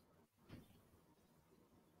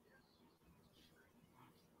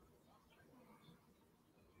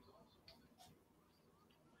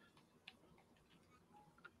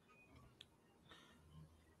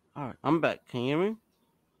 All right, I'm back. Can you hear me?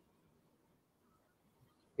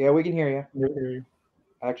 Yeah, we can hear you. Yeah,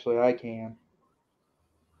 Actually, I can.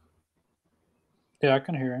 I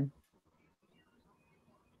can hear him.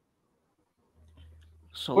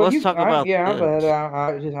 So Well, let's talk about yeah, this. but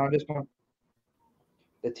I'm just going.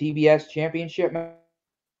 The TBS Championship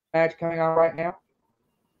match coming on right now.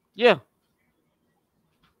 Yeah.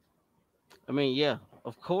 I mean, yeah,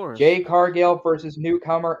 of course. Jay Cargill versus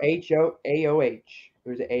newcomer AOH.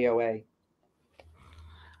 Who's it? AOA.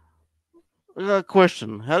 I got a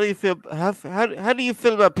question. How do you feel? How do you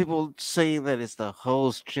feel about people saying that it's the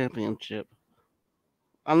host championship?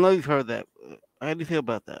 I know you've heard that. How do you feel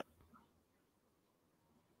about that?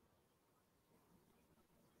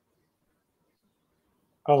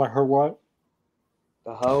 Oh, like her what?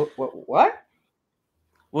 The hoe? What?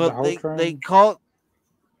 Well, The whole they train? call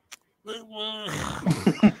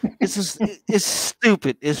it's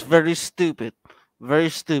stupid. It's very stupid, very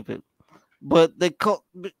stupid. But they call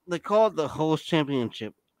it the host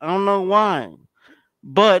championship. I don't know why,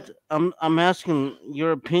 but I'm asking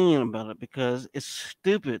your opinion about it because it's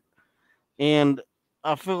stupid, and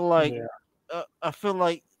I feel like Yeah. I feel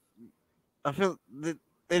like I feel that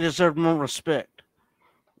they deserve more respect.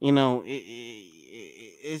 You know,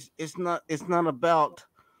 it's not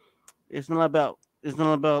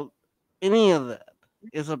about any of that.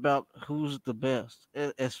 It's about who's the best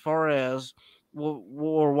as far as what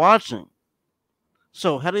we're watching.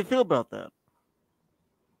 So, how do you feel about that?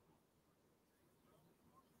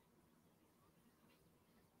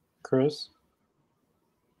 Chris?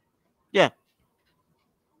 Yeah,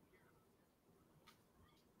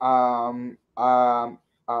 Um. Um.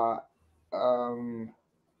 Uh.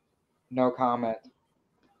 No comment.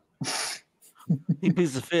 he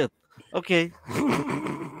pleads the fifth. Okay,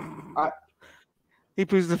 I he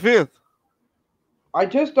pleads the fifth. I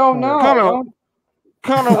just don't Yeah. know. I Connor, don't.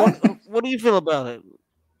 Connor, What? what do you feel about it?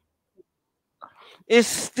 It's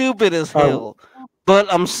stupid as Uh, hell,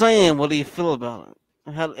 but I'm saying, what do you feel about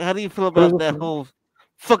it? How do you feel who is about that this? whole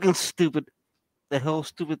fucking stupid, the whole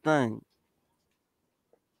stupid thing?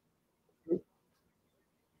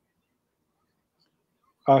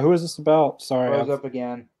 Who is this about? Sorry, Froze up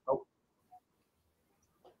again. Oh,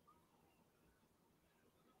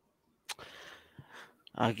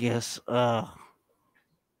 I guess. the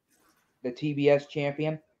TBS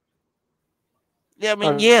champion. Yeah, I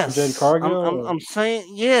mean, Jade yes. Cargill? Or, I'm saying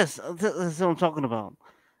yes. That's what I'm talking about.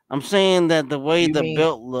 I'm saying that the way You the mean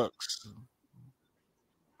belt looks,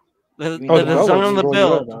 you mean oh, the the the belt women's design looks on the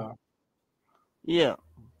champion? really good. belt. Yeah,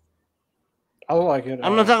 I like it.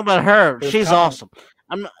 I'm not talking about her. It was She's kind of, awesome.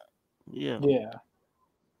 I'm not. Yeah, yeah.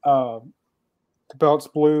 Uh, the belt's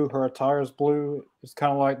blue. Her attire's blue. It's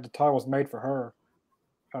kind of like the tie was made for her.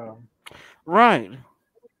 Um, right.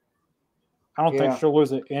 I don't think Yeah, she'll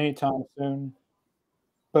lose it anytime soon.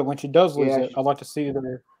 But when she does lose yeah. it, I'd like to see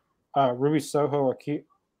either Ruby Soho or Keith.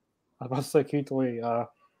 I was about to say Keith Lee.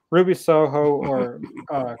 Ruby Soho or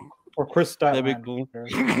Chris That'd be Statlander. cool.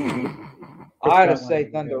 Chris I gotta Statlander say would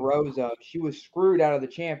be Thunder good. Rosa. She was screwed out of the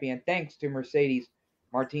champion thanks to Mercedes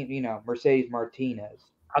Mercedes Martinez.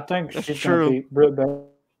 I think That's she's going to true. beat Britt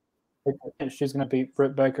Baker. She's going to beat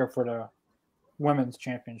Britt Baker for the women's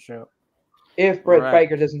championship. If Britt Right.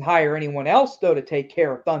 Baker doesn't hire anyone else though to take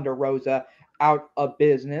care of Thunder Rosa out of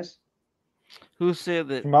business, Who said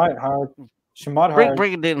She that? might hire. She might Brick hire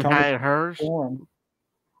Breaker didn't Tony hire hers. Storm.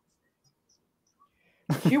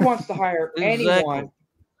 she wants to hire Exactly. anyone.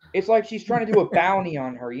 It's like she's trying to do a bounty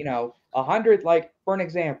on her. 100. Like for an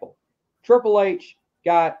example, Triple H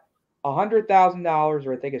got $100,000,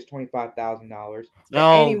 or I think it's $25,000, to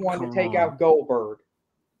Oh, anyone to come take on. out Goldberg.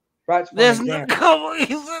 That's for an There's no example. come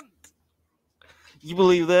on. You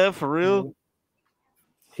believe that for real?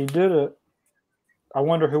 He did it. I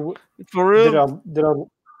wonder who For did. real? Did I?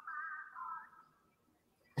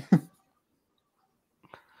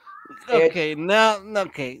 It's Okay. Now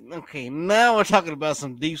we're talking about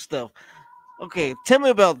some deep stuff. Okay, tell me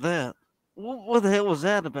about that. What the hell was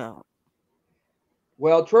that about?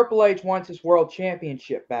 Well, Triple H wants his world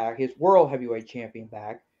championship back, his world heavyweight champion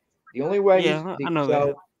back. The only way Yeah, I know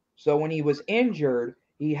that. so when he was injured,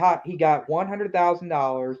 he got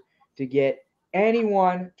 $100,000 to get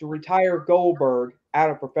anyone to retire Goldberg out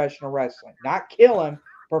of professional wrestling, not kill him.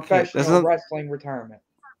 Okay, that's Professional not. wrestling retirement.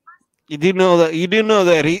 You do know that. You do know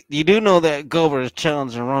that You do know that Goldberg is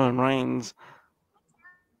challenging Roman Reigns,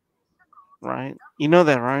 right? You know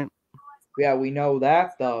that, right? Yeah, we know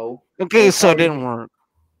that though. Okay, It's so it hard to didn't get. work.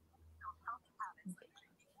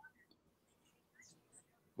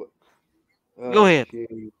 Go Oh, ahead.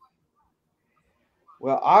 jeez.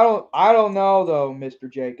 Well, I don't know though,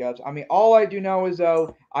 Mr. Jacobs. I mean, all I do know is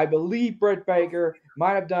though I believe Britt Baker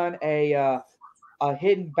might have done a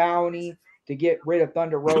hidden bounty to get rid of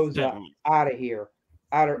Thunder Rosa out of here,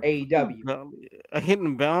 out of AEW. A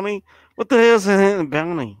hidden bounty? What the hell is a hidden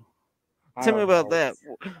bounty? I Tell me don't about know. that.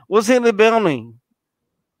 What's hidden bounty?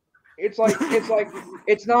 It's like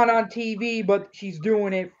it's not on TV, but she's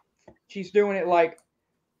doing it. She's doing it like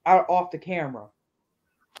out off the camera.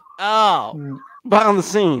 Oh, Mm, behind the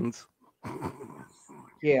scenes.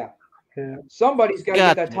 Yeah. yeah. Somebody's got to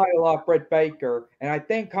get that Gotcha. title off Britt Baker, and I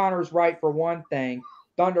think Connor's right for one thing.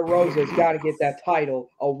 Thunder Rosa's got to get that title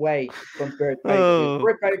away from Britt Baker because Oh,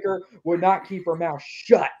 Britt Baker would not keep her mouth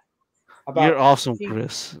shut you're about awesome, cheat,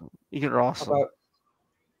 Chris. You're awesome. about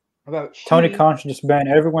about Tony cheating. Khan should just ban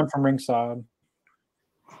everyone from ringside.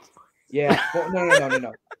 Yeah, well, no. How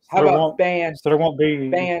There about won't. So there won't be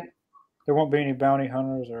ban? any bounty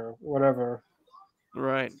hunters or whatever.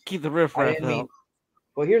 Right. Keep the I riffraff didn't mean. out.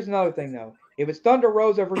 Well, here's another thing though. If it's Thunder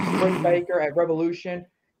Rosa versus Britt Baker at Revolution,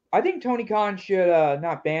 I think Tony Khan should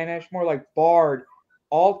not banish, more like barred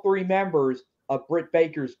all three members of Britt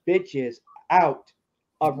Baker's bitches out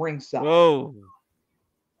of ringside. Whoa.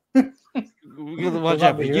 We got to They watch might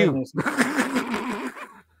out for be hearing you. this.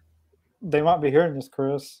 They might be hearing this,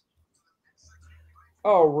 Chris.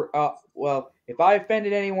 Oh, well, if I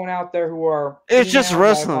offended anyone out there who are It's just females, I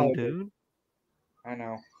wrestling, apologize. dude. I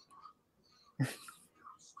know,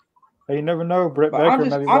 Hey, you never know. Britt but Baker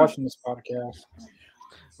may be I'm. watching this podcast.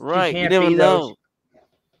 Right. You Can't never be those. know.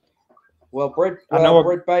 Well, I know.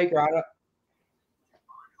 Britt Baker. I don't.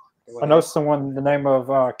 Go I know ahead. someone the name of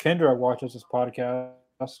Kendra watches this podcast.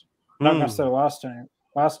 I'm not gonna say the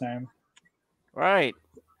last name. Right.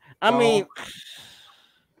 I Well, mean,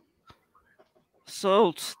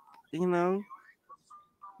 so, you know,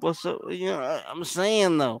 what's up? You know, I'm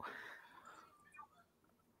saying though,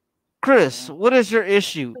 Chris, what is your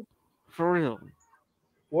issue? For real.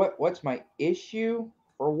 what's my issue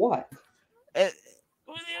or what? Uh,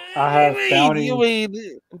 I have You bounty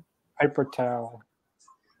mean, paper towel.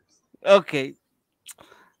 okay.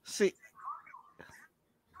 See,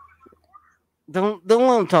 don't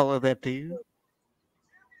let him talk like that to you.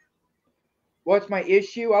 What's my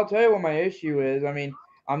issue? I'll tell you what my issue is. I mean,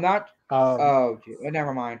 I'm not. Oh,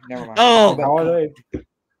 never mind. Oh, Nick Holiday.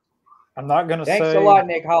 I'm not gonna Thanks say. a lot,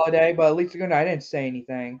 Nick Holiday. But at least I didn't say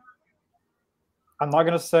anything. I'm not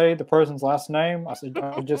gonna say the person's last name. I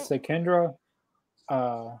just say Kendra.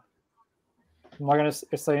 I'm not gonna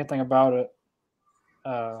say anything about it.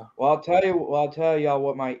 Well, I'll tell y'all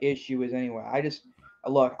what my issue is anyway. I just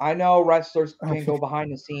look. I know wrestlers can go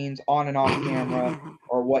behind the scenes, on and off camera,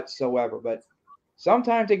 or whatsoever, but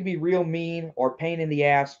sometimes they can be real mean or pain in the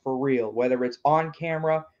ass for real, whether it's on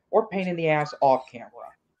camera or pain in the ass off camera.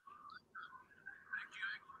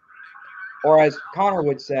 Or as Connor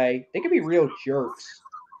would say, they can be real jerks.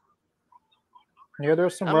 Yeah,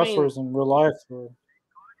 there's some I mean, wrestlers in real life who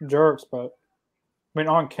are jerks, but I mean,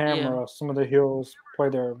 on camera, yeah. some of the heels play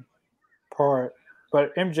their part.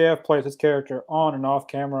 But MJF plays his character on and off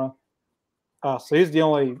camera. So he's the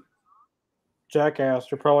only jackass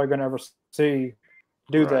you're probably going to ever see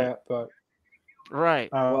do that. But Right.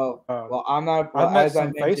 Well, I'm not. Well, I've met as I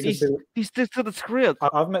some mentioned, faces who He sticks to the script.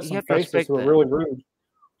 I've met You some have to faces respect who are that. really rude.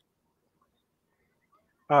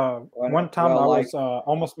 One time I was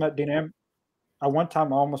almost met one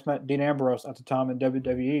time I almost met Dean Ambrose at the time in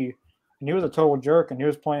WWE, and he was a total jerk, and he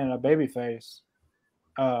was playing a babyface.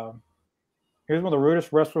 He was one of the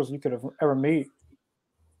rudest wrestlers you could have ever meet.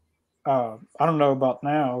 I don't know about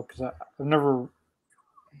now because I've never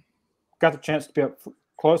got the chance to be up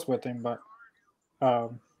close with him, but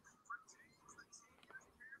Shawn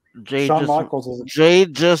Michaels Jay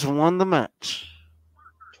just won the match.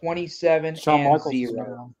 27 Shawn and Michaels is 0.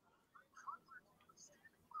 now.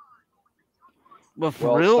 But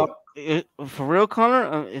Well, for real,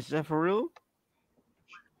 Connor, is that for real?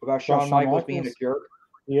 About Shawn Michaels being a jerk.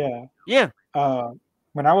 Yeah. Yeah.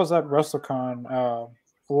 When I was at WrestleCon, a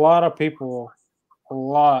lot of people,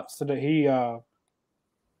 said that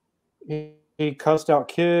he cussed out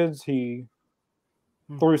kids. He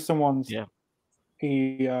threw someone's. Yeah.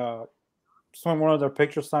 He one of their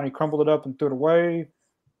pictures signed. He crumpled it up and threw it away.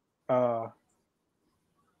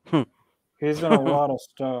 He's done a lot of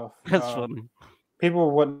stuff. That's funny.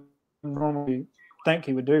 People wouldn't normally think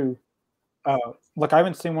he would do. Like I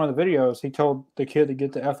haven't seen one of the videos. He told the kid to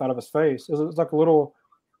get the F out of his face. It was like a little,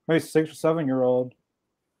 maybe 6 or 7 year old,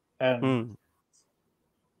 and Hmm.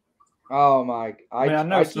 Oh my! I mean, I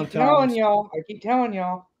know I keep telling sometimes, y'all. I keep telling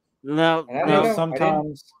y'all. Now, And I I know didn't now, know. I didn't.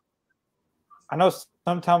 sometimes, I know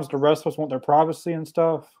sometimes the wrestlers want their privacy and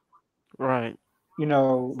stuff. right. You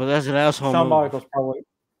know, But that's an asshole Shawn move. Michaels probably,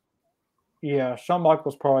 yeah, Shawn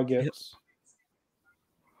Michaels probably gets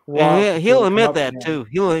And lots of he'll people to come admit up to that him. too.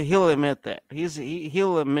 He'll admit that.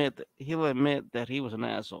 He'll admit that he was an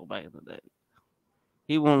asshole back in the day.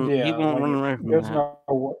 He Yeah, won't like run away from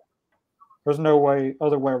that. there's no way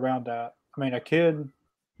other way around that. I mean, a kid,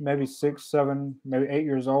 maybe 6, 7, maybe 8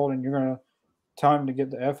 years old, and you're gonna tell him to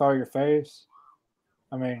get the F out of your face.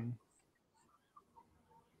 I mean,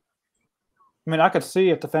 I could see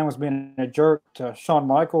if the fan was being a jerk to Shawn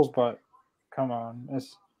Michaels, but come on, I you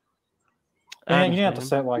didn't have to understand.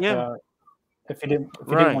 say it like Yeah, that if you didn't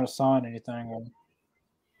right. want to sign anything.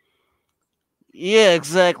 Yeah,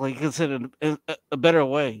 exactly. Considered a better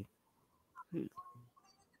way.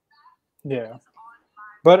 Yeah,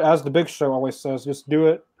 but as the Big Show always says, just do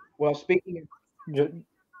it. Well, speaking. Just,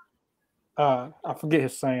 I forget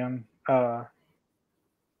his saying.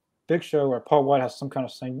 Big Show or Paul White has some kind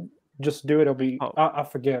of saying. Just do it. It'll be. Oh, I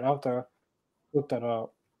forget. I'll have to look that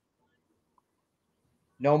up.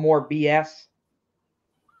 No more BS.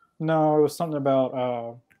 No, it was something about.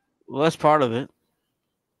 well, that's part of it.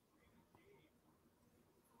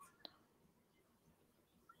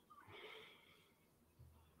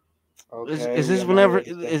 Okay, Is we this got another whenever lady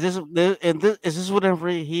saying. is this whenever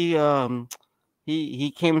he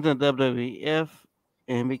came into WWF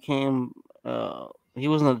and became he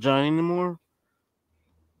wasn't a giant anymore?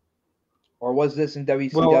 Or was this in Well,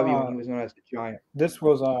 WCW when he was known as the Giant? this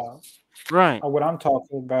was Right. what I'm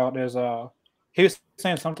talking about is he was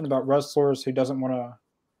saying something about wrestlers who doesn't want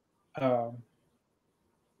to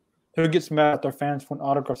who gets mad at their fans for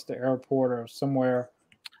autographs at the airport or somewhere.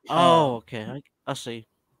 Oh, okay. I see.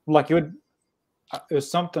 Like it was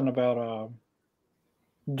something about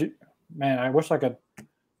man, I wish I could.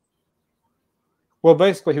 Well,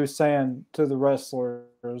 basically, he was saying to the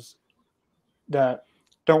wrestlers that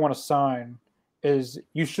don't want to sign is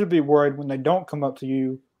you should be worried when they don't come up to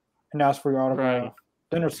you and ask for your Right. autograph.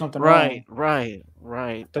 Then there's something Right. wrong. Right.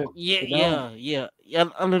 Right. If Yeah. they don't. Yeah. I know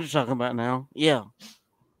what you're talking about now. Yeah.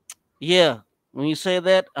 Yeah. When you say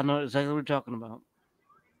that, I know exactly what you're talking about.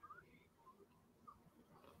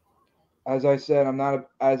 As I said, I'm not a.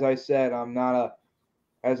 As I said, I'm not a.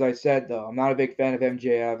 As I said though, I'm not a big fan of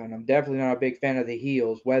MJF, and I'm definitely not a big fan of the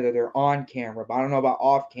heels, whether they're on camera. But I don't know about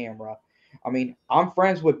off camera. I mean, I'm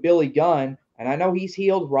friends with Billy Gunn, and I know he's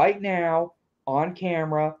healed right now on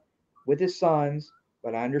camera with his sons.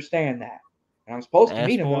 But I understand that, and I'm supposed to Ass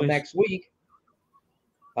meet him though boys. next week.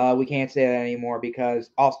 We can't say that anymore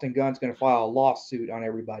because Austin Gunn's going to file a lawsuit on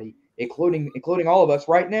everybody, including all of us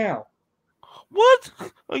right now. What?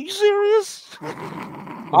 Are you serious? It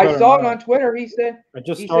I better saw it on not. Twitter. He said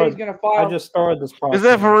he's going to I file just started this Is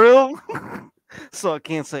that for podcast. real? So I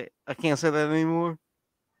can't say that anymore.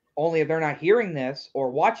 only if they're not hearing this or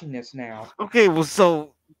watching this now. Okay, well,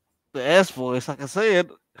 so the ass voice, like I said.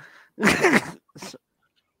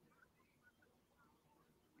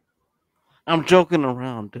 I'm joking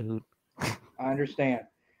around, dude. I understand.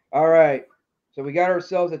 All right. So we got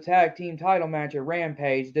ourselves a tag team title match at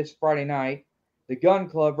Rampage this Friday night. The Gun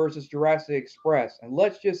Club versus Jurassic Express. And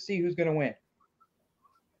let's just see who's going to win.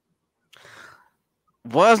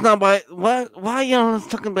 Why is not why are you not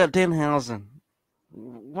talking about Danhausen?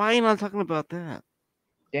 Why are you not talking about that?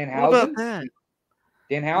 What about Danhausen? that?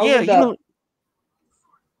 Yeah, Danhausen, you the know.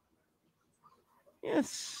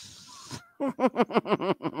 Yes.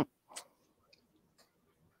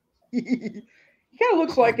 he kind of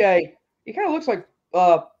looks like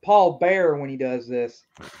Paul Bear when he does this.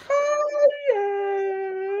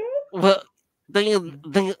 Well, thing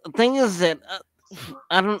is that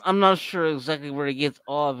I'm not sure exactly where he gets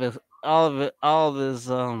all of his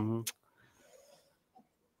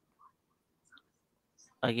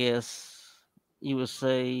I guess you would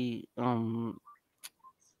say uh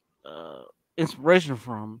inspiration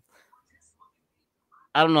from.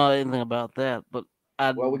 I don't know anything about that, but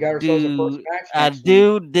I Well, we got ourselves a first do match I next week.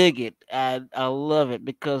 do dig it. I love it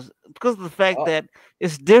because of the fact Oh, that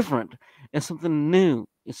it's different and something new.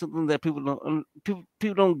 It's something that people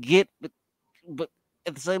don't get, but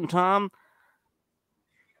at the same time,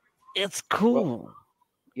 it's well, cool.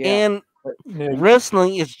 yeah. And But- Yeah,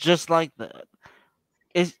 wrestling is just like that.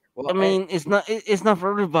 It's Well, I Well, mean, it's not for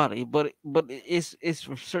everybody, but it's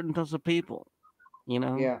for certain types of people. You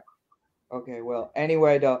know. yeah. Okay, well,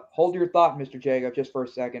 anyway, to hold your thought, Mr. Jacob, just for a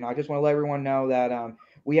second. I just want to let everyone know that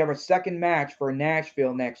we have a second match for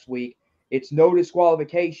Nashville next week. It's no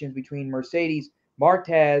disqualifications between Mercedes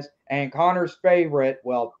Marquez and Connor's favorite,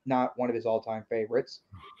 well, not one of his all-time favorites,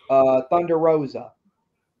 Thunder Rosa,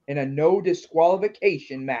 in a no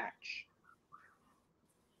disqualification match.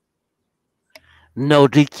 No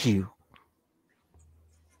DQ.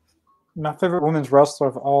 My favorite women's wrestler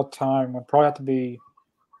of all time would probably have to be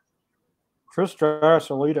Trish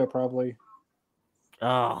Stratus or Lita, probably.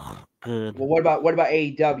 Oh, good. Well, what about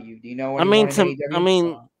AEW? Do you know I mean, anyone in I AEW?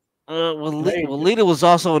 mean, Lita was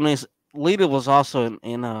also in this. Lita was also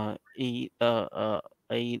in not AEW,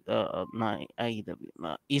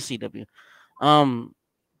 not ECW. Um,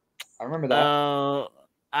 I remember that. uh,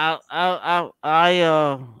 I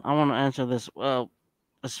want to answer this. Well,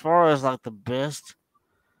 as far as like the best,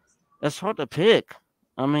 it's hard to pick.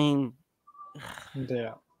 I mean,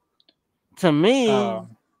 Yeah. to me,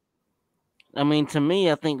 Um,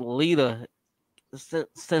 I think Lita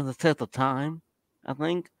stands the test of time. I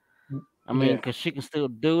think. I mean, yeah. because she can still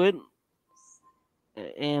do it,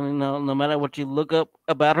 and no matter what you look up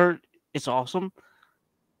about her, it's awesome.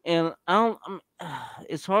 And I don't,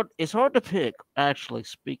 it's hard to pick. Actually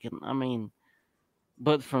speaking, I mean,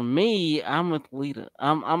 but for me, I'm with Lita.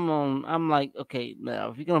 I'm like, okay,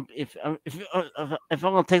 now if you're gonna, if I'm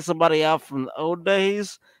gonna take somebody out from the old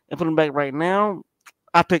days and put them back right now,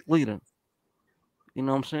 I pick Lita. You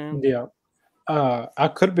know what I'm saying? Yeah. I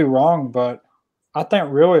could be wrong, but I think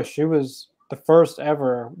really she was the first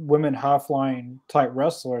ever women high flying type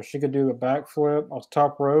wrestler. She could do a backflip off the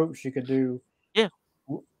top rope. She could do Yeah,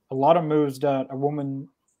 a lot of moves that a woman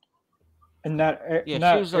yeah. in that She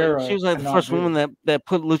era was like could the not first woman do. that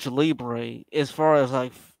put lucha libre as far as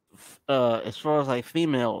like as far as like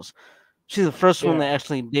females. She's the first one Yeah. that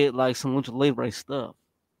actually did like some lucha libre stuff.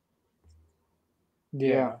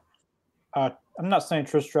 Yeah, Yeah. I'm not saying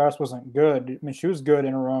Trish Stratus wasn't good. I mean, she was good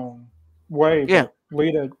in her own way, Yeah, but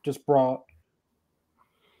Lita just brought,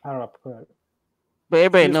 how do I put it? but She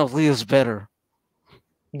everybody just, knows Leah's better.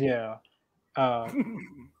 yeah. Uh,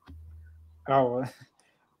 oh,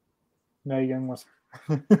 Megan was.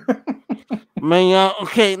 Man,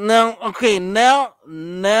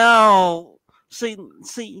 now. See,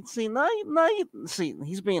 see,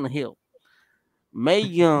 he's being a heel. May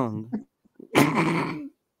Young,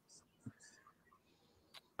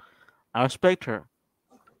 I respect her.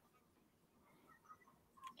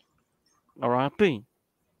 R.I.P.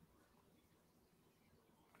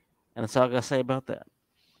 And that's all I gotta say about that.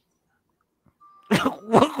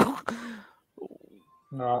 what,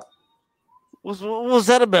 uh, what was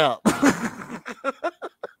that about?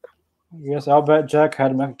 yes, I'll bet Jack had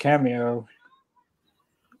to make a cameo.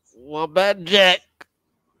 What about Jack?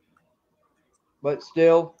 but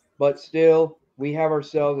still, we have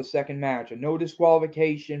ourselves a second match, a no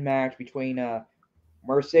disqualification match between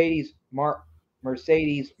Mercedes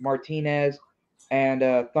Mercedes Martinez and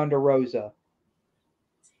Thunder Rosa.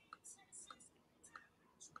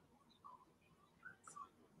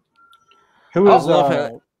 Who I is Oh, love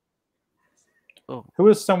how. Oh, who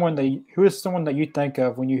is someone that you think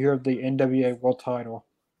of when you hear of the NWA World Title?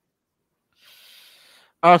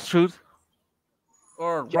 our truth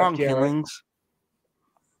or Jeff wrong Jarrett. killings.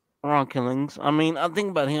 Wrong killings. I mean, I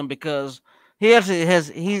think about him because he actually has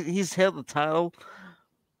he's held the title.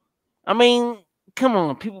 I mean, come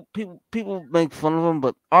on, people make fun of him,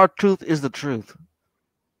 but our truth is the truth,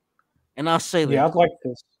 and I'll say Yeah, that. I'd like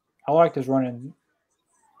this. I like this running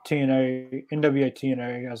TNA NWA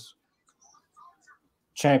TNA as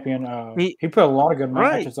champion. He He put a lot of good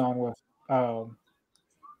right, matches on with um,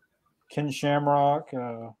 Ken Shamrock.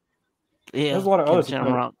 There's yeah, a lot of Ken others he put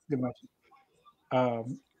Shamrock. good matches. I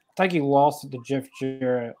think he lost it to Jeff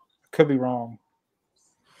Jarrett. Could be wrong,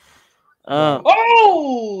 Uh, but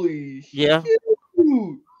Holy yeah.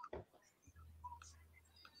 shoot!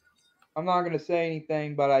 I'm not gonna say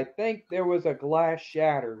anything, but I think there was a glass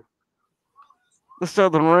shattered. Let's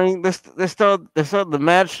start the ring. Let's start the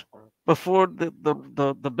match before the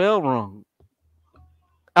bell rung.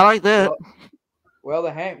 I like that. Well,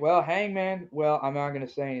 Hangman. Well, I'm not gonna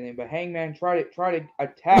say anything, but Hangman try to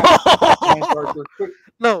attack Lance Archer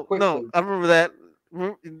No, quickly. I remember that.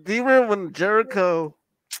 Do you remember when Jericho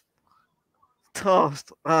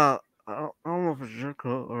tossed? I don't know if it's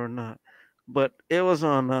Jericho or not, but it was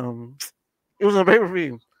on pay per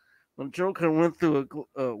view when Jericho went through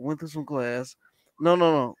some glass.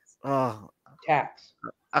 No. Tax,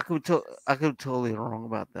 I could be totally wrong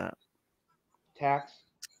about that. tax,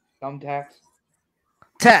 thumbtacks.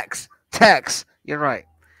 Tax. You're right.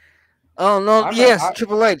 Oh no, yes,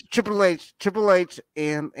 Triple H,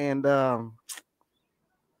 and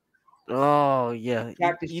oh yeah,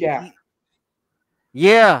 Cactus Jack,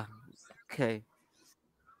 yeah. Okay,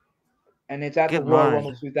 and it's at the good Royal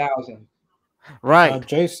Rumble mind. 2000. Right.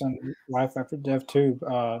 Jason, Life After Death too.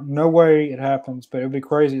 No way it happens, but it would be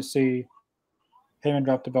crazy to see Heyman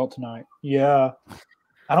drop the belt tonight. Yeah,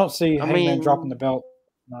 I don't see I Hangman dropping the mean, belt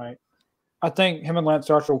tonight. I think him and Lance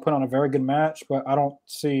Archer will put on a very good match, but I don't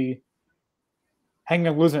see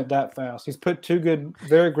Hangman losing it that fast. He's put two good,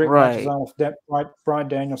 very great matches right. on with Bryan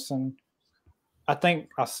Danielson.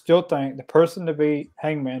 I still think the person to beat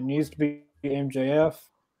Hangman needs to be MJF,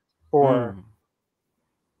 or Mm.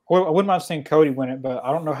 I wouldn't mind seeing Cody win it, but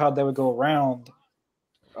I don't know how they would go around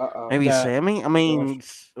Uh-oh. Maybe that Sammy.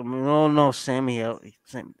 situation. Oh no, Sammy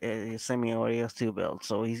already has 2 belts,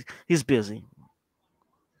 so he's busy.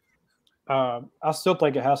 I still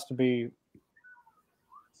think it has to be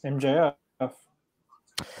MJF.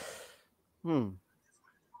 Hmm.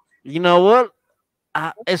 You know what?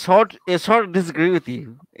 It's hard. It's hard to disagree with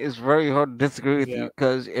you. It's very hard to disagree with you Yeah,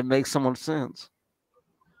 because it makes so much sense.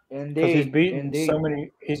 because Indeed,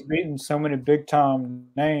 indeed. he's beaten so many big time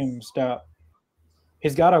names that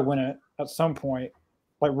he's got to win it at some point,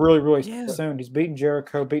 like really, really Yeah. soon. He's beaten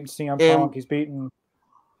Jericho, beaten CM Punk. And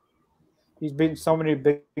He's beaten so many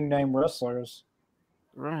big name wrestlers.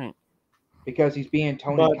 right. Because he's being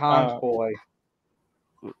Tony But Khan's boy.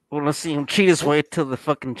 Well, let's see him cheat his way to the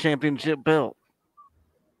fucking championship belt.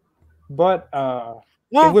 but it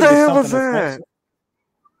What would the be hell something was if Lance. that?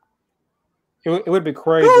 It would be Who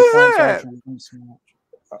crazy if was Lance that? Archer wins this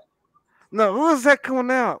match. No, who was that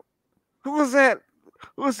coming out? Who was that?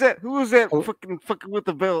 Who was that? Who was that Oh, fucking with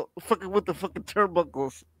the belt? Fucking with the fucking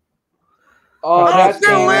turnbuckles. Oh, Oh, that's that's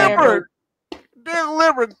Dan Dan Lambert. Lambert. Dan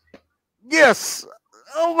Lambert. Yes.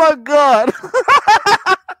 Oh my god.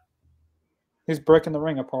 he's breaking the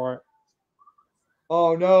ring apart.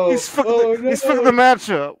 Oh no. Oh He's fucking the no.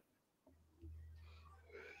 matchup.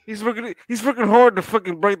 He's working hard to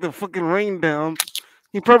fucking break the fucking ring down.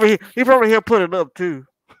 He probably he'll put it up too.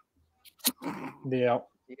 Yeah,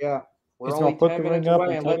 Yeah. We're he's only gonna put 10 the ring minutes up away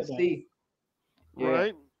and and take it let's down. see. Yeah.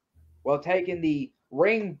 Right? Well, taking the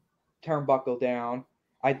ring turnbuckle down,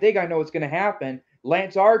 I think I know what's going to happen.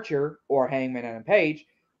 Lance Archer or Hangman Adam Page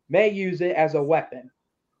may use it as a weapon.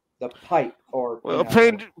 The pipe, or Well,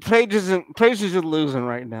 Page isn't losing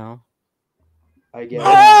right now. I guess.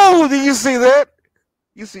 Yeah. Oh, did you see that?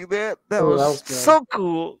 You see that? That Oh, was that was good. so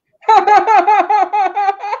cool.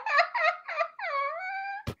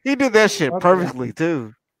 He did that shit What the- perfectly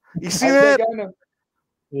too. You see I think that? I know.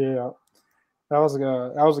 Yeah, that was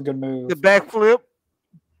a good The move. backflip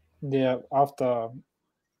Yeah, off the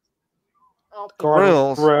off the guard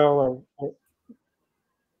rails. rail or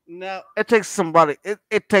Now it takes somebody. It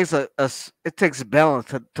takes it takes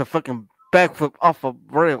balance to fucking backflip off a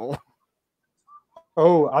rail.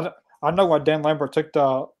 oh, I know why Dan Lambert took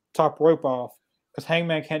the top rope off because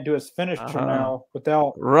Hangman can't do his finisher Uh-huh. now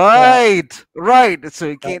without that Right. So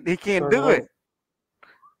that he can't third do it. rope.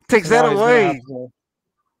 Takes So that now away.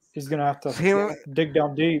 he's gonna have to Him, dig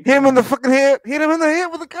down deep. him in the fucking head. Hit him in the head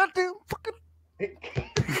with a goddamn fucking.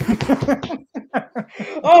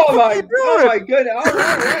 Oh What are you doing? my goodness! All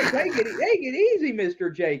right, take it easy, Mister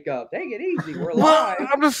Jacob. Take it easy. We're Well, live.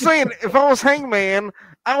 I'm just saying, if I was Hangman,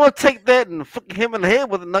 I would take that and fuck him in the head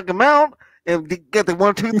with it, knock him out, and get the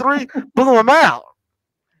 1, 2, 3, blew him out.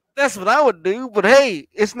 That's what I would do. But hey,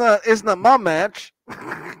 it's not my match.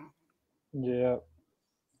 Yeah,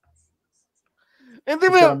 And then he's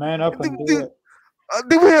we got to have, man up and do it.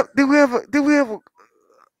 do we have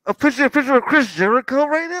a picture of Chris Jericho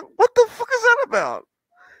right now? What the fuck is that about?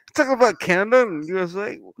 Talking about Canada and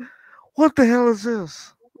USA. What the hell is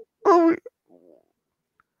this? Oh,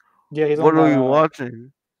 Yeah, he's what on are you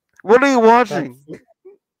watching? What are you watching?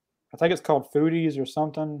 I think it's called Foodies or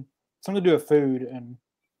something. Something to do with food, and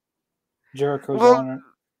Jericho's Well, on it.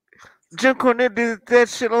 Jim Cornette did that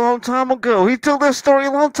shit a long time ago. He told that story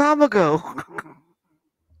a long time ago.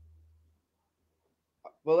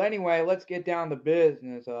 Well, anyway, let's get down to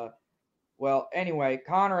business. Well, anyway,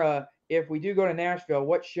 Connor, if we do go to Nashville,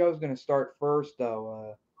 what show's going to start first,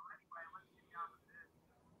 though?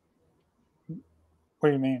 What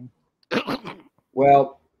do you mean?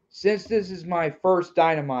 Well, since this is my first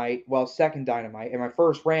Dynamite, well, second Dynamite, and my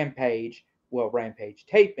first Rampage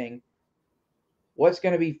taping, what's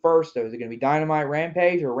going to be first, though? Is it going to be Dynamite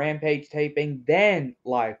Rampage or Rampage taping, then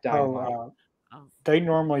live Dynamite? They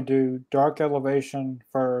normally do Dark Elevation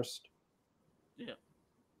first. Yeah.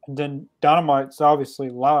 And then Dynamite's obviously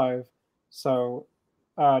live. So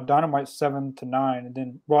Dynamite 7 to 9, and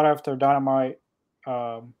then right after Dynamite,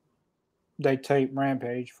 they tape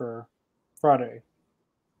Rampage for Friday.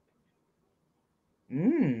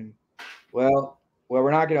 Well,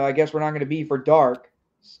 we're not gonna. I guess we're not gonna be for Dark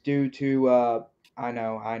due to. I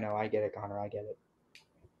know. I get it, Connor. I get it.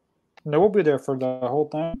 No, we'll be there for the whole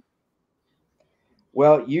thing.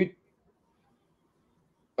 Well, you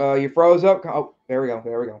froze up. Oh, there we go.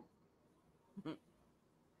 There we go.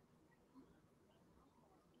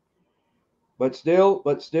 But still,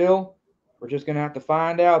 we're just gonna have to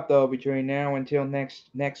find out though between now until next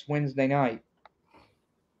Wednesday night.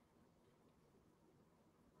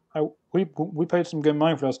 We paid some good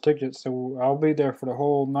money for those tickets, so I'll be there for the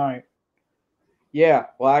whole night. Yeah,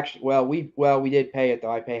 well, actually, we did pay it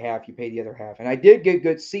though. I pay half, you pay the other half, and I did get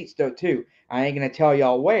good seats though too. I ain't gonna tell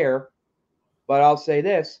y'all where, but I'll say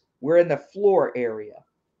this: we're in the floor area.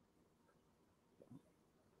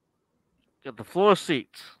 Got the floor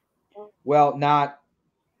seats. Well, not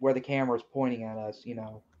where the camera's pointing at us,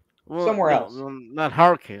 somewhere else. Not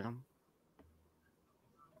Hurricane.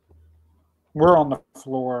 We're on the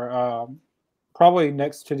floor, probably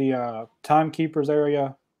next to the timekeepers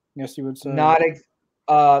area. Yes, you would say. Not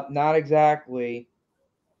exactly.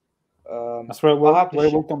 That's what it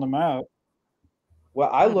looked on the map. Well,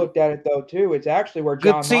 I looked at it though too. It's actually where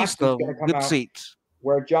John Moxley's going to come out. Seats.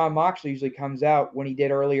 Where John Moxley usually comes out when he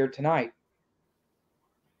did earlier tonight.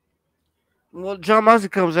 Well, John Moxley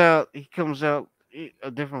comes out. He comes out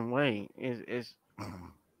a different way.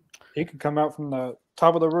 He could come out from the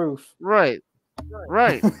top of the roof. Right.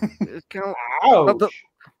 It's kind of.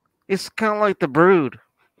 It's kind of like the Brood.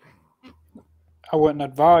 I wouldn't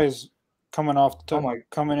advise coming off the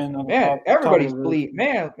coming in. On man, the everybody's bleeding.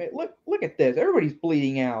 Man, look at this. Everybody's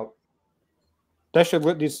bleeding out. That should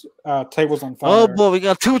lit these tables on fire. Oh boy, we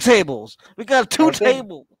got 2 tables. We got two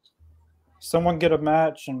tables. Someone get a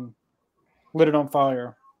match and lit it on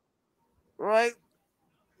fire. Right.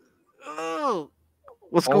 Oh,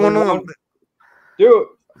 what's going on, dude?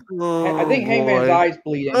 I think Hangman's eyes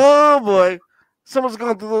bleeding. Oh boy. Someone's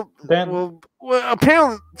going through. Well,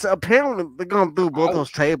 apparently they're going through both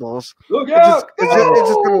those tables. Look out!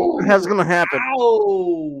 It's going to happen.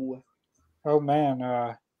 Ow! Oh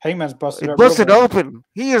man, Hangman's busted. Busted open.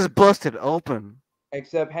 He is busted open.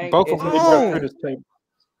 Except Hangman. Both of them go through this table.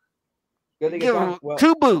 Give him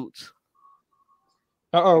 2 boots.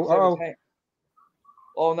 Oh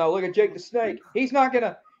no! Look at Jake the Snake. He's not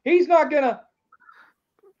gonna.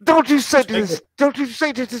 Don't you say this? Don't you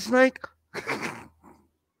say to the Snake?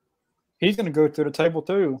 He's gonna go through the table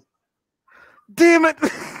too. Damn it!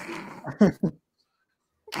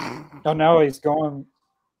 Oh, now he's going.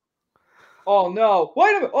 Oh no!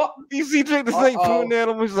 Wait a minute! Oh, you see Jake the Snake pointing at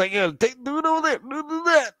him. He's like, "Yeah, do it over there. Do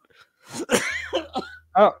that."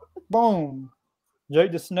 Oh, boom!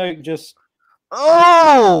 Jake the Snake just.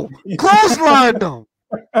 Oh, clotheslined him.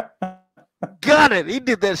 Got it. He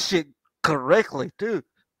did that shit correctly too.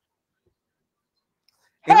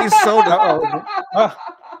 And he sold it.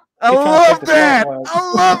 I love that.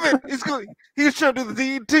 I love it. He's trying to do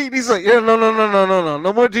the DDT. And he's like, yeah, no.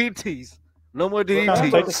 No more DDTs. No more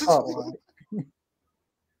DDTs.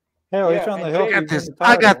 Hell, he's trying to help.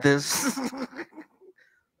 I got this.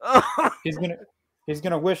 He's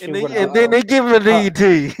gonna wish. And then they give him a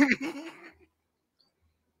DDT.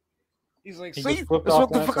 He's like, see, that's what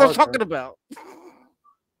the fuck I'm talking about.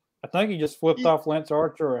 I think he just flipped off Lance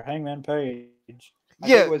Archer or Hangman Page.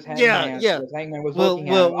 Yeah. Hangman was looking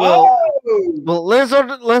at him. Well, Lance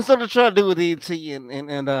Archer tried to do with DDT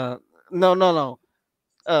and no.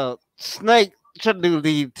 Snake tried to do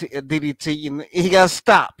the DDT and he got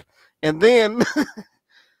stopped. And then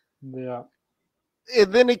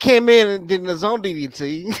and then he came in and did his own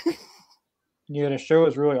DDT. Yeah, the show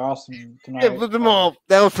was really awesome tonight. Yeah, flipped them off.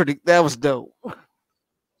 That was dope.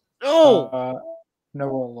 Oh,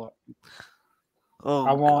 no look. Oh,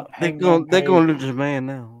 I want. They're going to Japan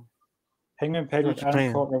now. Hangman Page with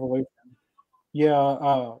Adam Cole Revolution.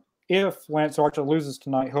 Yeah, if Lance Archer loses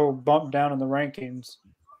tonight, he'll bump down in the rankings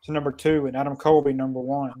to number 2, and Adam Cole will be number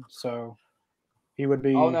 1. So he would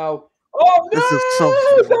be. Oh no! Oh no! This is so.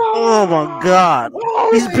 Oh my God!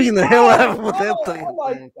 He's beating the hell out of him with that thing.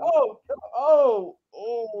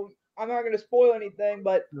 I'm not going to spoil anything,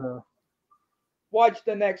 but watch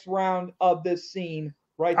the next round of this scene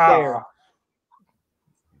right there.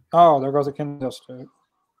 Oh, there goes a kendo stick.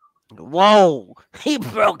 Whoa! He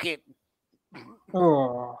broke it.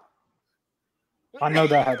 Oh, I know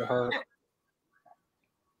that had to hurt.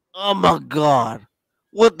 Oh my God!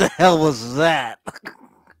 What the hell was that?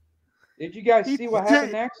 Did you guys see what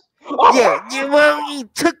happened next? Yeah. Well, he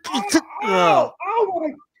took.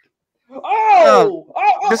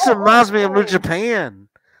 This reminds me of New Japan.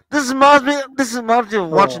 This reminds me of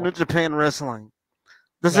watching New Japan wrestling.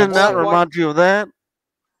 Does it not remind you of that?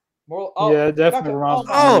 Yeah, it definitely reminds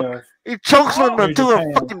me of. He chokes him into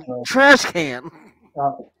a fucking trash can.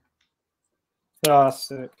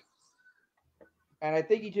 Sick. And I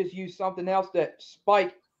think he just used something else that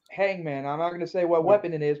spiked Hangman. I'm not going to say what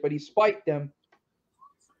weapon it is, but he spiked him.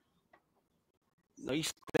 No, you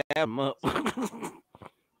stab him up.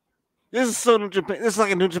 This is so New Japan. This is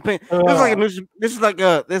like a New Japan. This is like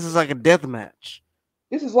a death match.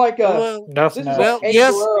 This is like a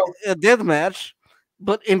a death match,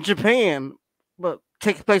 but in Japan, but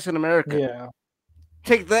takes place in America. Yeah,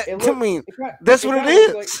 take that. That's what it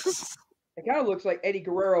is. It kind of looks like Eddie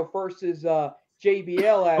Guerrero versus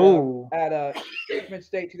JBL at Judgment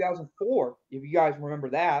State 2004. If you guys remember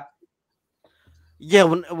that. Yeah,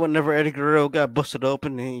 whenever Eddie Guerrero got busted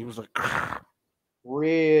open, and he was like,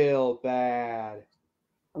 real bad.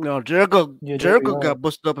 No, Jericho got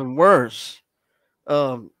busted open worse.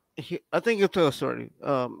 I think you'll tell a story.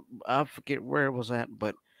 I forget where it was at,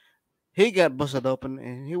 but he got busted open,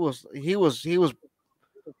 and he was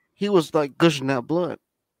like gushing out blood.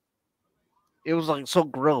 It was like so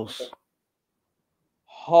gross.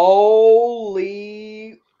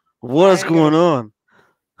 Holy! What's going on?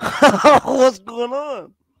 What's going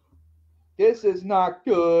on? This is not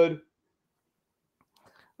good.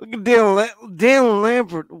 Look at Dan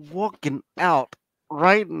Lambert walking out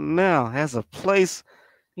right now. Has a place.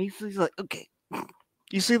 He's like, okay.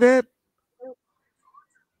 You see that?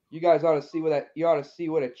 You guys ought to see what a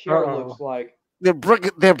chair looks like.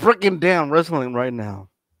 They're breaking down wrestling right now.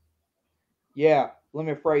 Yeah, let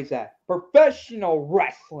me phrase that. Professional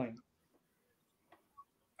wrestling.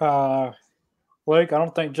 Blake, I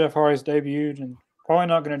don't think Jeff Hardy's debuted, and probably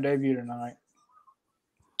not going to debut tonight.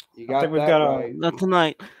 You got right. Not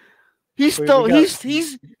tonight. He stole that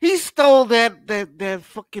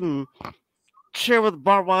fucking chair with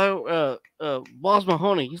barbed wire. Boss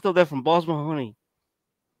Mahoney. He stole that from Boss Mahoney.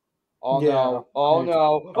 Oh no! Oh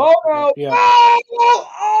no! Yeah.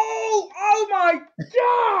 Oh my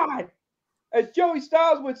God! As Joey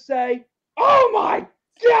Styles would say, "Oh my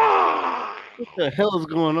God!" What the hell is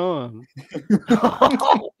going on?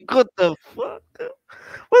 What the fuck?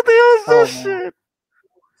 What the hell is this shit?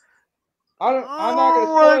 I'm not going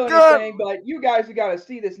to spoil anything, but you guys have got to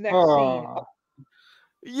see this next scene.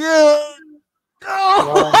 Yeah.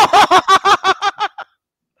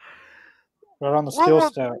 Right on the steel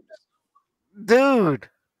steps. Dude.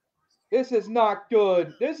 This is not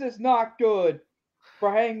good. This is not good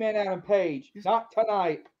for Hangman Adam Page. Not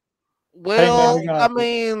tonight. Well, Hangman, I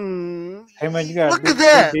mean, Hangman, you got look at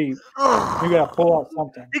that. Deep. You got to pull out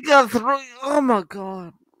something. You got to throw. Oh my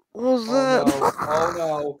God. What was that? No. Oh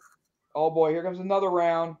no. Oh boy, here comes another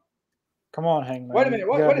round. Come on, Hangman. Wait a minute.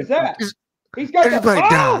 What is that? He's got everybody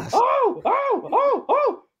dies. Oh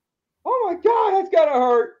my God, that's gotta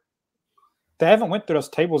hurt. They haven't went through those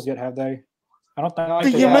tables yet, have they? I don't think the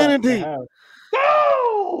humanity. No!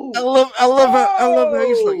 I love how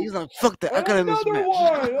he's like fuck that. I got in this match.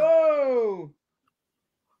 Oh.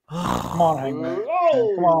 Come on, Hangman.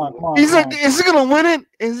 Come on. He's like, is he gonna win it?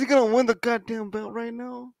 Is he gonna win the goddamn belt right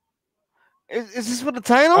now? Is this for the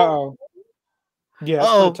title? Uh-oh. Yeah, it's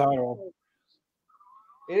for the title.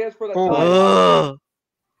 It is for the title.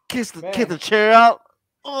 Kick the chair out.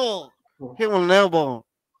 Oh, hit him with an elbow.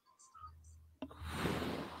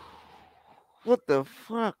 What the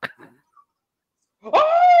fuck?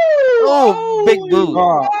 Oh, big boot.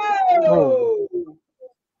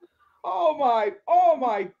 Oh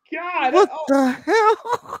my God. What the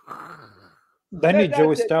hell? They need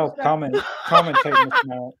Joey Styles commentating this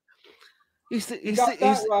match. He still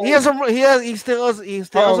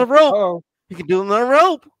has a rope. He can do another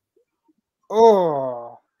rope.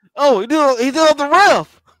 Oh, he did on the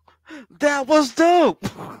ref. That was dope.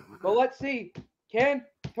 Well, let's see. Ken,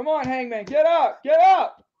 come on, Hangman, get up.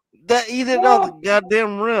 That he did on the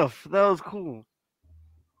goddamn ref. That was cool.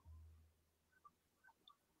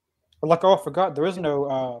 But like, I forgot there is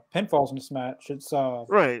no pinfalls in this match. It's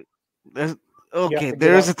right. Okay,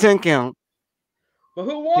 there is a 10 count. But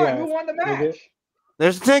who won? Yeah, who won the match?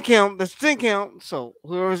 There's a 10 count. So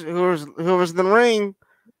whoever's in the ring,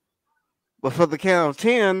 but for the count of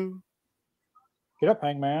 10. Get up,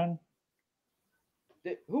 Hangman.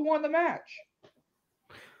 Who won the match?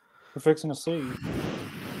 We're fixing to see.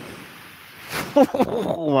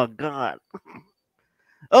 Oh my God.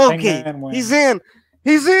 Okay, he's in.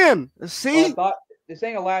 See? I thought this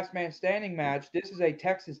ain't a last man standing match. This is a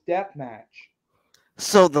Texas death match.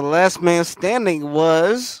 So the last man standing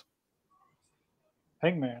was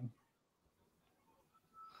Hangman.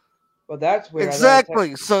 Well, that's weird.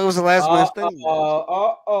 Exactly. So it was the last man standing.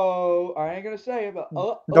 I ain't gonna say it, but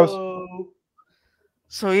Those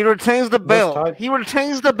So he retains the those belt. tights, He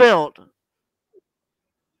retains the belt.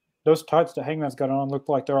 those tights that Hangman's got on look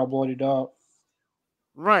like they're all bloodied up.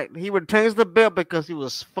 Right. He retains the belt because he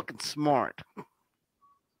was fucking smart.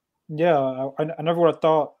 Yeah, I never would have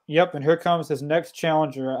thought. Yep, and here comes his next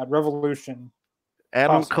challenger at Revolution.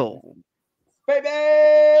 Adam Possibly. Cole.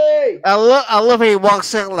 baby. I love how he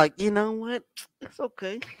walks out like, you know what? It's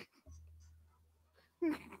okay.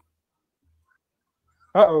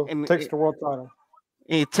 Uh-oh, And takes the world title.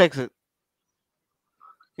 he takes it.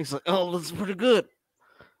 He's like, oh, this is pretty good.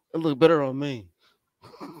 It looked better on me.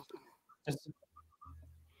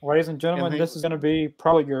 Ladies and gentlemen, this is going to be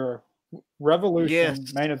probably your Revolution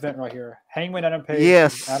Yes. main event right here. Hangman Adam Page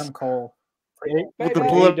Yes. versus Adam Cole. With the Baby.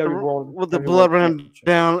 blood, AEW World with the Heavyweight blood running Championship.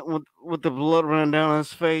 down, with the blood running down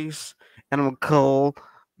his face, Adam Cole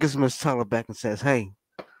gives him his title back and says, "Hey,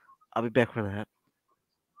 I'll be back for that."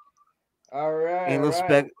 All right. And he all looks right.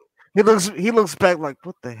 back. He looks back like,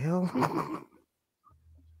 "What the hell?"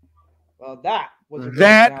 Well, that was a good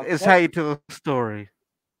That match. is how you tell a story.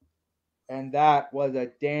 And that was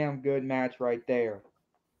a damn good match right there.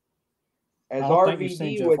 As I don't think you've seen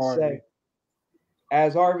RVD Jeff would Hardy. say,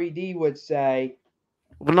 as RVD would say,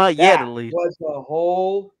 Well, not yet, that at least. was a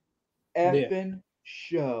whole Yeah. effing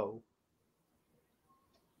show.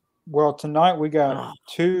 Well, tonight we got Oh.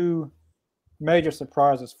 two major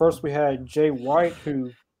surprises. First, we had Jay White,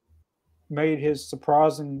 who made his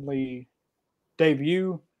surprisingly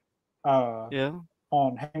debut Yeah,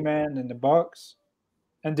 on Hangman and the Bucks.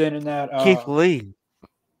 And then in that, Keith Lee.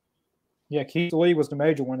 yeah, Keith Lee was the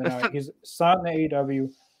major one tonight. He's signed the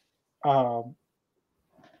AEW.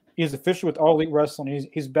 He's official with All Elite Wrestling.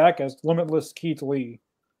 He's back as Limitless Keith Lee,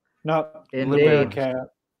 not Indeed.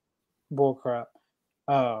 Bearcat bullcrap.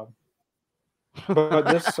 But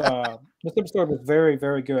this episode was very,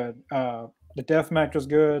 very good. The death match was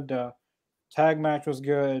good. The tag match was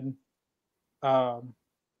good. All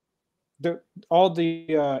the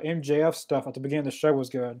MJF stuff at the beginning of the show was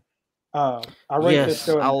good. I rated this Yes,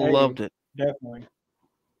 show an I A, loved it. definitely.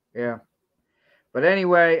 Yeah. But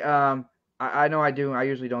anyway, I know I do. I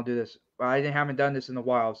usually don't do this, but I haven't done this in a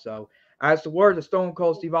while. So, as the words of Stone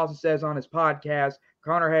Cold Steve Austin says on his podcast,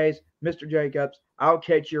 Connor Hayes, Mr. Jacobs, I'll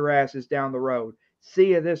catch your asses down the road. See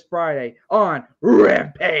you this Friday on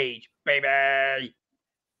Rampage, baby.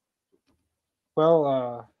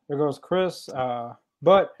 Well, there goes Chris.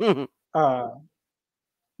 But we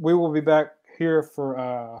will be back here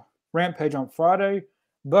for Rampage on Friday.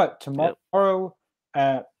 But tomorrow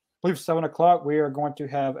at I believe 7 o'clock, we are going to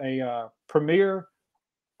have a premiere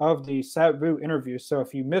of the Sabu interview. So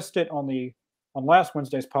if you missed it on last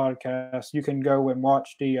Wednesday's podcast, you can go and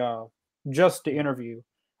watch the just the interview.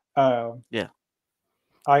 Yeah.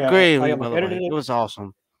 I by the way. edited It was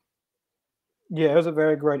awesome. Yeah, it was a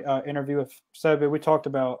very great interview with Sabu. We talked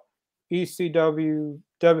about ECW,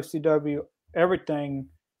 WCW, everything.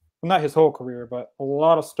 Well, not his whole career, but a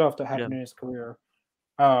lot of stuff that happened in his career.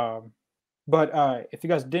 But if you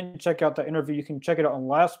guys didn't check out that interview, you can check it out on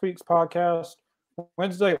last week's podcast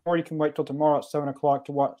Wednesday, or you can wait till tomorrow at 7 o'clock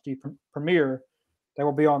to watch the premiere that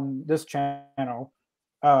will be on this channel.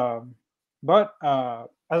 But as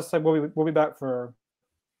I said, we'll be back for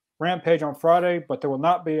Rampage on Friday, but there will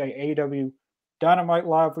not be a AEW Dynamite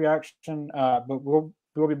live reaction. But we'll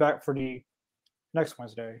be back for the next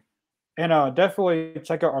Wednesday. And definitely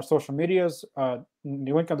check out our social medias. The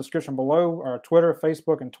link in the description below, our Twitter,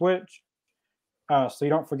 Facebook, and Twitch. So you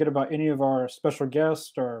don't forget about any of our special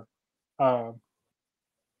guests or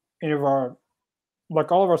any of our,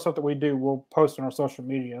 like all of our stuff that we do, we'll post on our social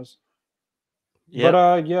medias. Yep.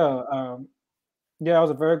 But yeah, it was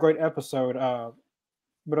a very great episode.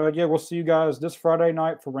 But yeah, we'll see you guys this Friday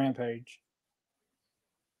night for Rampage.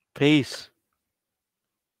 Peace.